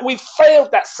that we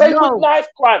failed that? Same with knife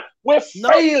crime. We're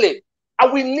failing.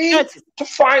 And we need to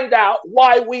find out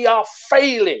why we are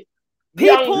failing.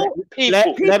 Young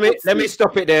people. Let me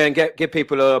stop it there and give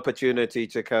people an opportunity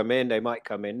to come in. They might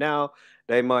come in now.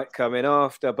 They might come in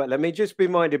after. But let me just be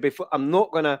minded before. I'm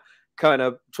not going to kind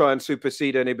of try and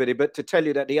supersede anybody, but to tell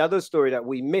you that the other story that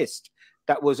we missed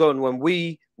that was on when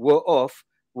we were off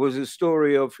was a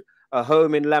story of a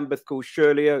home in Lambeth called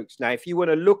Shirley Oaks. Now, if you want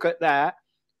to look at that,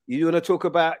 you want to talk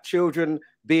about children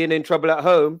being in trouble at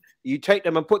home, you take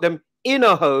them and put them in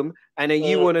a home, and then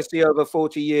you want to see over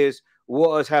 40 years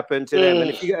what has happened to them. And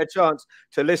if you get a chance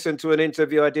to listen to an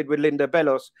interview I did with Linda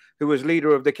Bellos, who was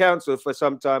leader of the council for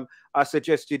some time, I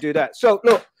suggest you do that. So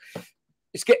look,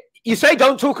 you say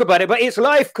don't talk about it, but it's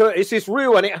life, Curtis. It's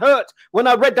real, and it hurt. When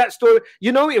I read that story,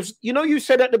 you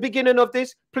said at the beginning of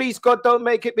this, please God, don't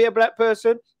make it be a black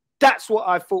person. That's what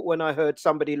I thought when I heard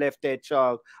somebody left their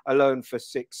child alone for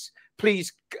 6.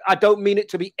 Please, I don't mean it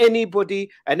to be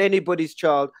anybody and anybody's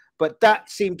child, but that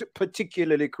seemed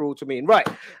particularly cruel to me. Right,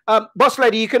 boss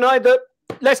lady, you can either,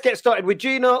 let's get started with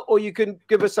Gina, or you can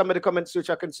give us some of the comments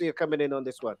which I can see are coming in on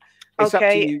this one. It's up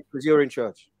to you because you're in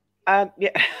charge.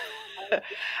 Yeah.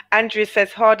 Andrea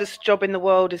says, hardest job in the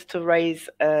world is to raise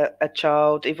a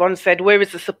child. Yvonne said, where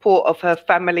is the support of her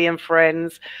family and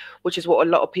friends? Which is what a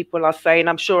lot of people are saying.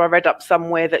 I'm sure I read up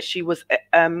somewhere that she was,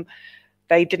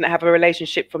 they didn't have a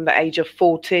relationship from the age of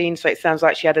 14. So it sounds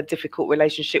like she had a difficult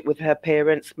relationship with her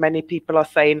parents. Many people are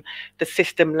saying the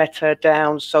system let her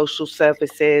down, social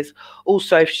services.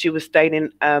 Also, if she was staying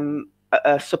in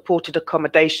supported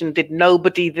accommodation, did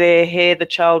nobody there hear the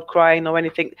child crying or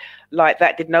anything like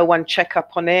that? Did no one check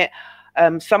up on it?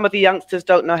 Some of the youngsters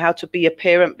don't know how to be a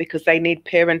parent because they need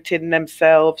parenting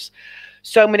themselves.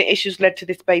 So many issues led to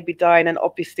this baby dying, and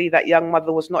obviously that young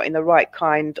mother was not in the right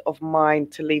kind of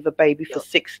mind to leave a baby for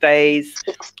 6 days.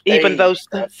 Even though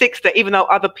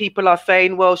other people are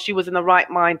saying, well, she was in the right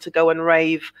mind to go and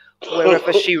rave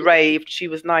wherever she raved. She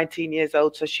was 19 years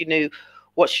old, so she knew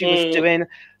what she was doing.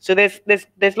 So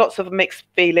there's lots of mixed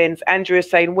feelings. Andrew is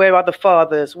saying, where are the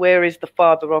fathers? Where is the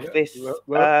father of this?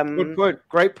 Good point.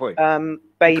 Great point.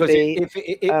 Baby.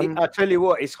 I tell you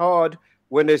what, it's hard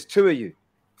when there's 2 of you.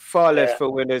 Far less for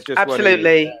when there's just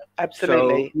absolutely, one of you.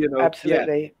 Absolutely. So,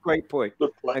 absolutely. Yeah, great point.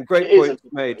 And great points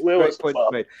made. Great points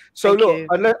made. So look,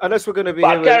 unless we're going to be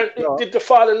here. Did the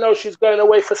father know she's going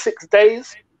away for 6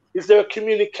 days? Is there a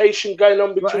communication going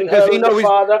on between her and the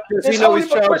father? Does he know his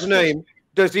child's name?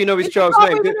 Does he know his child's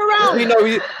name?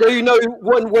 Do you know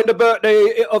when the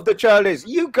birthday of the child is?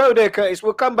 You go there, Curtis.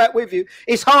 We'll come back with you.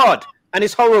 It's hard and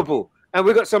it's horrible, and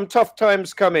we've got some tough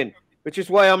times coming, which is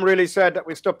why I'm really sad that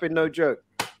we're stopping No Joke.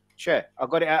 Chair, I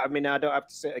got it out of me now. I don't have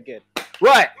to say it again.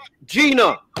 Right,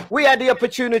 Gina, we had the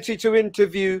opportunity to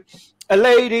interview a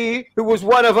lady who was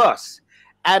one of us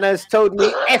and has told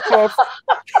me F off.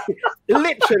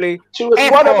 Literally, she was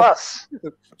one of us.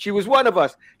 She was one of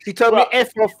us. She told me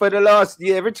F off for the last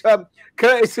year. Every time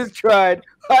Curtis has tried,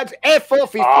 but F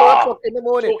off is 4 o'clock in the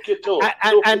morning.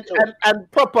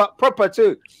 And proper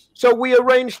too. So we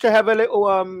arranged to have a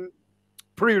little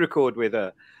pre-record with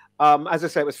her. As I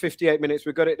say, it was 58 minutes.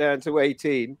 We got it down to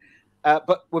 18.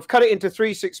 But we've cut it into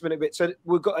 3 6-minute bits. So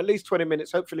we've got at least 20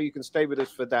 minutes. Hopefully you can stay with us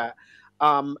for that.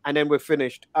 And then we're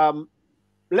finished.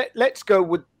 Let's go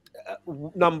with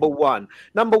number one.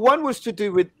 Number one was to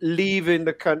do with leaving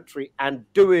the country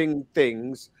and doing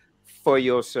things for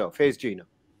yourself. Here's Gina.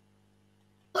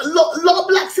 A lot of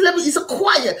black celebrities are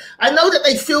quiet. I know that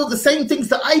they feel the same things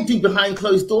that I do behind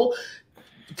closed doors,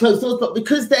 but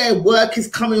because their work is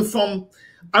coming from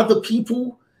other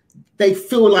people, they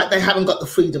feel like they haven't got the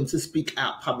freedom to speak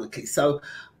out publicly. So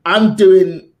I'm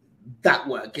doing that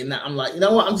work in that I'm like, you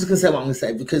know what, I'm just gonna say what I'm gonna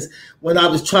say, because when I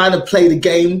was trying to play the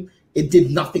game, it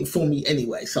did nothing for me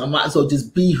anyway. So I might as well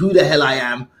just be who the hell I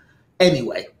am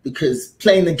anyway, because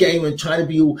playing the game and trying to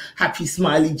be all happy,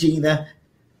 smiley Gina,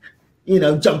 you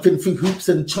know, jumping through hoops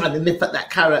and trying to nip at that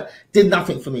carrot did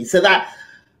nothing for me. So that,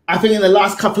 I think in the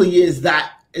last couple of years,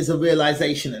 that is a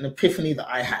realization, an epiphany that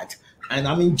I had. And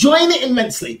I'm enjoying it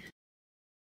immensely.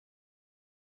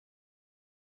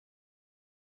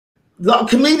 A lot of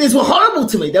comedians were horrible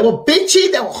to me. They were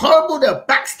bitchy, they were horrible, they were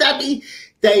backstabby,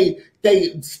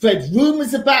 they spread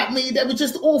rumors about me, they were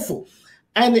just awful.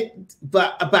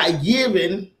 But about a year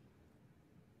in,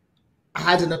 I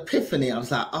had an epiphany. I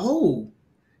was like, oh,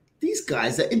 these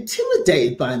guys are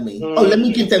intimidated by me. Oh, let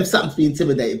me give them something to be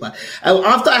intimidated by. And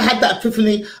after I had that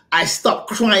epiphany, I stopped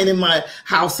crying in my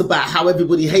house about how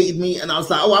everybody hated me. And I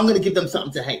was like, oh, I'm going to give them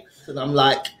something to hate. And I'm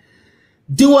like,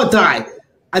 do or die.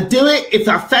 I do it. If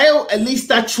I fail, at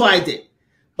least I tried it.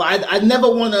 But I never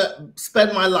want to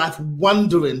spend my life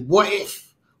wondering, what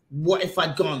if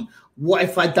I'd gone? What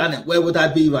if I'd done it? Where would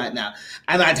I be right now?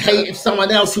 And I'd hate if someone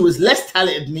else who was less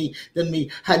talented than me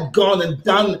had gone and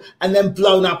done and then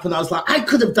blown up. And I was like, I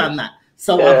could have done that.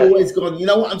 So I've always gone, you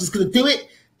know what? I'm just going to do it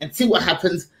and see what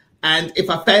happens. And if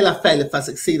I fail, I fail. If I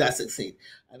succeed, I succeed.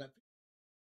 And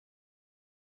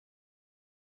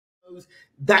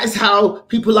That is how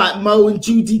people like Mo and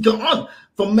Judy got on,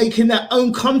 from making their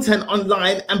own content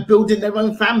online and building their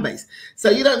own fan base. So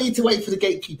you don't need to wait for the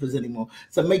gatekeepers anymore.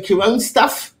 So make your own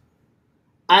stuff.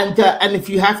 And if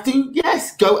you have to,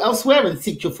 yes, go elsewhere and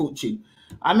seek your fortune.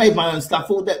 I made my own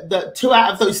stuff. All the 2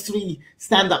 out of those 3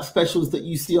 stand-up specials that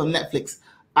you see on Netflix,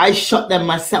 I shot them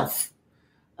myself.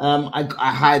 I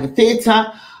hired a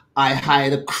theater, I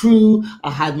hired a crew,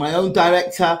 I had my own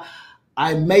director.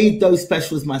 I made those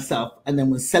specials myself, and then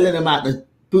was selling them out the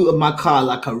boot of my car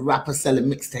like a rapper selling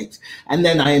mixtapes. And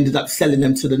then I ended up selling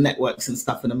them to the networks and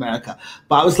stuff in America.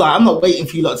 But I was like, I'm not waiting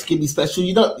for you lot to give me special.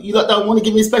 You lot don't want to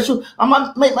give me a special? I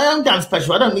might make my own damn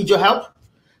special. I don't need your help.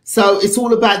 So it's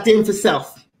all about doing for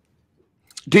self.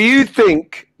 Do you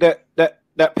think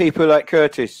that people like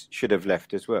Curtis should have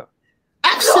left as well?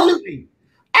 Absolutely.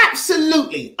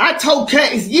 Absolutely. I told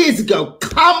Curtis years ago,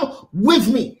 come with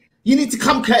me. You need to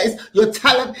come, Curtis. Your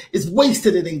talent is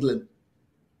wasted in England.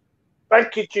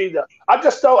 Thank you, Gina. I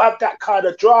just don't have that kind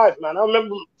of drive, man. I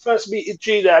remember first meeting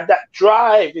Gina, that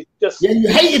drive. It just you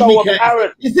hated so me,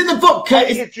 apparent. It's in the book,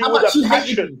 Curtis. How much you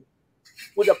hated me?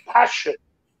 With a passion,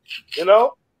 you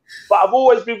know? But I've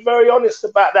always been very honest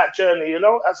about that journey, you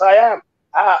know, as I am.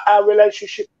 Our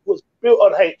relationship was built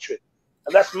on hatred.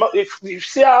 And that's if you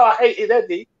see how I hated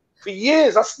Eddie, for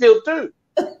years I still do.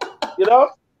 You know?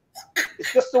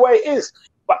 It's just the way it is.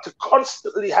 But to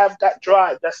constantly have that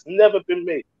drive, that's never been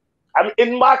me. I mean,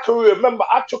 in my career, remember,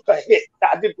 I took a hit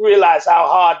that I didn't realize how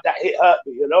hard that hit hurt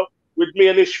me, you know, with me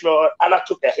and Ishmael, and I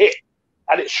took a hit,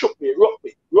 and it shook me, it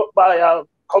rocked my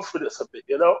confidence a bit,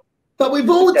 you know. But we've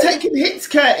all taken hits,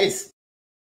 Curtis.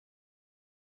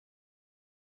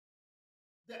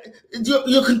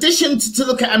 You're conditioned to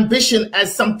look at ambition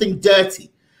as something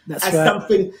dirty. That's as right.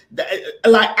 Something that,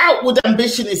 like outward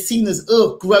ambition is seen as,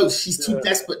 oh, gross, she's too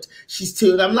desperate, she's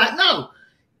too, and I'm like, no.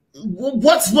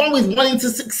 What's wrong with wanting to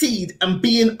succeed and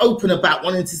being open about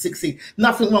wanting to succeed?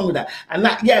 Nothing wrong with that. And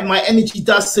that, yeah, my energy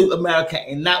does suit America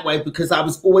in that way, because I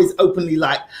was always openly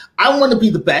like, I want to be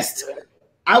the best.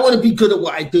 I want to be good at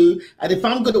what I do. And if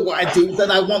I'm good at what I do, then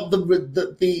I want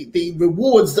the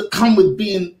rewards that come with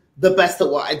being the best at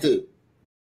what I do.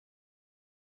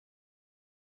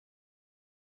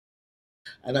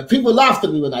 And people laughed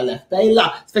at me when I left. They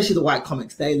laughed, especially the white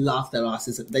comics. They laughed their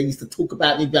asses. They used to talk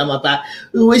about me behind my back.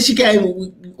 Oh, where's she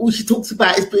going? All she talks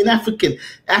about is being African.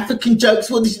 African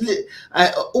jokes. What did she?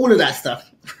 All of that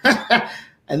stuff.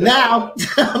 And now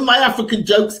my African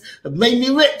jokes have made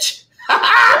me rich.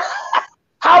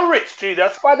 How rich, Gina?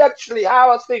 Financially,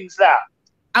 how are things now?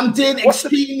 I'm doing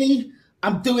extremely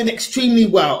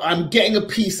well. I'm getting a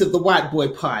piece of the white boy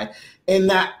pie. In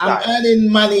that I'm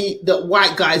earning money that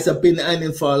white guys have been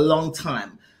earning for a long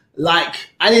time. Like,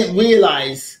 I didn't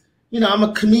realize, you know, I'm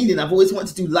a comedian. I've always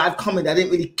wanted to do live comedy. I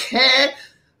didn't really care.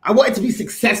 I wanted to be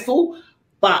successful,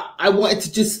 but I wanted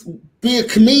to just be a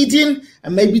comedian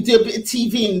and maybe do a bit of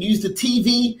TV and use the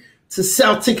TV to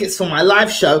sell tickets for my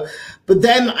live show. But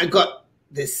then I got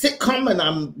this sitcom, and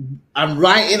I'm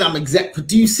writing, I'm exec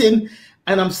producing,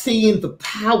 and I'm seeing the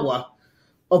power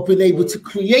of being able to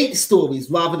create stories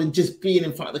rather than just being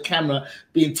in front of the camera,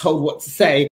 being told what to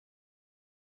say.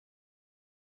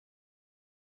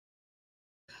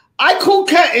 I called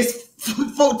Curtis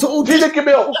to audition. Give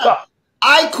me a hookup.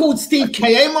 I called Steve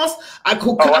K. Amos. I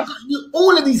called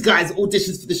all of these guys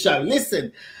auditions for the show.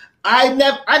 Listen, I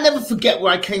never forget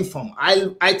where I came from.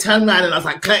 I turned around and I was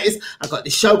like, Curtis, I got the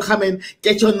show coming.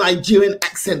 Get your Nigerian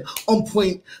accent on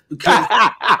point, because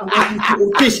I want you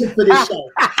to audition for this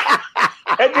show.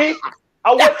 Eddie,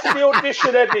 I went to the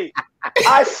audition, Eddie.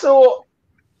 I saw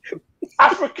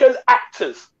African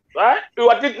actors, right, who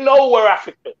I didn't know were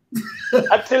African,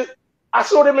 until I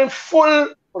saw them in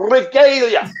full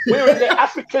regalia, wearing their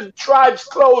African tribes'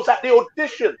 clothes at the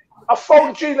audition. I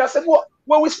phoned Gina. I said, "What?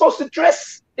 Were we supposed to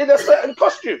dress in a certain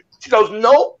costume?" She goes,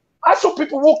 "No. I saw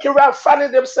people walking around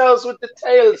fanning themselves with the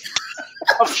tails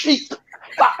of sheep."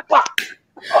 Bah, bah.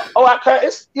 All right,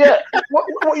 Curtis. Yeah.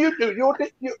 What you do?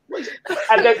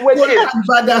 And then went in. Yes.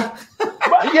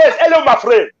 Hello, my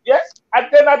friend. Yes. And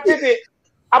then I did it.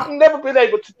 I've never been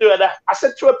able to do it. I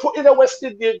said to her, "Put in a West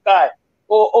Indian guy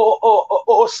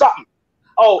or something."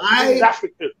 Oh, he's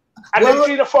African. And then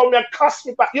Gina phoned me and cussed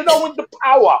me back. You know, with the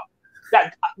power,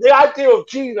 that the idea of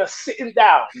Gina sitting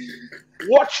down,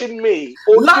 watching me,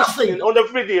 or laughing on the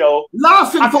video,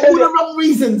 laughing for all the wrong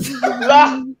reasons,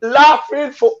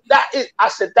 laughing for that. I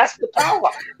said, that's the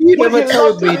power. You never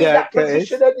told me that,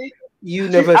 Curtis. You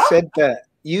never said that.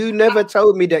 You never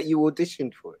told me that you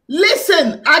auditioned for it.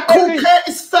 Listen, I called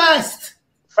Curtis first.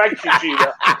 Thank you,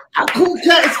 Gina. I called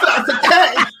Curtis first. I said,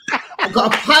 Curtis, I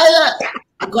got a pilot.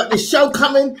 I I've got this show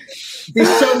coming.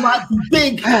 This show might be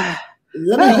big. Let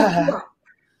me hook you up.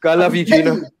 I love you,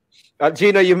 Gina.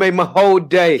 Gina, you made my whole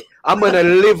day. I'm gonna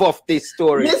live off this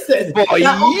story. Listen, for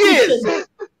years.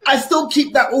 I still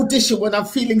keep that audition when I'm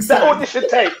feeling sad. That audition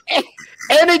tape.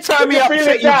 Anytime you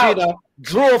upset you, Gina,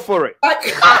 draw for it.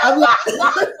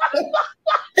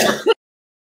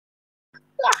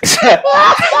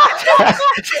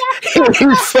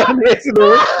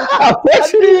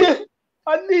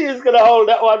 I knew he was going to hold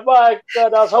that one. My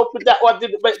God, I was hoping that one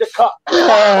didn't make the cut.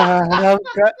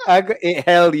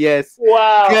 Hell yes.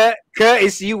 Wow.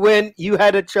 Curtis, you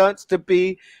had a chance to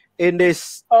be in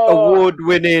this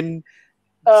award-winning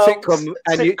sitcom,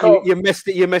 and you messed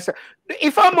it. You messed it.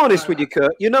 If I'm honest with you,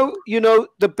 Kurt, you know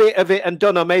the bit of it, and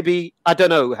Donna, maybe I don't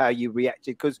know how you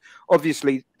reacted, because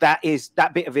obviously that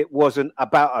bit of it wasn't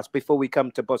about us. Before we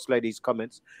come to Boss Lady's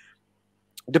comments,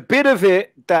 the bit of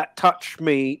it that touched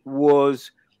me was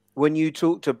when you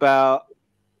talked about,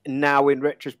 now in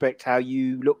retrospect, how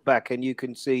you look back and you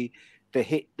can see the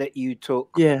hit that you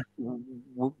took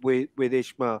with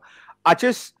Ishmael.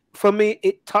 For me,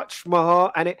 it touched my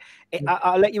heart, and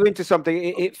I'll let you into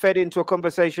something. It fed into a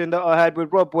conversation that I had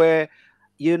with Rob where,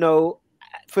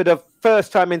 for the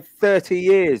first time in 30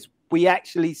 years, we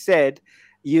actually said,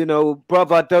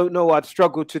 brother, I don't know, I'd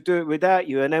struggle to do it without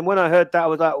you. And then when I heard that, I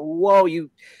was like, whoa, you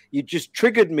just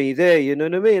triggered me there, you know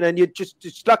what I mean? And you're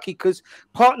just lucky, because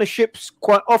partnerships,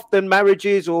 quite often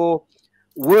marriages or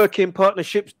working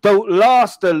partnerships, don't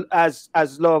last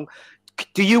as long.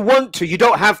 Do you want to? You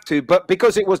don't have to, but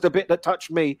because it was the bit that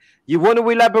touched me, you want to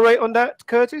elaborate on that,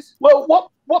 Curtis? Well,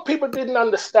 what people didn't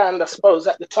understand, I suppose,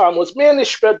 at the time was me and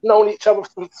Ishmael had known each other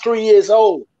from 3 years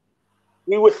old.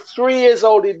 We were 3 years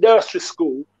old in nursery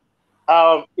school,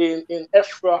 in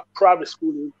Ephra Private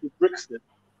School in Brixton,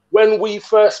 when we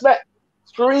first met.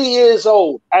 3 years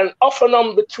old, and off and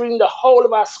on between the whole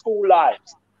of our school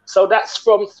lives. So that's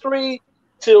from 3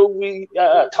 till we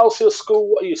Tulsa School.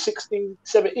 What are you, 16,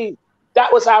 17? That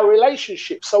was our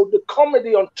relationship. So the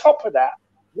comedy on top of that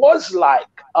was like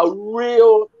a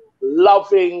real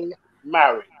loving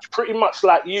marriage, pretty much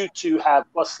like you two have,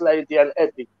 Boss Lady and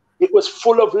Eddie. It was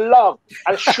full of love.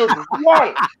 And should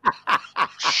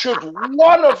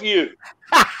one of you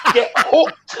get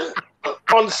hooked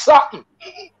on something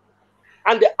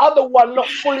and the other one not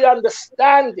fully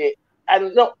understand it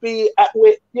and not be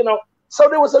so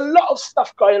there was a lot of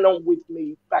stuff going on with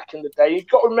me back in the day. You've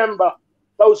got to remember,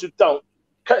 those who don't,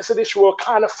 Curtis and Ishmael were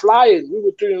kind of flying. We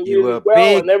were doing really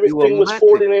well, and everything was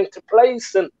falling into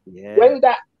place. And when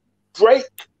that break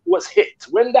was hit,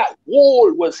 when that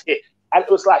wall was hit, and it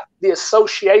was like the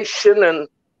association and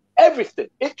everything,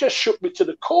 it just shook me to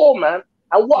the core, man.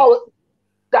 And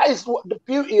that is what the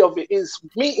beauty of it is,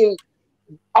 meeting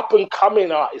up and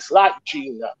coming artists like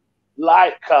Gina,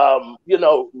 like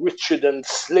Richard and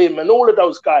Slim and all of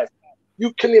those guys.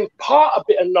 You can impart a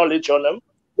bit of knowledge on them.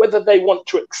 Whether they want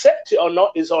to accept it or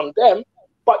not is on them,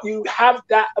 but you have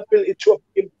that ability to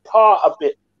impart a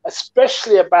bit,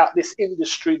 especially about this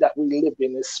industry that we live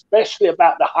in, especially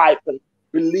about the hype and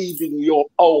believing your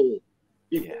own.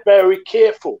 Be very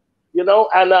careful,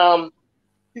 and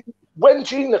when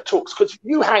Gina talks, because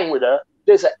you hang with her,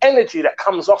 there's an energy that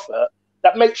comes off her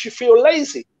that makes you feel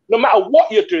lazy. No matter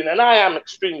what you're doing, and I am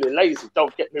extremely lazy,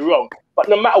 don't get me wrong, but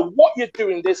no matter what you're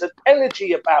doing, there's an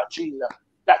energy about Gina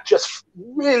that just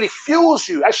really fuels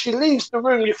you. As she leaves the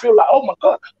room, you feel like, oh my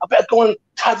God, I better go and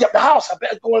tidy up the house. I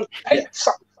better go and paint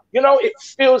something. It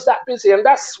feels that busy. And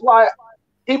that's why,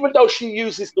 even though she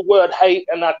uses the word hate,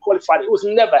 and I qualified, it was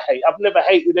never hate. I've never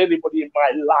hated anybody in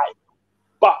my life.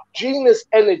 But Gina's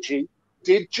energy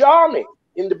did jar me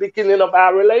in the beginning of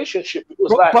our relationship. It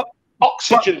was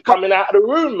oxygen coming out of the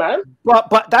room, man.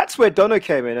 But that's where Donna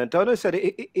came in, and Donna said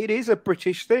it is a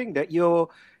British thing that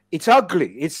it's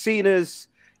ugly. It's seen as,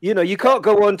 you can't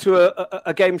go on to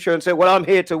a game show and say, well, I'm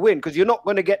here to win, because you're not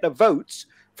going to get the votes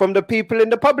from the people in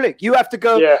the public. You have to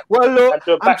go, well, look,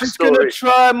 I'm just going to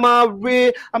try I'm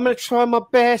going to try my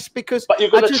best, because but you're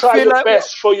going to try your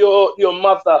best for your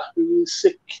mother who is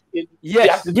sick.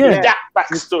 That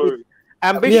backstory.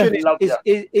 Ambition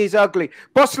is ugly.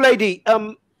 Boss Lady,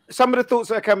 some of the thoughts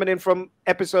that are coming in from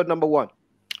episode number 1.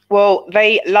 Well,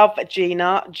 they love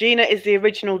Gina. Gina is the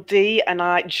original D, and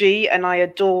I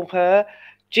adore her.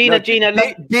 Gina,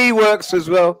 D works as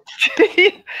well.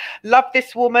 Love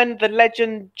this woman, the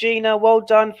legend Gina. Well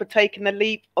done for taking the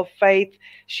leap of faith.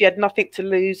 She had nothing to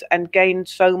lose and gained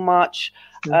so much.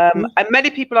 And many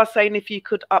people are saying if you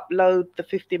could upload the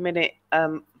 50-minute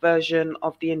version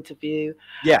of the interview.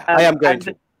 Yeah, I am going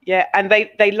to. Yeah, and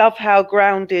they love how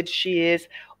grounded she is.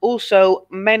 Also,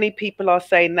 many people are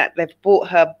saying that they've bought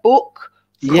her book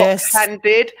Yes.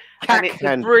 Cock-handed. And it's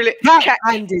a brilliant.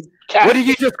 Cat-handed. What did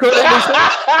you just call it,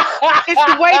 Lisa? It's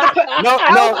the way the no.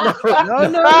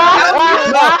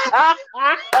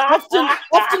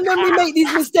 Often when we make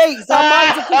these mistakes, our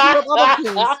minds are thinking of other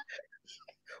things.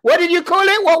 What did you call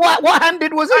it? What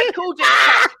handed was it? I called it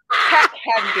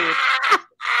cat-handed.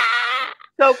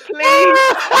 So please.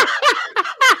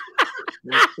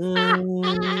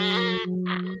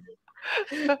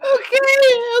 Okay.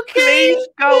 Please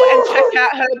go and check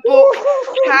out her book,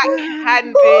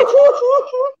 Cat-handed.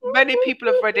 Many people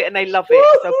have read it and they love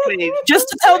it. So please. Just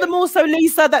to tell them also,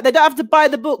 Lisa, that they don't have to buy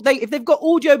the book. If they've got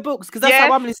audio books, because that's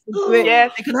how I'm listening to it.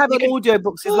 Yes. They can have an audio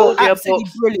books as well. Absolutely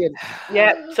brilliant.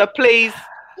 Yeah. So please.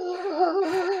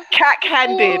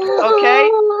 Cat-handed.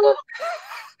 Okay.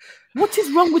 What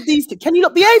is wrong with these two? Can you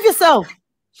not behave yourself?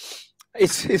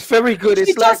 It's very good. She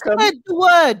it's like just said the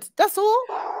word. That's all.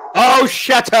 Oh,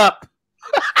 shut up!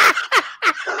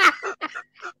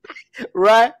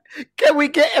 Right? Can we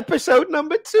get episode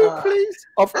number 2, please,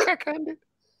 of Cack-handed?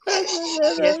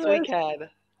 Yes, we can.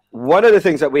 One of the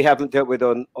things that we haven't dealt with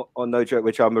on No Joke,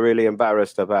 which I'm really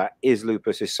embarrassed about, is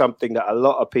lupus. Is something that a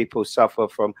lot of people suffer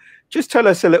from. Just tell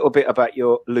us a little bit about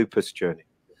your lupus journey.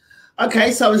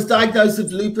 Okay, so I was diagnosed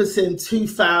with lupus in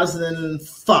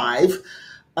 2005.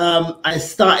 I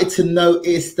started to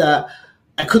notice that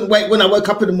I couldn't wait. When I woke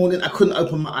up in the morning, I couldn't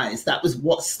open my eyes. That was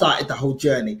what started the whole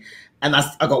journey. And I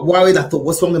got worried. I thought,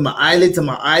 what's wrong with my eyelids? Are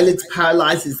my eyelids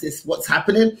paralyzed? Is this what's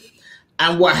happening?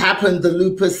 And what happened, the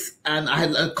lupus, and I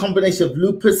had a combination of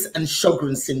lupus and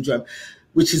Sjogren's syndrome,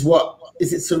 which is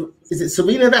is it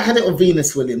Serena that had it or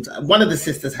Venus Williams? One of the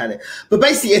sisters had it. But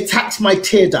basically it attacked my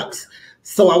tear ducts.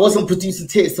 So I wasn't producing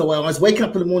tears. So when I was waking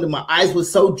up in the morning, my eyes were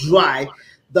so dry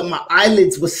that my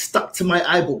eyelids were stuck to my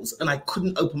eyeballs and I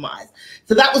couldn't open my eyes.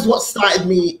 So that was what started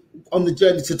me on the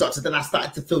journey to the doctor. Then I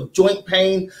started to feel joint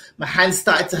pain. My hands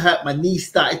started to hurt. My knees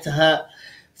started to hurt.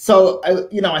 So, I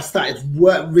started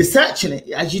researching it,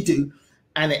 as you do.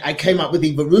 And I came up with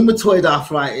either rheumatoid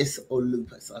arthritis or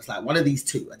lupus. I was like, one of these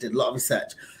two. I did a lot of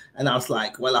research. And I was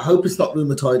like, well, I hope it's not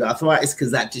rheumatoid arthritis because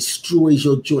that destroys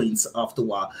your joints after a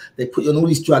while. They put you on all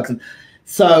these drugs. And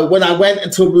so when I went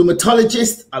into a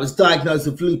rheumatologist, I was diagnosed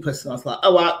with lupus. And I was like,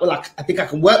 oh, well, I think I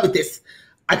can work with this.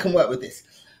 I can work with this.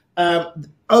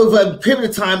 Over a period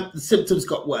of time, the symptoms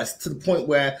got worse to the point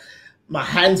where my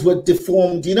hands were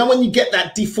deformed. You know, when you get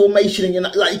that deformation and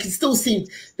you can still see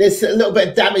there's a little bit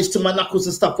of damage to my knuckles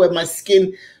and stuff where my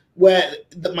skin, where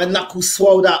my knuckles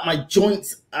swelled out, my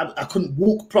joints, I couldn't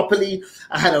walk properly.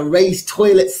 I had a raised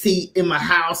toilet seat in my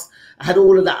house. I had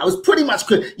all of that. I was pretty much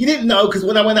good. You didn't know because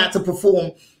when I went out to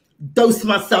perform, dosed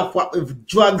myself up with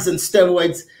drugs and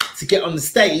steroids to get on the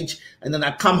stage, and then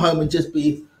I'd come home and just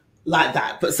be like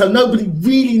that. But so nobody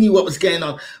really knew what was going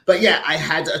on. But yeah,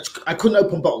 I couldn't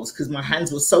open bottles because my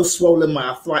hands were so swollen. My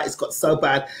arthritis got so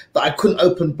bad that I couldn't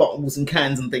open bottles and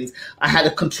cans and things. I had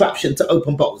a contraption to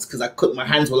open bottles because my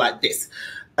hands were like this.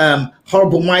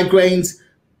 Horrible migraines,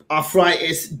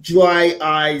 arthritis, dry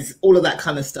eyes, all of that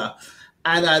kind of stuff.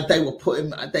 And they were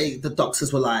the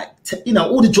doctors were like,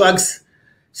 all the drugs,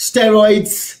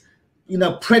 steroids,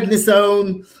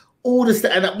 prednisone, all this.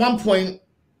 And at one point,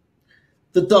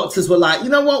 the doctors were like, you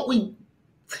know what,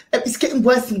 it's getting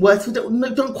worse and worse. We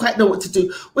don't quite know what to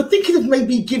do. We're thinking of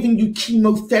maybe giving you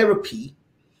chemotherapy,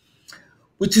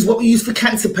 which is what we use for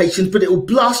cancer patients, but it will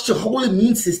blast your whole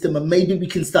immune system and maybe we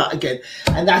can start again.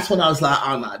 And that's when I was like,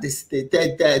 oh no,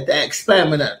 they're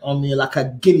experimenting on me like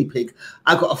a guinea pig.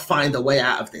 I got to find a way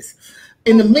out of this.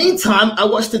 In the meantime, I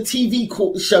watched a TV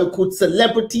show called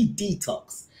Celebrity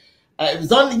Detox. It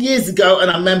was on years ago, and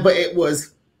I remember it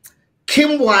was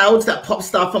Kim Wilde, that pop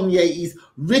star from the 80s,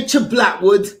 Richard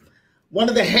Blackwood, one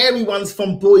of the hairy ones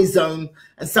from Boyzone,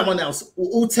 and someone else, were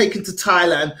all taken to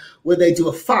Thailand where they do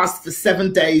a fast for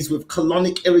 7 days with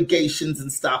colonic irrigations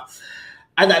and stuff.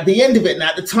 And at the end of it, and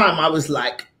at the time, I was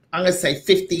like, I'm going to say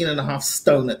 15.5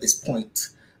 stone at this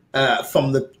point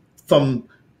from the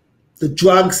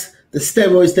drugs, the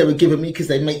steroids they were giving me because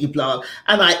they make you blow up.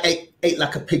 And I ate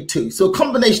like a pig too. So a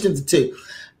combination of the two.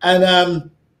 And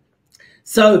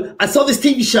so I saw this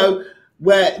TV show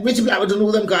where Richard Blackwood and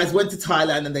all them guys went to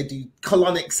Thailand and they do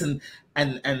colonics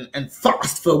and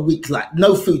fast for a week, like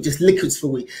no food, just liquids for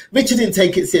a week. Richard didn't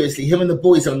take it seriously. Him and the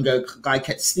Boyzone guy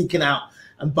kept sneaking out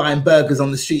and buying burgers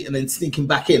on the street and then sneaking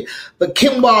back in. But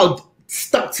Kim Wilde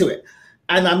stuck to it.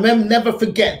 And I never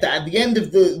forget that at the end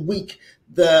of the week,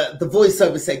 the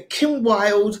voiceover said, Kim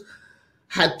Wilde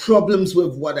had problems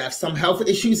with some health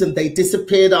issues and they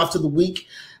disappeared after the week.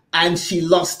 And she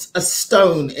lost a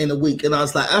stone in a week. And I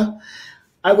was like,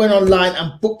 I went online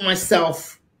and booked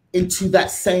myself into that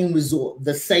same resort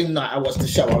the same night I watched the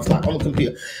show. I was like on the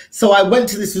computer. So I went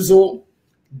to this resort,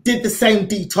 did the same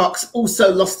detox,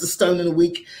 also lost a stone in a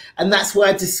week. And that's where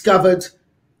I discovered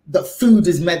that food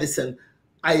is medicine.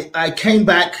 I came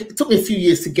back. It took me a few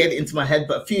years to get it into my head,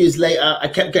 but a few years later, I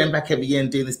kept going back every year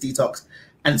and doing this detox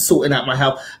and sorting out my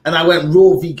health. And I went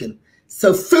raw vegan.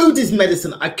 So food is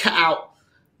medicine. I cut out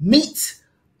meat.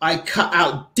 I cut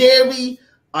out dairy.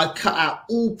 I cut out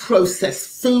all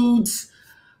processed foods.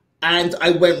 And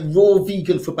I went raw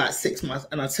vegan for about 6 months.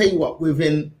 And I'll tell you what,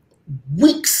 within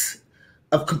weeks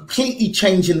of completely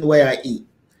changing the way I eat,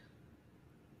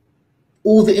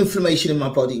 all the inflammation in my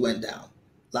body went down.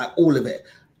 Like all of it.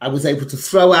 I was able to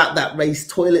throw out that raised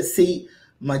toilet seat.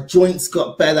 My joints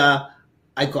got better.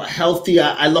 I got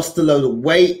healthier. I lost a load of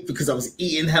weight because I was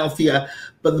eating healthier.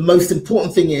 But the most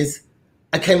important thing is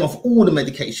I came off all the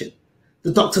medication.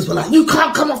 The doctors were like, you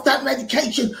can't come off that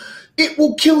medication. It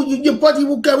will kill you. Your body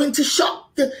will go into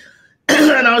shock.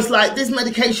 And I was like, this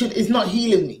medication is not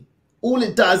healing me. All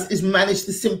it does is manage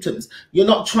the symptoms. You're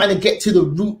not trying to get to the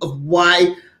root of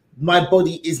why my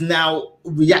body is now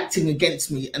reacting against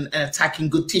me and attacking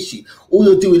good tissue. All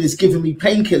you're doing is giving me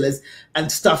painkillers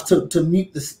and stuff to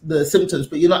mute the symptoms,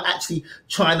 but you're not actually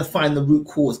trying to find the root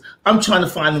cause. I'm trying to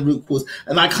find the root cause,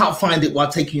 and I can't find it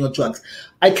while taking your drugs.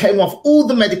 I came off all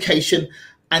the medication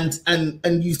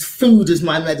and used food as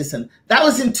my medicine. That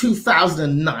was in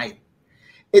 2009.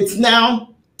 It's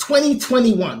now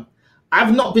 2021.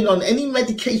 I've not been on any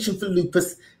medication for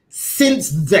lupus since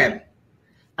then.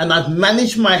 And I've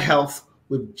managed my health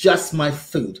with just my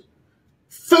food.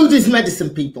 Food is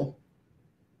medicine, people.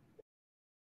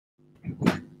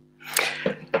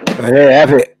 There you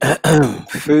have it.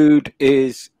 Food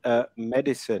is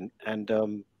medicine. And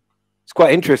it's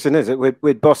quite interesting, isn't it?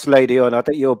 With Boss Lady on, I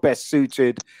think you're best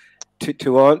suited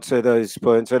to answer those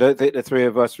points. I don't think the three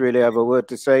of us really have a word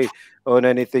to say on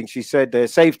anything she said there.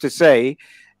 Safe to say,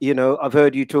 you know, I've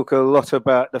heard you talk a lot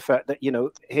about the fact that, you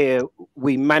know, here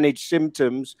we manage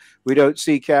symptoms. We don't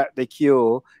seek out the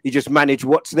cure. You just manage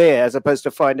what's there as opposed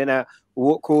to finding out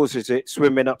what causes it,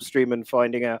 swimming upstream and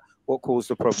finding out what caused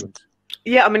the problems.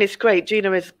 Yeah, I mean, it's great.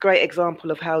 Gina is a great example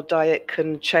of how diet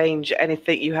can change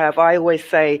anything you have. I always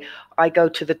say I go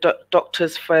to the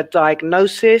doctors for a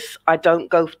diagnosis. I don't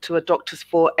go to a doctor's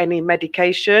for any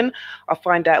medication. I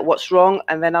find out what's wrong,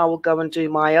 and then I will go and do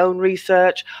my own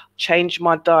research, change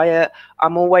my diet.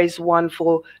 I'm always one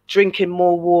for drinking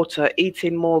more water,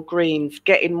 eating more greens,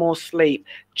 getting more sleep.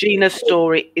 Gina's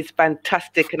story is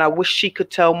fantastic, and I wish she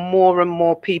could tell more and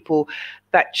more people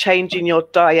that changing your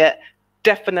diet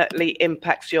definitely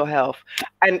impacts your health.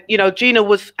 And you know, Gina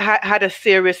had a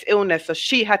serious illness, so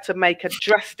she had to make a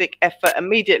drastic effort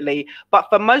immediately. But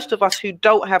for most of us who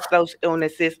don't have those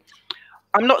illnesses,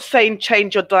 I'm not saying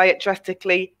change your diet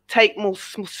drastically. Take more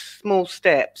small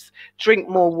steps. Drink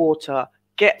more water,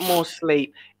 get more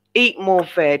sleep, eat more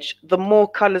veg. The more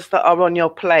colors that are on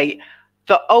your plate,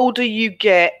 the older you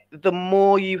get, the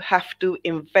more you have to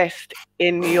invest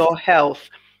in your health.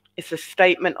 It's a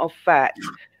statement of fact.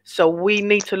 So we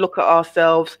need to look at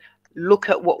ourselves, look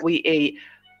at what we eat.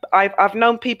 I've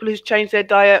known people who's changed their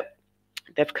diet.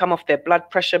 They've come off their blood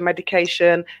pressure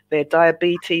medication, their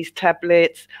diabetes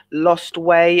tablets, lost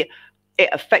weight. It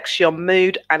affects your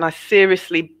mood, and I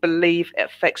seriously believe it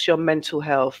affects your mental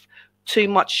health. Too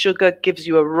much sugar gives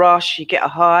you a rush, you get a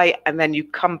high, and then you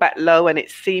come back low, and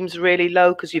it seems really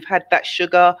low because you've had that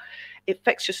sugar. It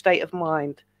affects your state of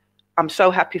mind. I'm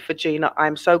so happy for Gina.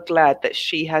 I'm so glad that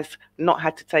she has not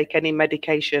had to take any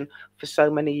medication for so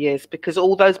many years, because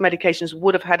all those medications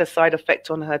would have had a side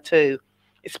effect on her too.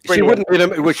 It's brilliant.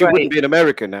 She wouldn't be in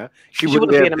America now. She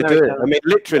wouldn't be able to do it. I mean,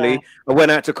 literally, yeah. I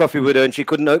went out to coffee with her and she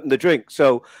couldn't open the drink.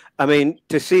 So, I mean,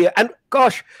 to see her, and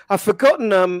gosh, I've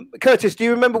forgotten. Curtis, do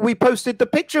you remember we posted the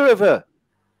picture of her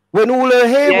when all her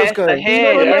hair was going? Do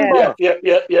you remember?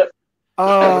 Yeah.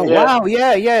 Oh, wow,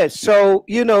 yeah. So,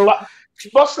 you know. But,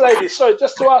 Boss Lady, sorry,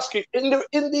 just to ask you, in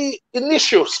the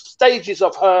initial stages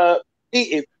of her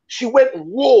eating, she went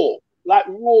raw, like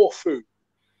raw food.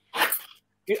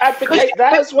 You advocate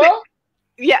that as well?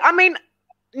 Yeah, I mean,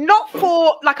 not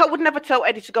for, like, I would never tell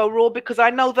Eddie to go raw, because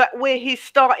I know that where his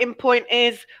starting point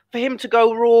is for him to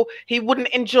go raw, he wouldn't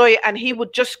enjoy it and he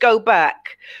would just go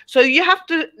back. So you have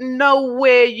to know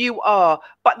where you are.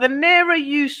 But the nearer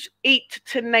you eat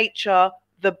to nature,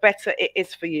 the better it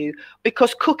is for you,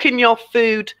 because cooking your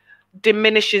food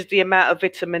diminishes the amount of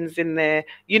vitamins in there.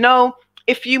 You know,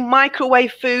 if you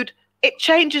microwave food, it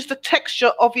changes the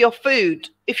texture of your food.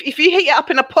 If you heat it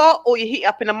up in a pot or you heat it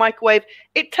up in a microwave,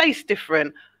 it tastes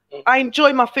different. I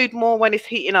enjoy my food more when it's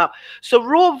heating up. So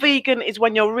raw vegan is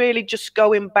when you're really just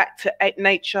going back to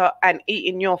nature and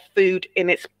eating your food in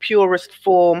its purest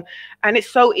form. And it's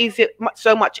so easy,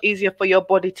 so much easier for your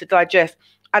body to digest.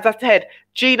 As I said,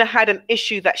 Gina had an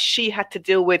issue that she had to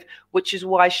deal with, which is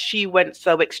why she went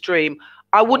so extreme.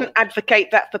 I wouldn't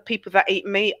advocate that for people that eat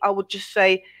meat. I would just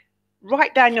say,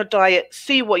 write down your diet,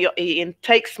 see what you're eating,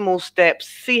 take small steps,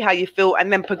 see how you feel,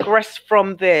 and then progress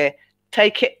from there.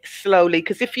 Take it slowly,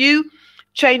 because if you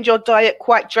change your diet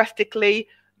quite drastically,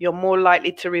 you're more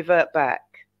likely to revert back.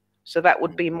 So that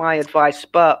would be my advice.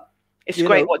 But it's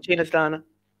great what Gina's done.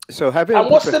 So having and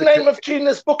what's the name of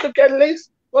Gina's book again, Liz?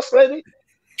 What's the name?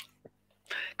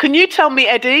 Can you tell me,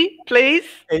 Eddie, please?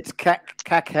 It's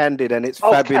cack-handed and it's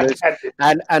fabulous.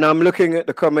 And I'm looking at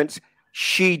the comments.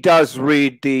 She does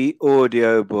read the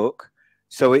audio book,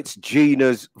 so it's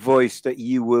Gina's voice that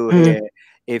you will hear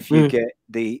if you get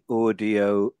the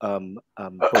audio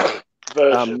book.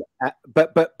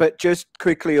 But just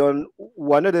quickly on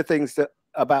one of the things that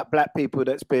about black people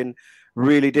that's been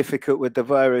really difficult with the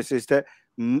virus is that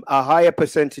a higher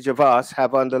percentage of us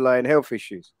have underlying health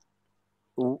issues.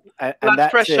 And blood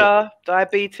pressure,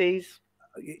 diabetes.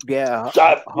 Yeah,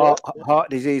 heart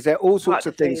disease. There are all sorts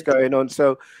of things going on.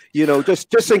 So, you know, just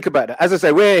think about that. As I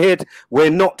say, we're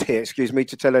not here, excuse me,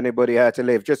 to tell anybody how to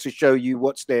live, just to show you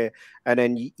what's there, and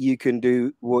then you can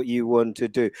do what you want to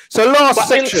do. So last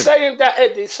section. In saying that,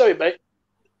 Eddie, sorry, mate,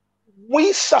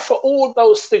 we suffer all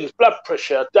those things, blood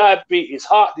pressure, diabetes,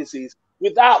 heart disease,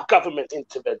 without government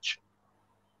intervention.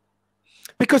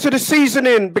 Because of the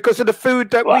seasoning, because of the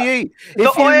food that we eat. The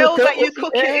oil that you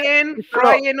cook it in,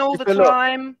 frying all the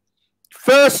time.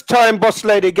 First time Boss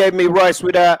Lady gave me rice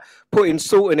without putting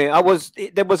salt in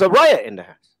it, there was a riot in the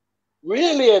house.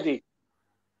 Really, Eddie?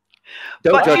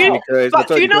 Don't judge me, but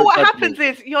do you know what happens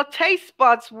is your taste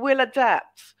buds will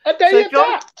adapt. And they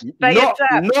adapt.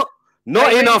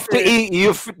 Not enough to eat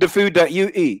the food that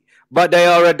you eat. But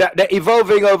they're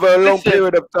evolving over a long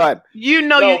period of time. You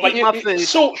know, you eat my food.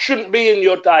 Salt shouldn't be in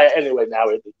your diet anyway now,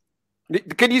 Eddie.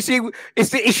 Can you see? It's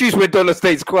the issues with Dollar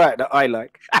States Quiet that I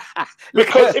like.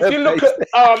 Because if you look at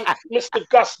Mr.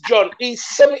 Gus John, he's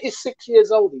 76 years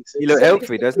old. He looks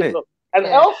healthy, doesn't he? And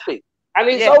healthy. And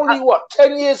he's only,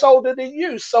 10 years older than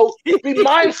you. So be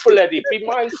mindful, Eddie. Be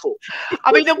mindful.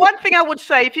 I mean, the one thing I would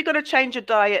say, if you're going to change your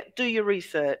diet, do your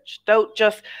research. Don't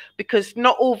just, because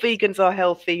not all vegans are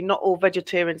healthy. Not all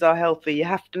vegetarians are healthy. You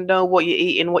have to know what you're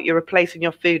eating, what you're replacing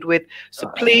your food with. So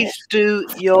please do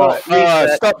your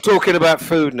research. Stop talking about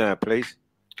food now, please.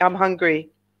 I'm hungry.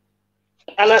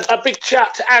 And a big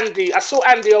shout to Andy. I saw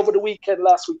Andy over the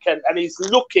last weekend, and he's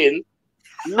looking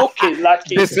like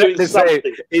he's doing something.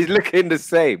 He's looking the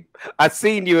same. I've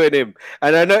seen you and him,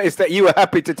 and I noticed that you were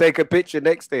happy to take a picture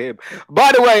next to him.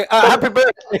 By the way, happy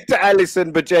birthday to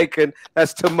Alison Bajakan.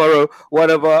 That's tomorrow.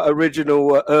 One of our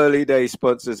original early day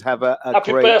sponsors. Have a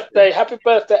great birthday. Happy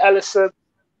birthday, Alison.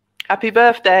 Happy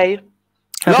birthday.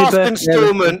 Last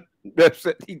installment.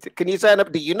 Can you sign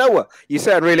up? Do you know her? You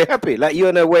sound really happy, like you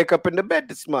and her wake up in the bed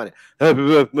this morning. Happy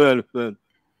birthday.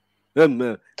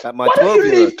 Why don't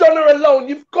you leave Donna alone?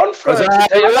 You've gone for her. I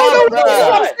don't know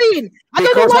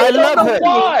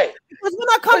why. Because when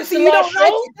I come to you, you don't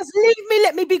like it. Just leave me.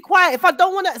 Let me be quiet. If I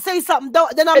don't want to say something,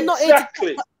 then I'm not here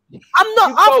to. I'm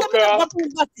not.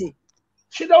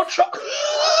 She don't try.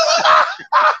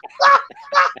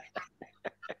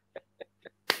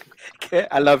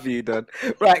 I love you, Don.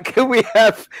 Right, can we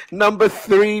have number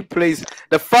 3, please?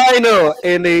 The final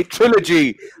in the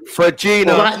trilogy for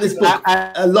Gina. Well, this book,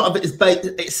 a lot of it is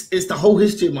based. It's the whole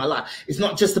history of my life. It's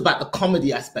not just about the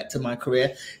comedy aspect of my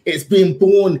career. It's being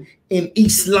born in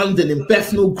East London, in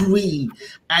Bethnal Green,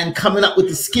 and coming up with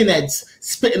the skinheads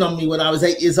spitting on me when I was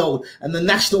 8 years old, and the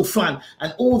National Front,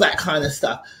 and all that kind of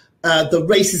stuff. The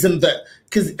racism that,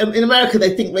 because in America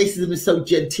they think racism is so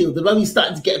genteel. They're only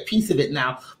starting to get a piece of it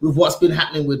now with what's been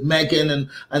happening with Meghan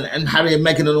and Harry and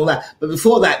Meghan and all that. But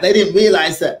before that, they didn't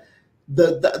realize that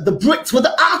the Brits were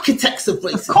the architects of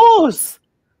racism. Of course.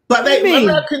 But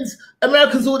Americans,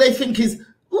 all they think is,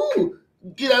 ooh,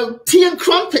 you know, tea and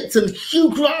crumpets and Hugh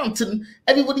Grant and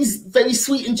everybody's very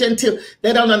sweet and genteel.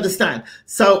 They don't understand.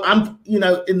 So I'm, you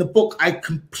know, in the book, I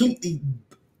completely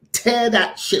tear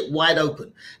that shit wide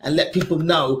open and let people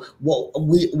know what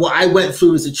I went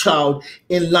through as a child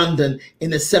in London in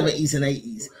the 70s and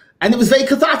 80s. And it was very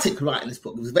cathartic writing this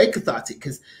book. It was very cathartic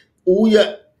because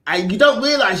you don't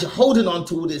realize you're holding on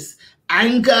to all this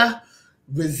anger,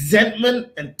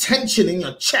 resentment, and tension in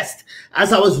your chest.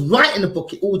 As I was writing the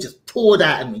book, it all just poured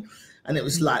out of me. And it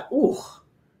was like, oh,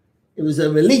 it was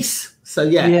a release. So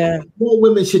yeah, more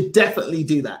women should definitely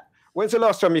do that. When's the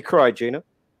last time you cried, Gina?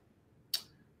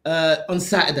 On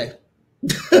Saturday.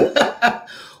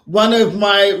 One of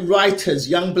my writers,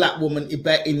 young black woman,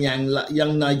 Ibe Inyang,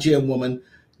 young Nigerian woman,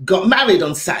 got married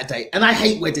on Saturday. And I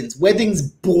hate weddings. Weddings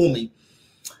bore me.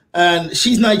 And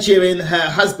she's Nigerian. Her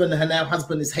now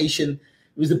husband is Haitian.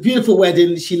 It was a beautiful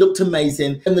wedding. She looked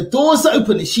amazing. And the doors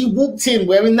opened and she walked in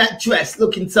wearing that dress,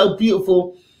 looking so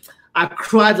beautiful. I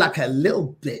cried like a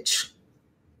little bitch.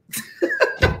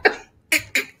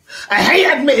 I hate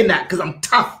admitting that because I'm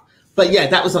tough. But yeah,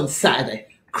 that was on Saturday.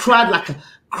 Cried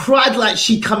like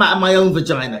she come out of my own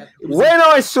vagina. When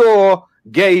I saw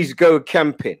gays go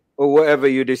camping, or whatever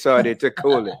you decided to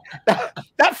call it,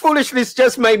 that foolishness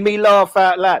just made me laugh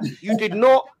out loud. You did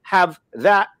not have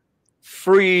that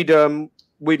freedom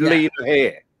with Lena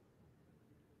here.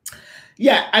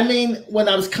 Yeah, I mean, when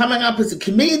I was coming up as a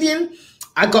comedian,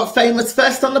 I got famous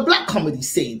first on the black comedy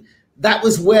scene. That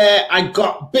was where I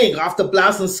got big. After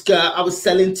Blouse and Skirt, I was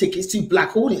selling tickets to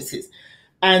black audiences.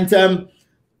 And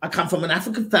I come from an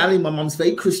African family. My mom's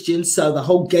very Christian, so the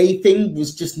whole gay thing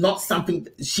was just not something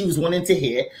that she was wanting to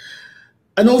hear.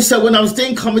 And also, when I was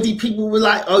doing comedy, people were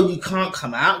like, oh, you can't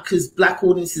come out because black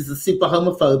audiences are super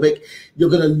homophobic.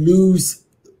 You're going to lose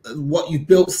what you've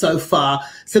built so far.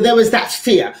 So there was that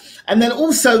fear. And then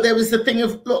also there was the thing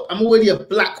of, look, I'm already a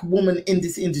black woman in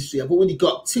this industry. I've already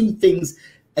got two things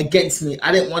against me.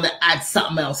 I didn't want to add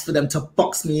something else for them to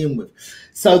box me in with.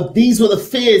 So these were the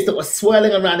fears that were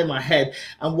swirling around in my head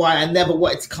and why I never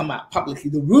wanted to come out publicly.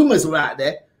 The rumors were out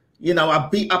there. You know, I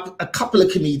beat up a couple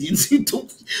of comedians who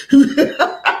talked. It's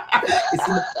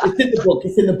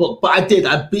in the book. But I did.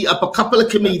 I beat up a couple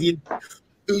of comedians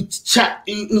who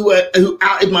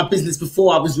outed my business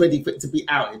before I was ready for it to be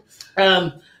outed.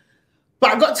 But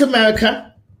I got to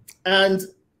America, and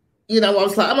you know, I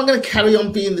was like, am I going to carry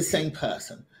on being the same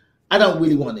person? I don't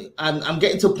really want to. I'm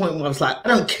getting to a point where I was like, I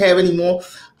don't care anymore.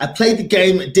 I played the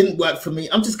game. It didn't work for me.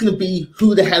 I'm just going to be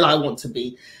who the hell I want to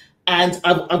be. And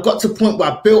I've got to a point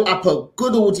where I built up a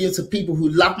good audience of people who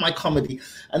love my comedy.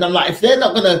 And I'm like, if they're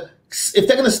going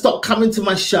to stop coming to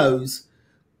my shows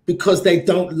because they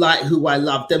don't like who I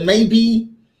love, then maybe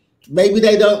they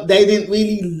didn't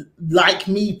really like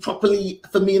me properly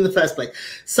for me in the first place.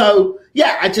 So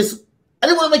yeah, I didn't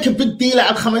want to make a big deal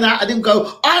out of coming out. I didn't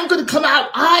go, I'm going to come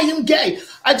out, I am gay.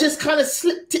 I just kind of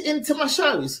slipped it into my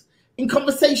shows in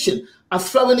conversation. I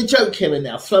throw in a joke here and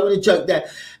there, throw in a joke there.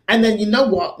 And then you know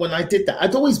what? When I did that,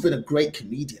 I'd always been a great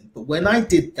comedian. But when I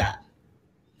did that,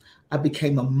 I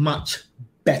became a much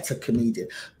better comedian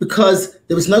because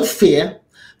there was no fear.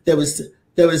 There was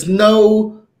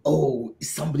no, oh,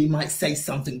 somebody might say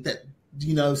something that,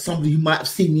 you know, somebody who might have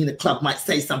seen me in a club might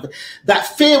say something. That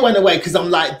fear went away because I'm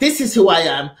like, this is who I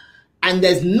am. And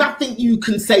there's nothing you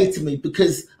can say to me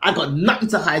because I got nothing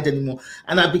to hide anymore.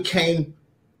 And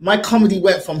my comedy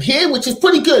went from here, which is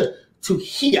pretty good, to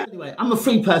here. Anyway, I'm a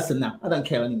free person now. I don't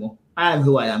care anymore. I am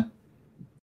who I am.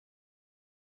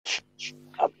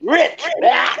 I'm rich,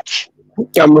 bitch.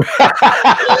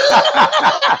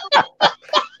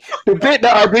 The bit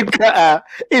that I did cut out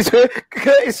is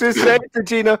Curtis was saying to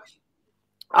Gina,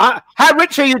 how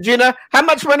rich are you, Gina? How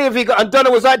much money have you got? And Donna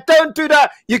was like, don't do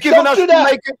that. You're giving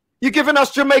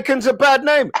us Jamaicans a bad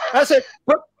name. I said,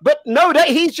 but no, that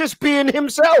he's just being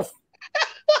himself.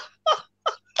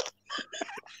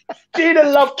 Gina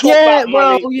loved talking about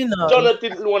money. You know. Donna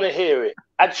didn't want to hear it.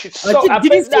 And she'd so did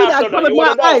you see that? Donna, you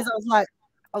my eyes. I was like,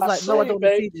 no, I don't want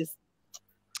to see this.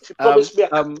 She promised me a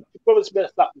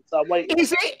flatman, so I'm waiting.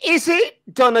 Is it,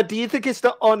 Donna, do you think it's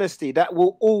the honesty that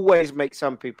will always make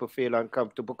some people feel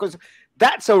uncomfortable? Because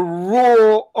that's a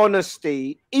raw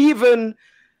honesty. Even,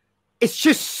 it's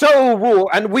just so raw,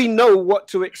 and we know what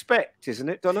to expect, isn't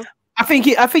it, Donna? I think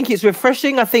it's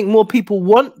refreshing. I think more people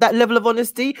want that level of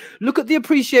honesty. Look at the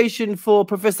appreciation for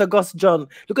Professor Gus John.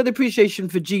 Look at the appreciation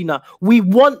for Gina. We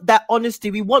want that honesty.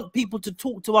 We want people to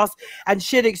talk to us and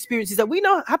share the experiences that we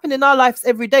know happen in our lives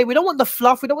every day. We don't want the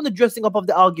fluff. We don't want the dressing up of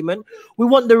the argument. We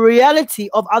want the reality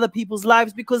of other people's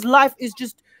lives because life is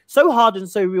just so hard and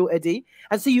so real, Eddie.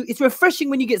 And so it's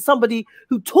refreshing when you get somebody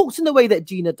who talks in the way that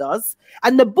Gina does.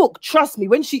 And the book, trust me,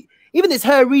 even it's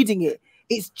her reading it,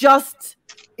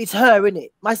 it's her,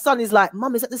 innit? My son is like,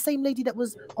 Mum, is that the same lady that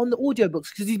was on the audiobooks?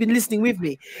 Because he's been listening with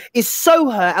me. It's so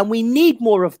her, and we need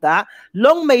more of that.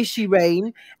 Long may she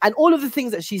reign, and all of the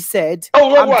things that she said.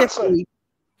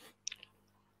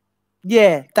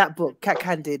 Yeah, that book,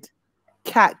 Cack-Handed.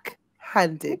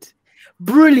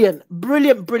 Brilliant.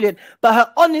 But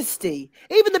her honesty,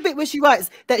 even the bit where she writes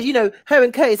that, you know, her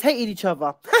and Curtis hated each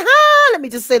other. Let me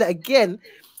just say that again.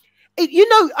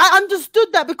 I understood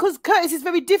that because Curtis is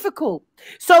very difficult.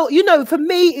 So, you know, for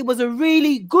me, it was a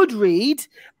really good read.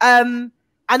 And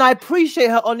And I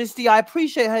appreciate her honesty. I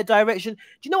appreciate her direction. Do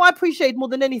you know what I appreciate more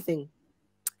than anything?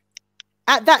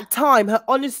 At that time, her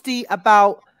honesty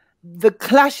about the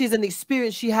clashes and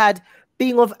experience she had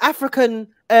being of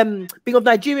being of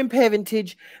Nigerian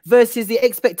parentage versus the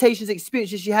expectations,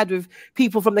 experiences she had with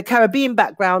people from the Caribbean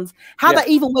backgrounds, how that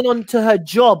even went on to her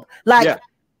job. Like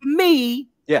me,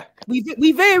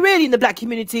 we very rarely in the Black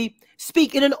community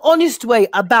speak in an honest way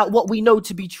about what we know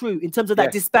to be true in terms of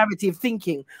that disparity of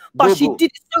thinking. But she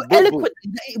did it so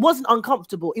eloquently that it wasn't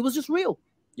uncomfortable. It was just real.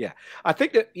 Yeah. I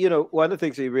think that, you know, one of the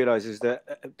things you realize is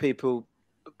that people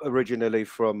originally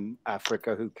from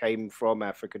Africa who came from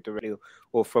Africa directly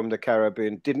or from the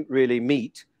Caribbean didn't really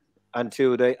meet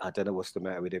until they, I don't know what's the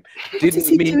matter with him. What is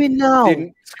he doing now?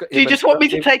 Do you just want me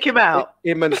to take him out?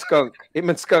 Him and Skunk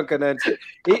and Nancy.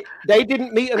 They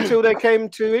didn't meet until they came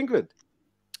to England.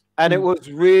 And it was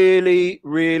really,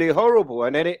 really horrible.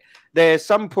 And then there's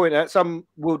some point,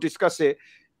 we'll discuss it,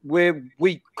 where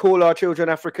we call our children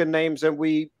African names and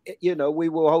we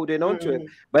were holding on to it.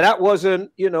 But that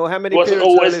wasn't, how many wasn't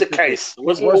always the case. It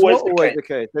wasn't always the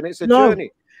case. And it's a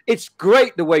journey. It's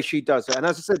great the way she does it. And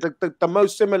as I said, the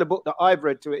most similar book that I've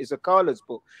read to it is Akala's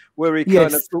book, where he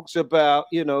kind of talks about,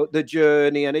 the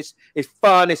journey, and it's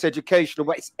fun, it's educational,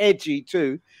 but it's edgy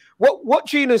too. What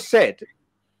Gina said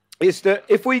is that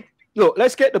if we look,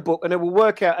 let's get the book and then we'll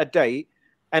work out a date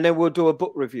and then we'll do a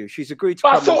book review. She's agreed to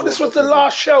come. I thought this was the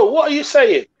last show. What are you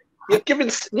saying? You're giving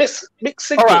mixed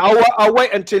signals. All right, I'll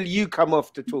wait until you come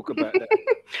off to talk about that.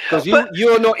 Because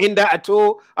you're not in that at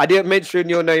all. I didn't mention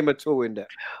your name at all in that.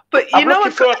 But I'm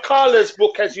looking for Carla's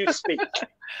book as you speak.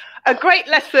 A great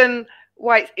lesson,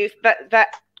 White, is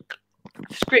that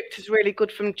script is really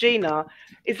good from Gina,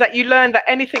 is that you learn that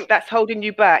anything that's holding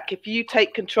you back, if you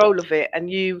take control of it and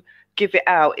you give it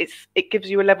out, it gives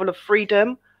you a level of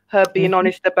freedom. Her being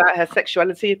honest about her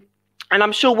sexuality. And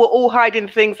I'm sure we're all hiding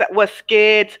things that we're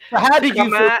scared. So how did you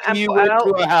feel when you went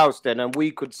to her house then and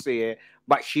we could see it,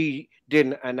 but she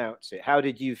didn't announce it? How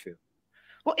did you feel?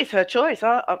 Well, it's her choice.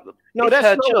 No,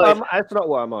 that's not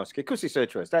what I'm asking. Because it's her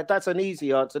choice. That's an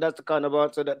easy answer. That's the kind of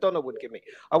answer that Donna would give me.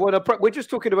 We're just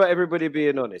talking about everybody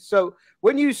being honest. So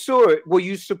when you saw it, were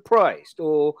you surprised,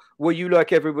 or were you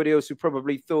like everybody else who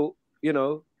probably thought,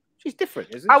 she's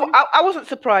different, isn't she? I wasn't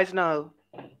surprised. No,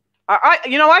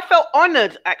 I felt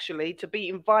honored actually to be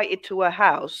invited to her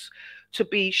house, to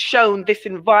be shown this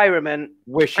environment,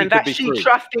 and that she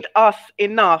trusted us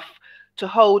enough to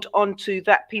hold on to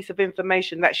that piece of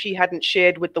information that she hadn't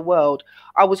shared with the world.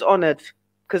 I was honored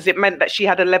because it meant that she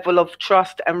had a level of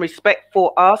trust and respect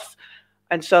for us.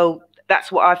 And so that's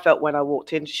what I felt when I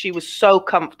walked in. She was so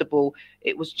comfortable.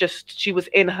 It was just, she was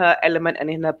in her element and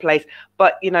in her place.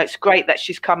 But, it's great that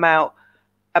she's come out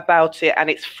about it and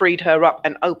it's freed her up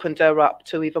and opened her up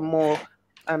to even more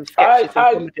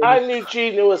skepticism. I knew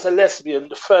Gina was a lesbian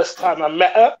the first time I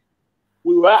met her.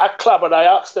 We were at a club and I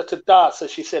asked her to dance and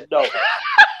she said no.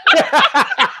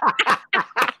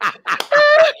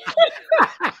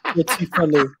 You're too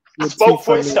funny. Spoke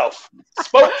for itself.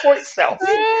 Spoke for itself.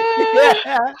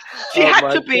 She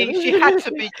had to be. She had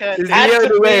to be. Had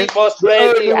to be, boss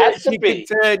lady. Had to be.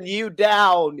 Can turn you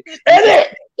down.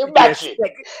 Edit. Imagine.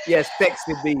 Yes,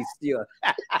 sexy beast. Yeah.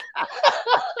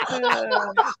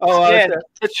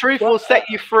 The truth will set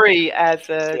you free, as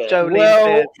Jolene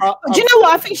said. Do you know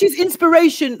what? I think she's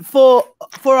inspiration for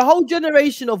a whole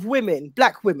generation of women,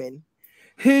 Black women,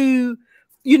 who,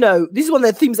 this is one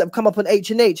of the themes that have come up on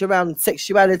H&H around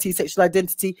sexuality, sexual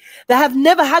identity. They have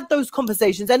never had those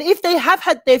conversations, and if they have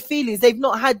had their feelings, they've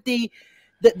not had the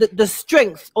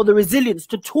strength or the resilience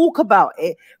to talk about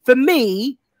it. For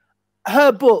me,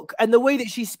 her book and the way that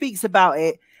she speaks about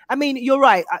it, I mean, you're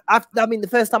right. I mean, the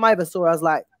first time I ever saw her, I was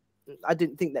like, I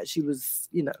didn't think that she was,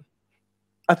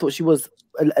 I thought she was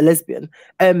a lesbian.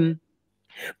 But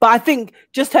I think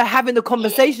just her having the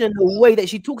conversation and the way that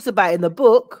she talks about it in the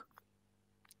book,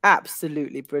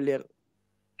 absolutely brilliant.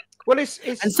 Well, and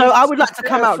so I would like to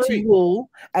come out to you all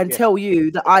and tell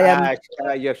you that I am.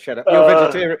 Yeah, shut up. You're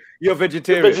vegetarian. You're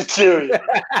vegetarian.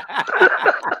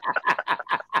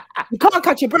 You can't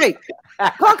catch a break.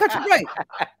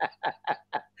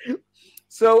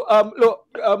 So, look,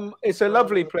 it's a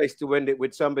lovely place to end it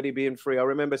with somebody being free. I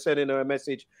remember sending her a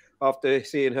message after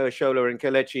seeing her Shola and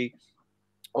Kelechi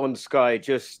on Sky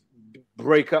just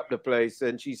break up the place.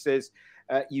 And she says,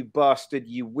 you bastard,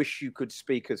 you wish you could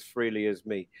speak as freely as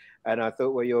me. And I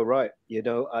thought, well, you're right.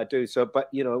 I do. So, but,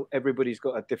 everybody's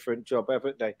got a different job,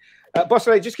 haven't they? Boss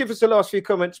Lady, just give us the last few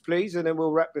comments, please, and then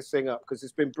we'll wrap this thing up because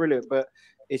it's been brilliant, but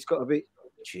it's got to be,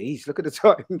 geez, look at the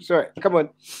time. Sorry, come on.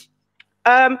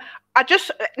 I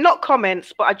just, not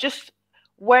comments, but just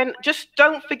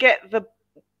don't forget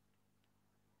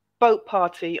boat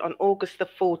party on August the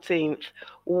 14th.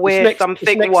 Wear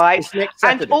something white.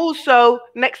 And also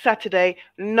next Saturday,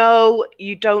 no,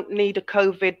 you don't need a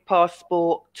COVID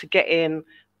passport to get in.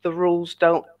 The rules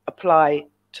don't apply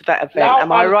to that event. Now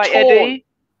Am I right, Eddie?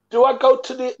 Do I go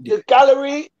to the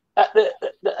gallery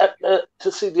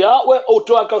to see the artwork, or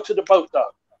do I go to the boat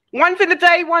though? One's in the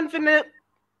day, one's in the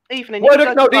evening.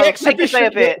 Well, no, the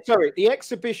exhibition. Sorry, the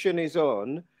exhibition is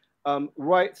on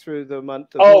right through the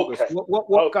month of August.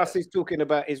 What Gus is talking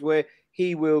about is where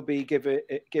he will be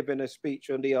giving a speech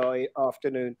on the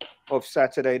afternoon of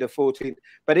Saturday the 14th.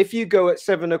 But if you go at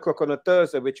 7 o'clock on a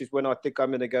Thursday, which is when I think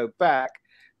I'm going to go back,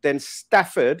 then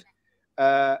Stafford.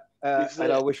 And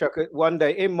I wish I could one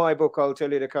day in my book, I'll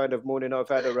tell you the kind of morning I've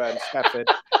had around Stafford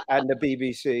and the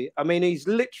BBC. I mean,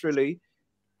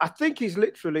 I think he's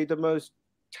literally the most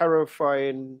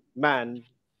terrifying man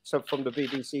from the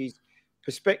BBC's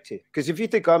perspective. Because if you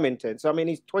think I'm intense, I mean,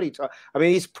 he's 20 times. I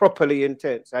mean, he's properly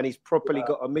intense, and he's properly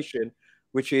got a mission,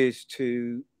 which is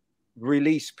to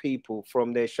release people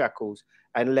from their shackles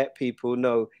and let people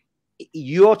know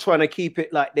you're trying to keep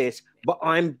it like this, but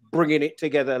I'm bringing it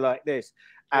together like this.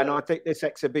 And I think this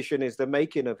exhibition is the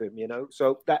making of him, you know.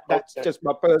 So that's just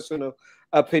my personal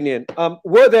opinion.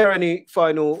 Were there any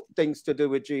final things to do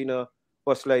with Gina,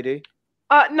 Boss Lady?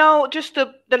 No, just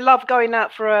the love going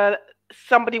out for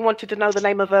somebody wanted to know the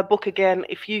name of her book again.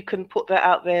 If you can put that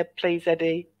out there, please,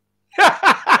 Eddie.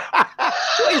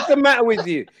 What is the matter with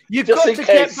you? You've got to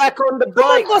get back on the bike. Come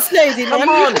on, Boss Lady, man. Come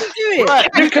on. You can do it. Right,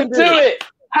 you can do it.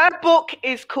 Her book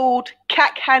is called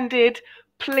Cack-Handed.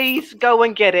 Please go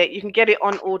and get it. You can get it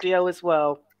on audio as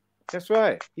well. That's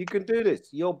right. You can do this.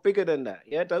 You're bigger than that.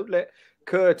 Yeah, don't let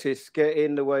Curtis get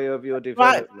in the way of your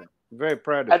development. Right. I'm very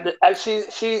proud of you. And she's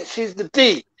the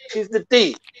D. She's the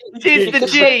D. She's the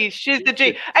G. She's the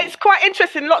G. It's quite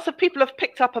interesting. Lots of people have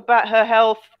picked up about her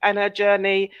health and her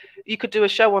journey. You could do a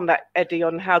show on that, Eddie,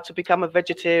 on how to become a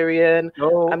vegetarian.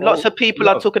 Lots of people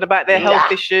are talking about their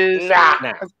health issues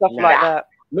and stuff like that.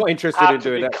 Not interested in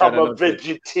doing that. Become a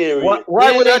vegetarian.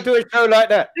 Why would I do a show like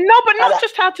that? No, but not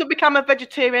just how to become a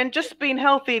vegetarian, just being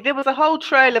healthy. There was a whole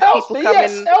trail of people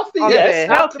coming on there.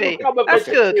 Healthy. That's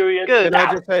good. Good. Can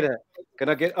I just say that? Can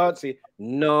I get artsy?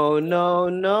 No.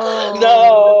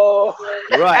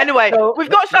 Right. Anyway, we've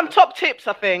got some top tips,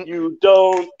 I think. You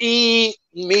don't eat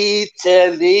meat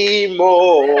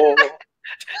anymore.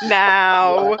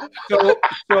 Now. So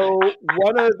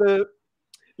one of the...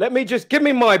 Let me just give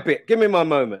me my bit. Give me my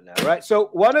moment now, right? So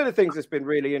one of the things that's been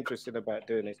really interesting about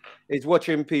doing this is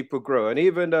watching people grow. And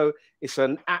even though it's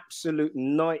an absolute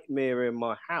nightmare in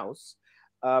my house,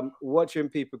 watching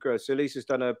people grow. So Lisa's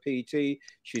done her PT.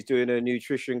 She's doing a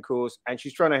nutrition course, and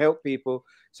she's trying to help people.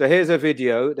 So here's a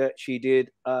video that she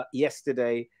did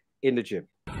yesterday in the gym.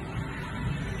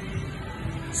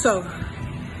 So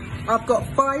I've got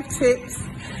 5 tips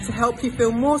to help you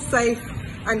feel more safe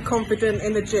and confident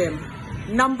in the gym.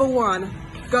 Number 1,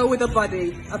 go with a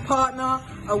buddy, a partner,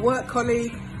 a work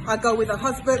colleague. I go with my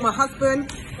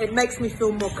husband. It makes me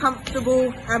feel more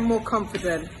comfortable and more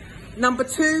confident. Number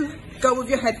 2, go with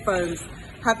your headphones.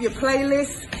 Have your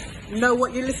playlist, know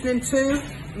what you're listening to.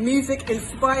 Music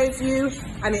inspires you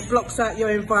and it blocks out your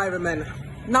environment.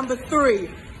 Number 3,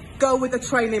 go with a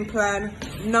training plan,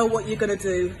 know what you're gonna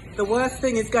do. The worst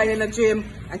thing is going in a gym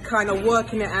and kind of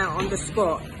working it out on the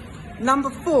spot. Number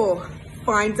 4,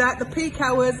 find out the peak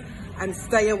hours and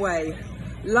stay away.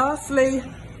 Lastly,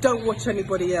 don't watch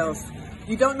anybody else.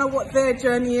 You don't know what their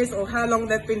journey is or how long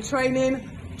they've been training.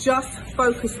 Just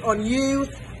focus on you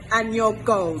and your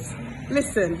goals.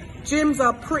 Listen, gyms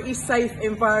are pretty safe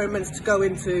environments to go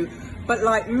into, but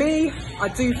like me, I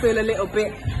do feel a little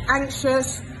bit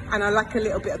anxious and I lack a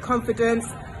little bit of confidence.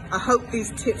 I hope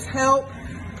these tips help.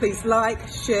 Please like,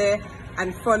 share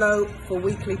and follow for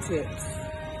weekly tips.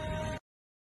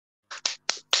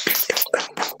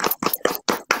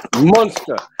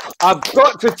 Monster. I've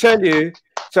got to tell you,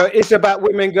 so it's about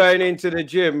women going into the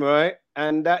gym, right?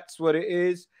 And that's what it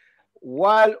is.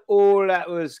 While all that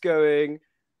was going,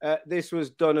 this was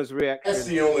Donna's reaction. That's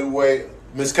the only way.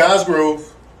 Miss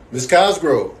Cosgrove.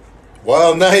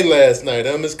 Wild night last night,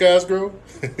 huh, Miss Cosgrove?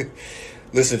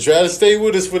 Listen, try to stay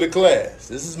with us for the class.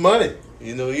 This is money.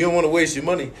 You know, you don't want to waste your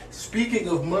money. Speaking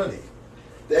of money,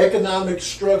 the economic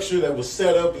structure that was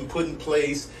set up and put in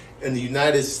place in the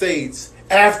United States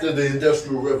after the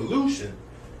Industrial Revolution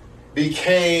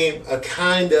became a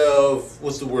kind of,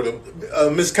 what's the word?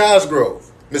 Miss Cosgrove.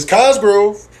 Miss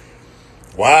Cosgrove.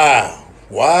 Wow.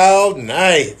 Wild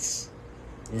nights.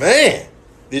 Man,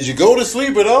 did you go to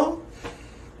sleep at all?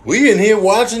 We in here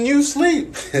watching you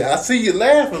sleep. I see you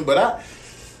laughing, but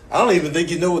I don't even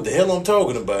think you know what the hell I'm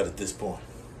talking about at this point.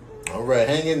 All right,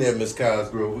 hang in there, Ms.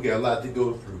 Cosgrove. We got a lot to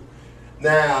go through.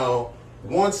 Now,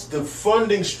 once the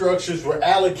funding structures were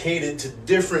allocated to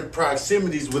different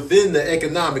proximities within the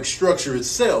economic structure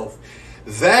itself,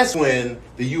 that's when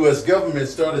the U.S. government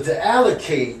started to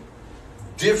allocate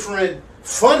different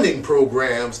funding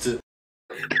programs to.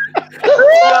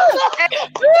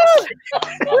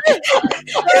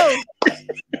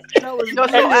 You're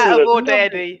so out of order,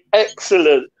 Eddie.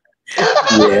 Excellent.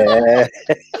 Yeah.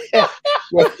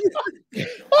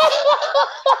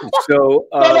 So,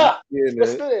 you know,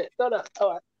 let's do it. No.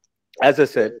 All right. As I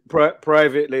said,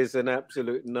 privately is an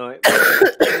absolute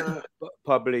nightmare.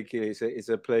 Publicly, it's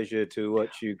a pleasure to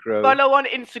watch you grow. Follow on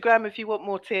Instagram if you want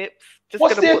more tips. Just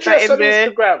What's the address on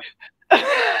Instagram?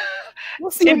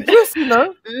 What's the address, you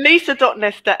know?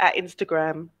 Lisa.Nestor at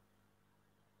Instagram.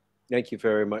 Thank you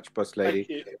very much, boss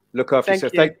lady. Look after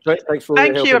yourself. Thanks for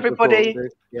Thank your you, help everybody.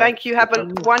 Yeah. Thank you. Have a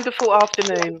wonderful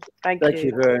afternoon. Thank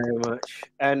you very much.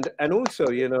 And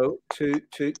also, you know, to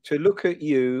look at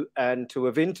you and to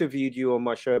have interviewed you on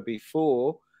my show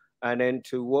before, and then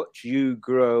to watch you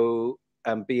grow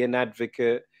and be an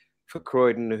advocate for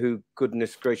Croydon, who,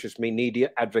 goodness gracious me, need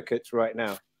advocates right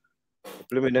now.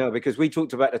 Blooming hell, because we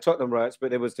talked about the Tottenham riots,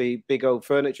 but there was the big old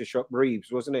furniture shop,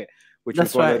 Reeves, wasn't it? Which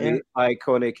was one of the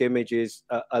iconic images,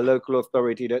 a local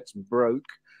authority that's broke,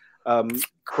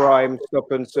 crime,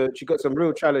 stop and search. You've got some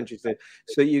real challenges there.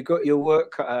 So you got your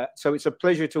work cut out. So it's a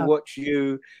pleasure to watch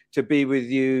you, to be with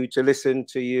you, to listen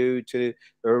to you, to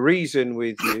reason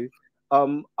with you.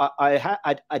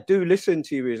 I do listen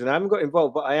to you, and I haven't got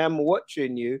involved, but I am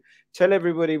watching you. Tell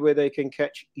everybody where they can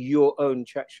catch your own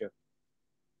chat show.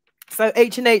 So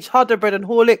H&H, Harder Bread and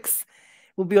Horlicks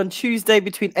will be on Tuesday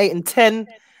between 8 and 10.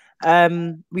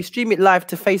 We stream it live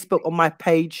to Facebook on my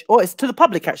page, or it's to the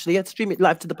public actually. I stream it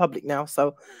live to the public now,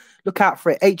 so look out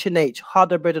for it. H&H,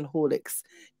 Harder Bread and Horlicks,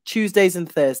 Tuesdays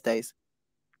and Thursdays.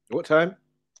 What time?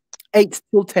 8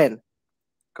 till 10.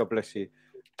 God bless you.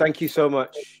 Thank you so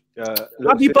much.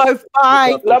 Love you both.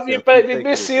 Bye. Love you, baby.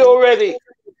 Miss you already.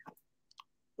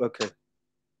 Okay.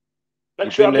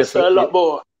 Make sure I miss her a lot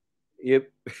more. You've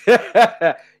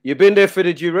been there for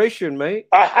the duration, mate.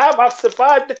 I have. I've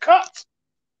survived the cut.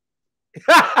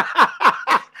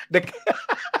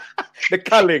 the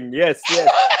culling, yes.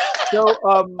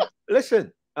 So,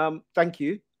 listen. Thank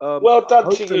you. Well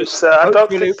done to you, sir. I don't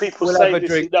think people say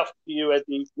this enough to you,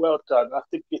 Eddie. Well done. I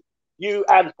think you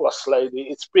and Boss Lady.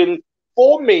 It's been,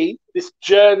 for me, this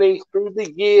journey through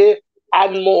the year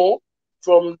and more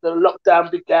from the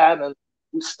lockdown began and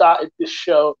we started this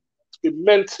show. Been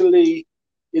mentally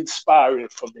inspiring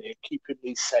for me and keeping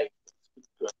me safe. It's been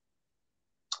good.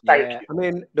 Thank you. I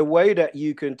mean, the way that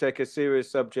you can take a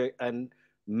serious subject and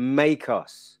make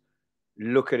us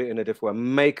look at it in a different way,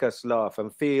 make us laugh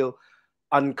and feel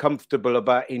uncomfortable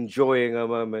about enjoying a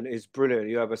moment is brilliant.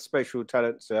 You have a special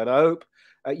talent, sir, and I hope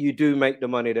you do make the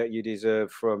money that you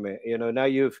deserve from it. You know, now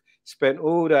you've spent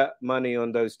all that money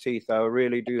on those teeth. I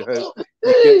really do hope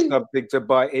you get something to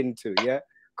bite into. Yeah.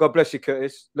 God bless you,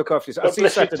 Curtis. Look after yourself.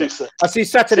 I see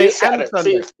Saturday and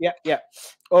Sunday. Yeah.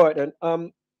 All right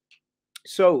then.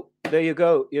 So there you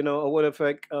go. You know, I want to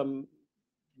thank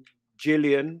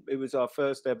Gillian, who was our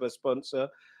first ever sponsor,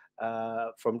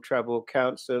 from Travel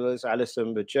Counsellors,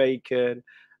 Alison Bajakin,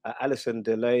 Alison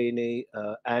Delaney,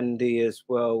 Andy as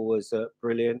well was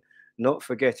brilliant. Not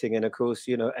forgetting, and of course,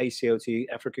 you know, ACLT,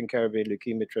 African Caribbean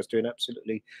Leukemia Trust, doing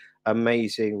absolutely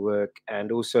amazing work,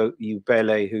 and also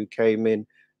Ubele, who came in.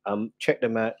 Check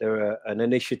them out. They're an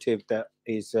initiative that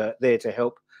is there to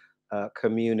help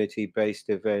community-based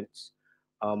events.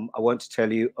 I want to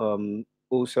tell you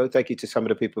also, thank you to some of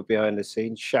the people behind the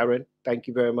scenes. Sharon, thank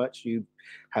you very much. You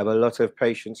have a lot of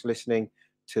patience listening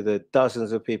to the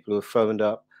dozens of people who have phoned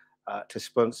up to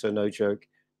sponsor No Joke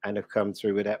and have come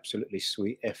through with absolutely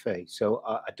sweet FA. So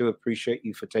I do appreciate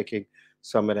you for taking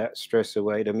some of that stress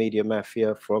away. The Media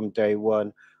Mafia from day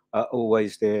one,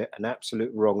 always there, an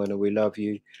absolute wrong, and we love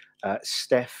you.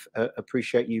 Steph,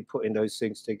 appreciate you putting those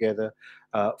things together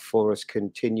for us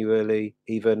continually,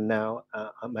 even now,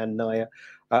 and Naya.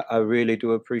 I really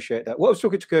do appreciate that. What I was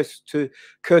talking to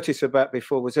Curtis about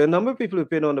before was there a number of people who've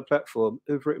been on the platform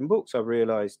who've written books, I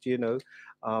realized, you know.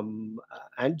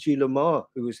 Angie Lamar,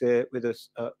 who was there with us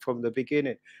from the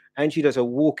beginning. Angie does a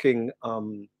walking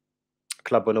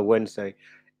club on a Wednesday.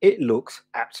 It looks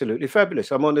absolutely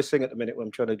fabulous. I'm on this thing at the minute where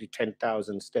I'm trying to do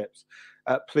 10,000 steps.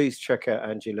 Please check out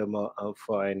Angie Lamar and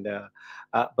find out.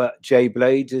 But Jay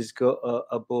Blades has got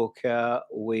a book out.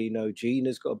 We know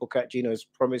Gina's got a book out. Gina has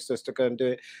promised us to go and do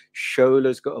it.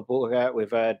 Shola's got a book out. We've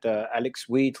had Alex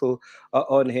Wheatle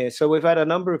on here. So we've had a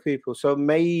number of people. So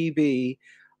maybe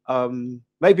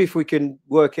Maybe if we can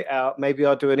work it out, maybe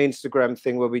I'll do an Instagram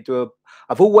thing where we do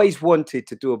I've always wanted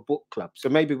to do a book club. So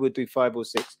maybe we'll do 5 or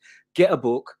 6, get a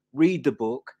book, read the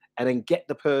book, and then get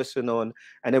the person on,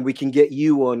 and then we can get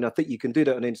you on. I think you can do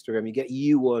that on Instagram. You get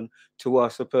you on to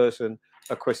ask a person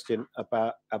a question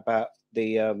about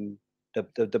the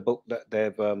book that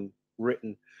they've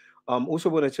written. Also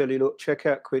want to tell you, look, check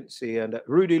out Quincy, and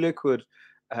Rudy Liquid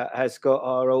has got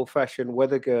our old-fashioned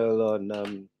weather girl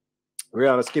on,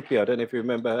 Rihanna Skippy. I don't know if you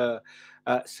remember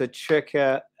her. So check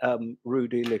out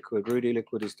Rudy Liquid. Rudy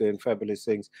Liquid is doing fabulous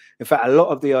things. In fact, a lot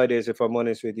of the ideas, if I'm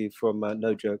honest with you, from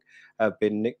No Joke, have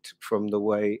been nicked from the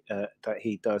way that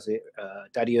he does it.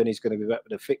 Daddy Ernie's going to be back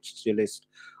with a fixture list.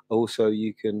 Also,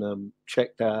 you can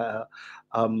check that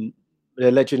out.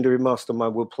 The Legendary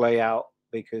Mastermind will play out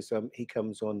because he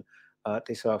comes on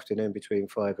this afternoon between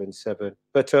 5 and 7.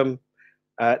 But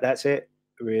that's it,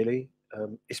 really.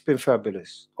 It's been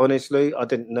fabulous. Honestly, I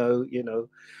didn't know, you know,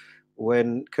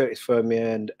 when Curtis phoned me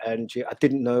and Angie, I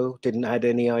didn't had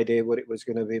any idea what it was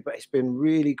going to be, but it's been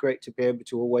really great to be able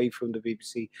to, away from the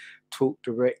BBC, talk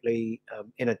directly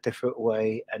in a different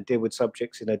way and deal with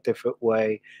subjects in a different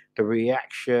way. The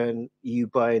reaction, you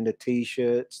buying the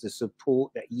T-shirts, the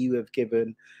support that you have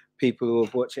given people who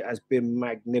have watched it has been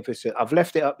magnificent. I've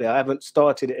left it up there. I haven't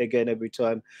started it again every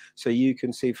time, so you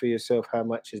can see for yourself how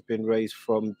much has been raised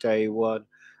from day one.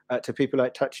 To people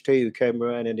like Touch T, who came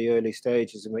around in the early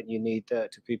stages and went, you need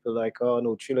that. To people like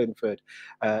Arnold Chillingford,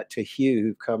 to Hugh,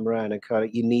 who've come around and kind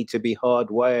of, you need to be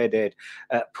hardwired, Ed,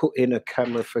 put in a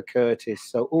camera for Curtis.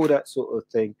 So all that sort of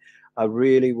thing. I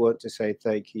really want to say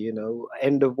thank you. You know,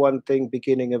 end of one thing,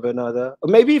 beginning of another. Or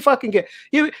maybe if I can get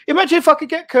you, imagine if I could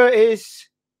get Curtis,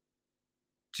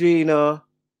 Gina,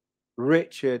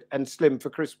 Richard, and Slim for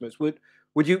Christmas. Would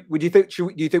you think? Do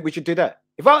you think we should do that?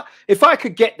 If I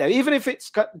could get there, even if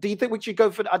it's, do you think we should go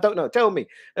for that? I don't know. Tell me.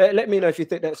 Let me know if you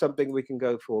think that's something we can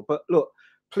go for. But look,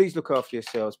 please look after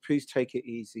yourselves. Please take it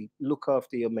easy. Look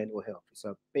after your mental health. It's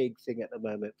a big thing at the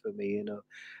moment for me. You know,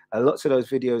 lots of those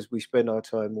videos we spend our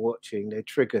time watching, they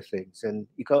trigger things, and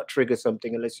you can't trigger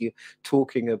something unless you're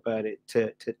talking about it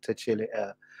to chill it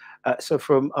out. So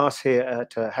from us here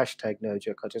at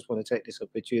 #NoJoke, I just want to take this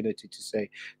opportunity to say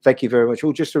thank you very much.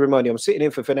 Well, just to remind you, I'm sitting in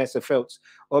for Vanessa Feltz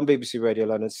on BBC Radio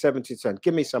London, 7 to 10.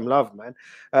 Give me some love, man.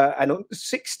 And on the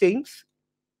 16th,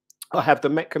 I have the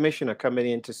Met Commissioner coming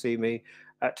in to see me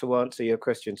to answer your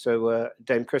question. So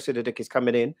Dame Cressida Dick is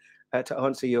coming in to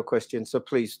answer your question. So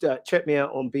please check me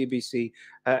out on BBC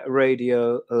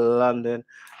Radio London.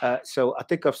 So I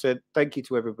think I've said thank you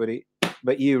to everybody,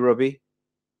 but you, Robbie.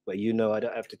 But you know, I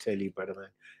don't have to tell you, brother man.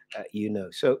 You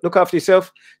know. So look after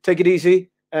yourself. Take it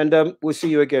easy. And we'll see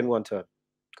you again one time.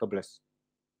 God bless.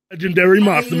 Legendary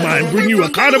Mastermind bring you a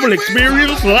carnival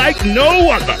experience like no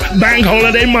other. Bank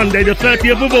Holiday Monday, the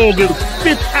 30th of August,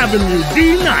 5th Avenue,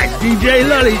 D-Night, DJ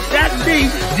Lully, Shaq D,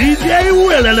 DJ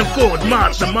Will, and of course,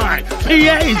 Mastermind,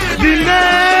 PAs,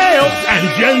 Dinail, and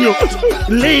General.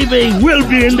 Leaving will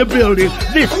be in the building.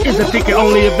 This is a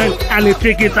ticket-only event, and the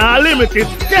tickets are limited.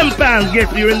 £10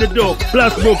 gets you in the door,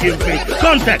 plus booking fee.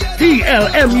 Contact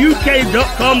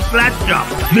tlmuk.com/shop.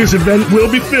 This event will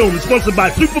be filmed, sponsored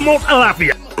by Supermalt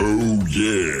Alafia. Oh,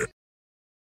 yeah.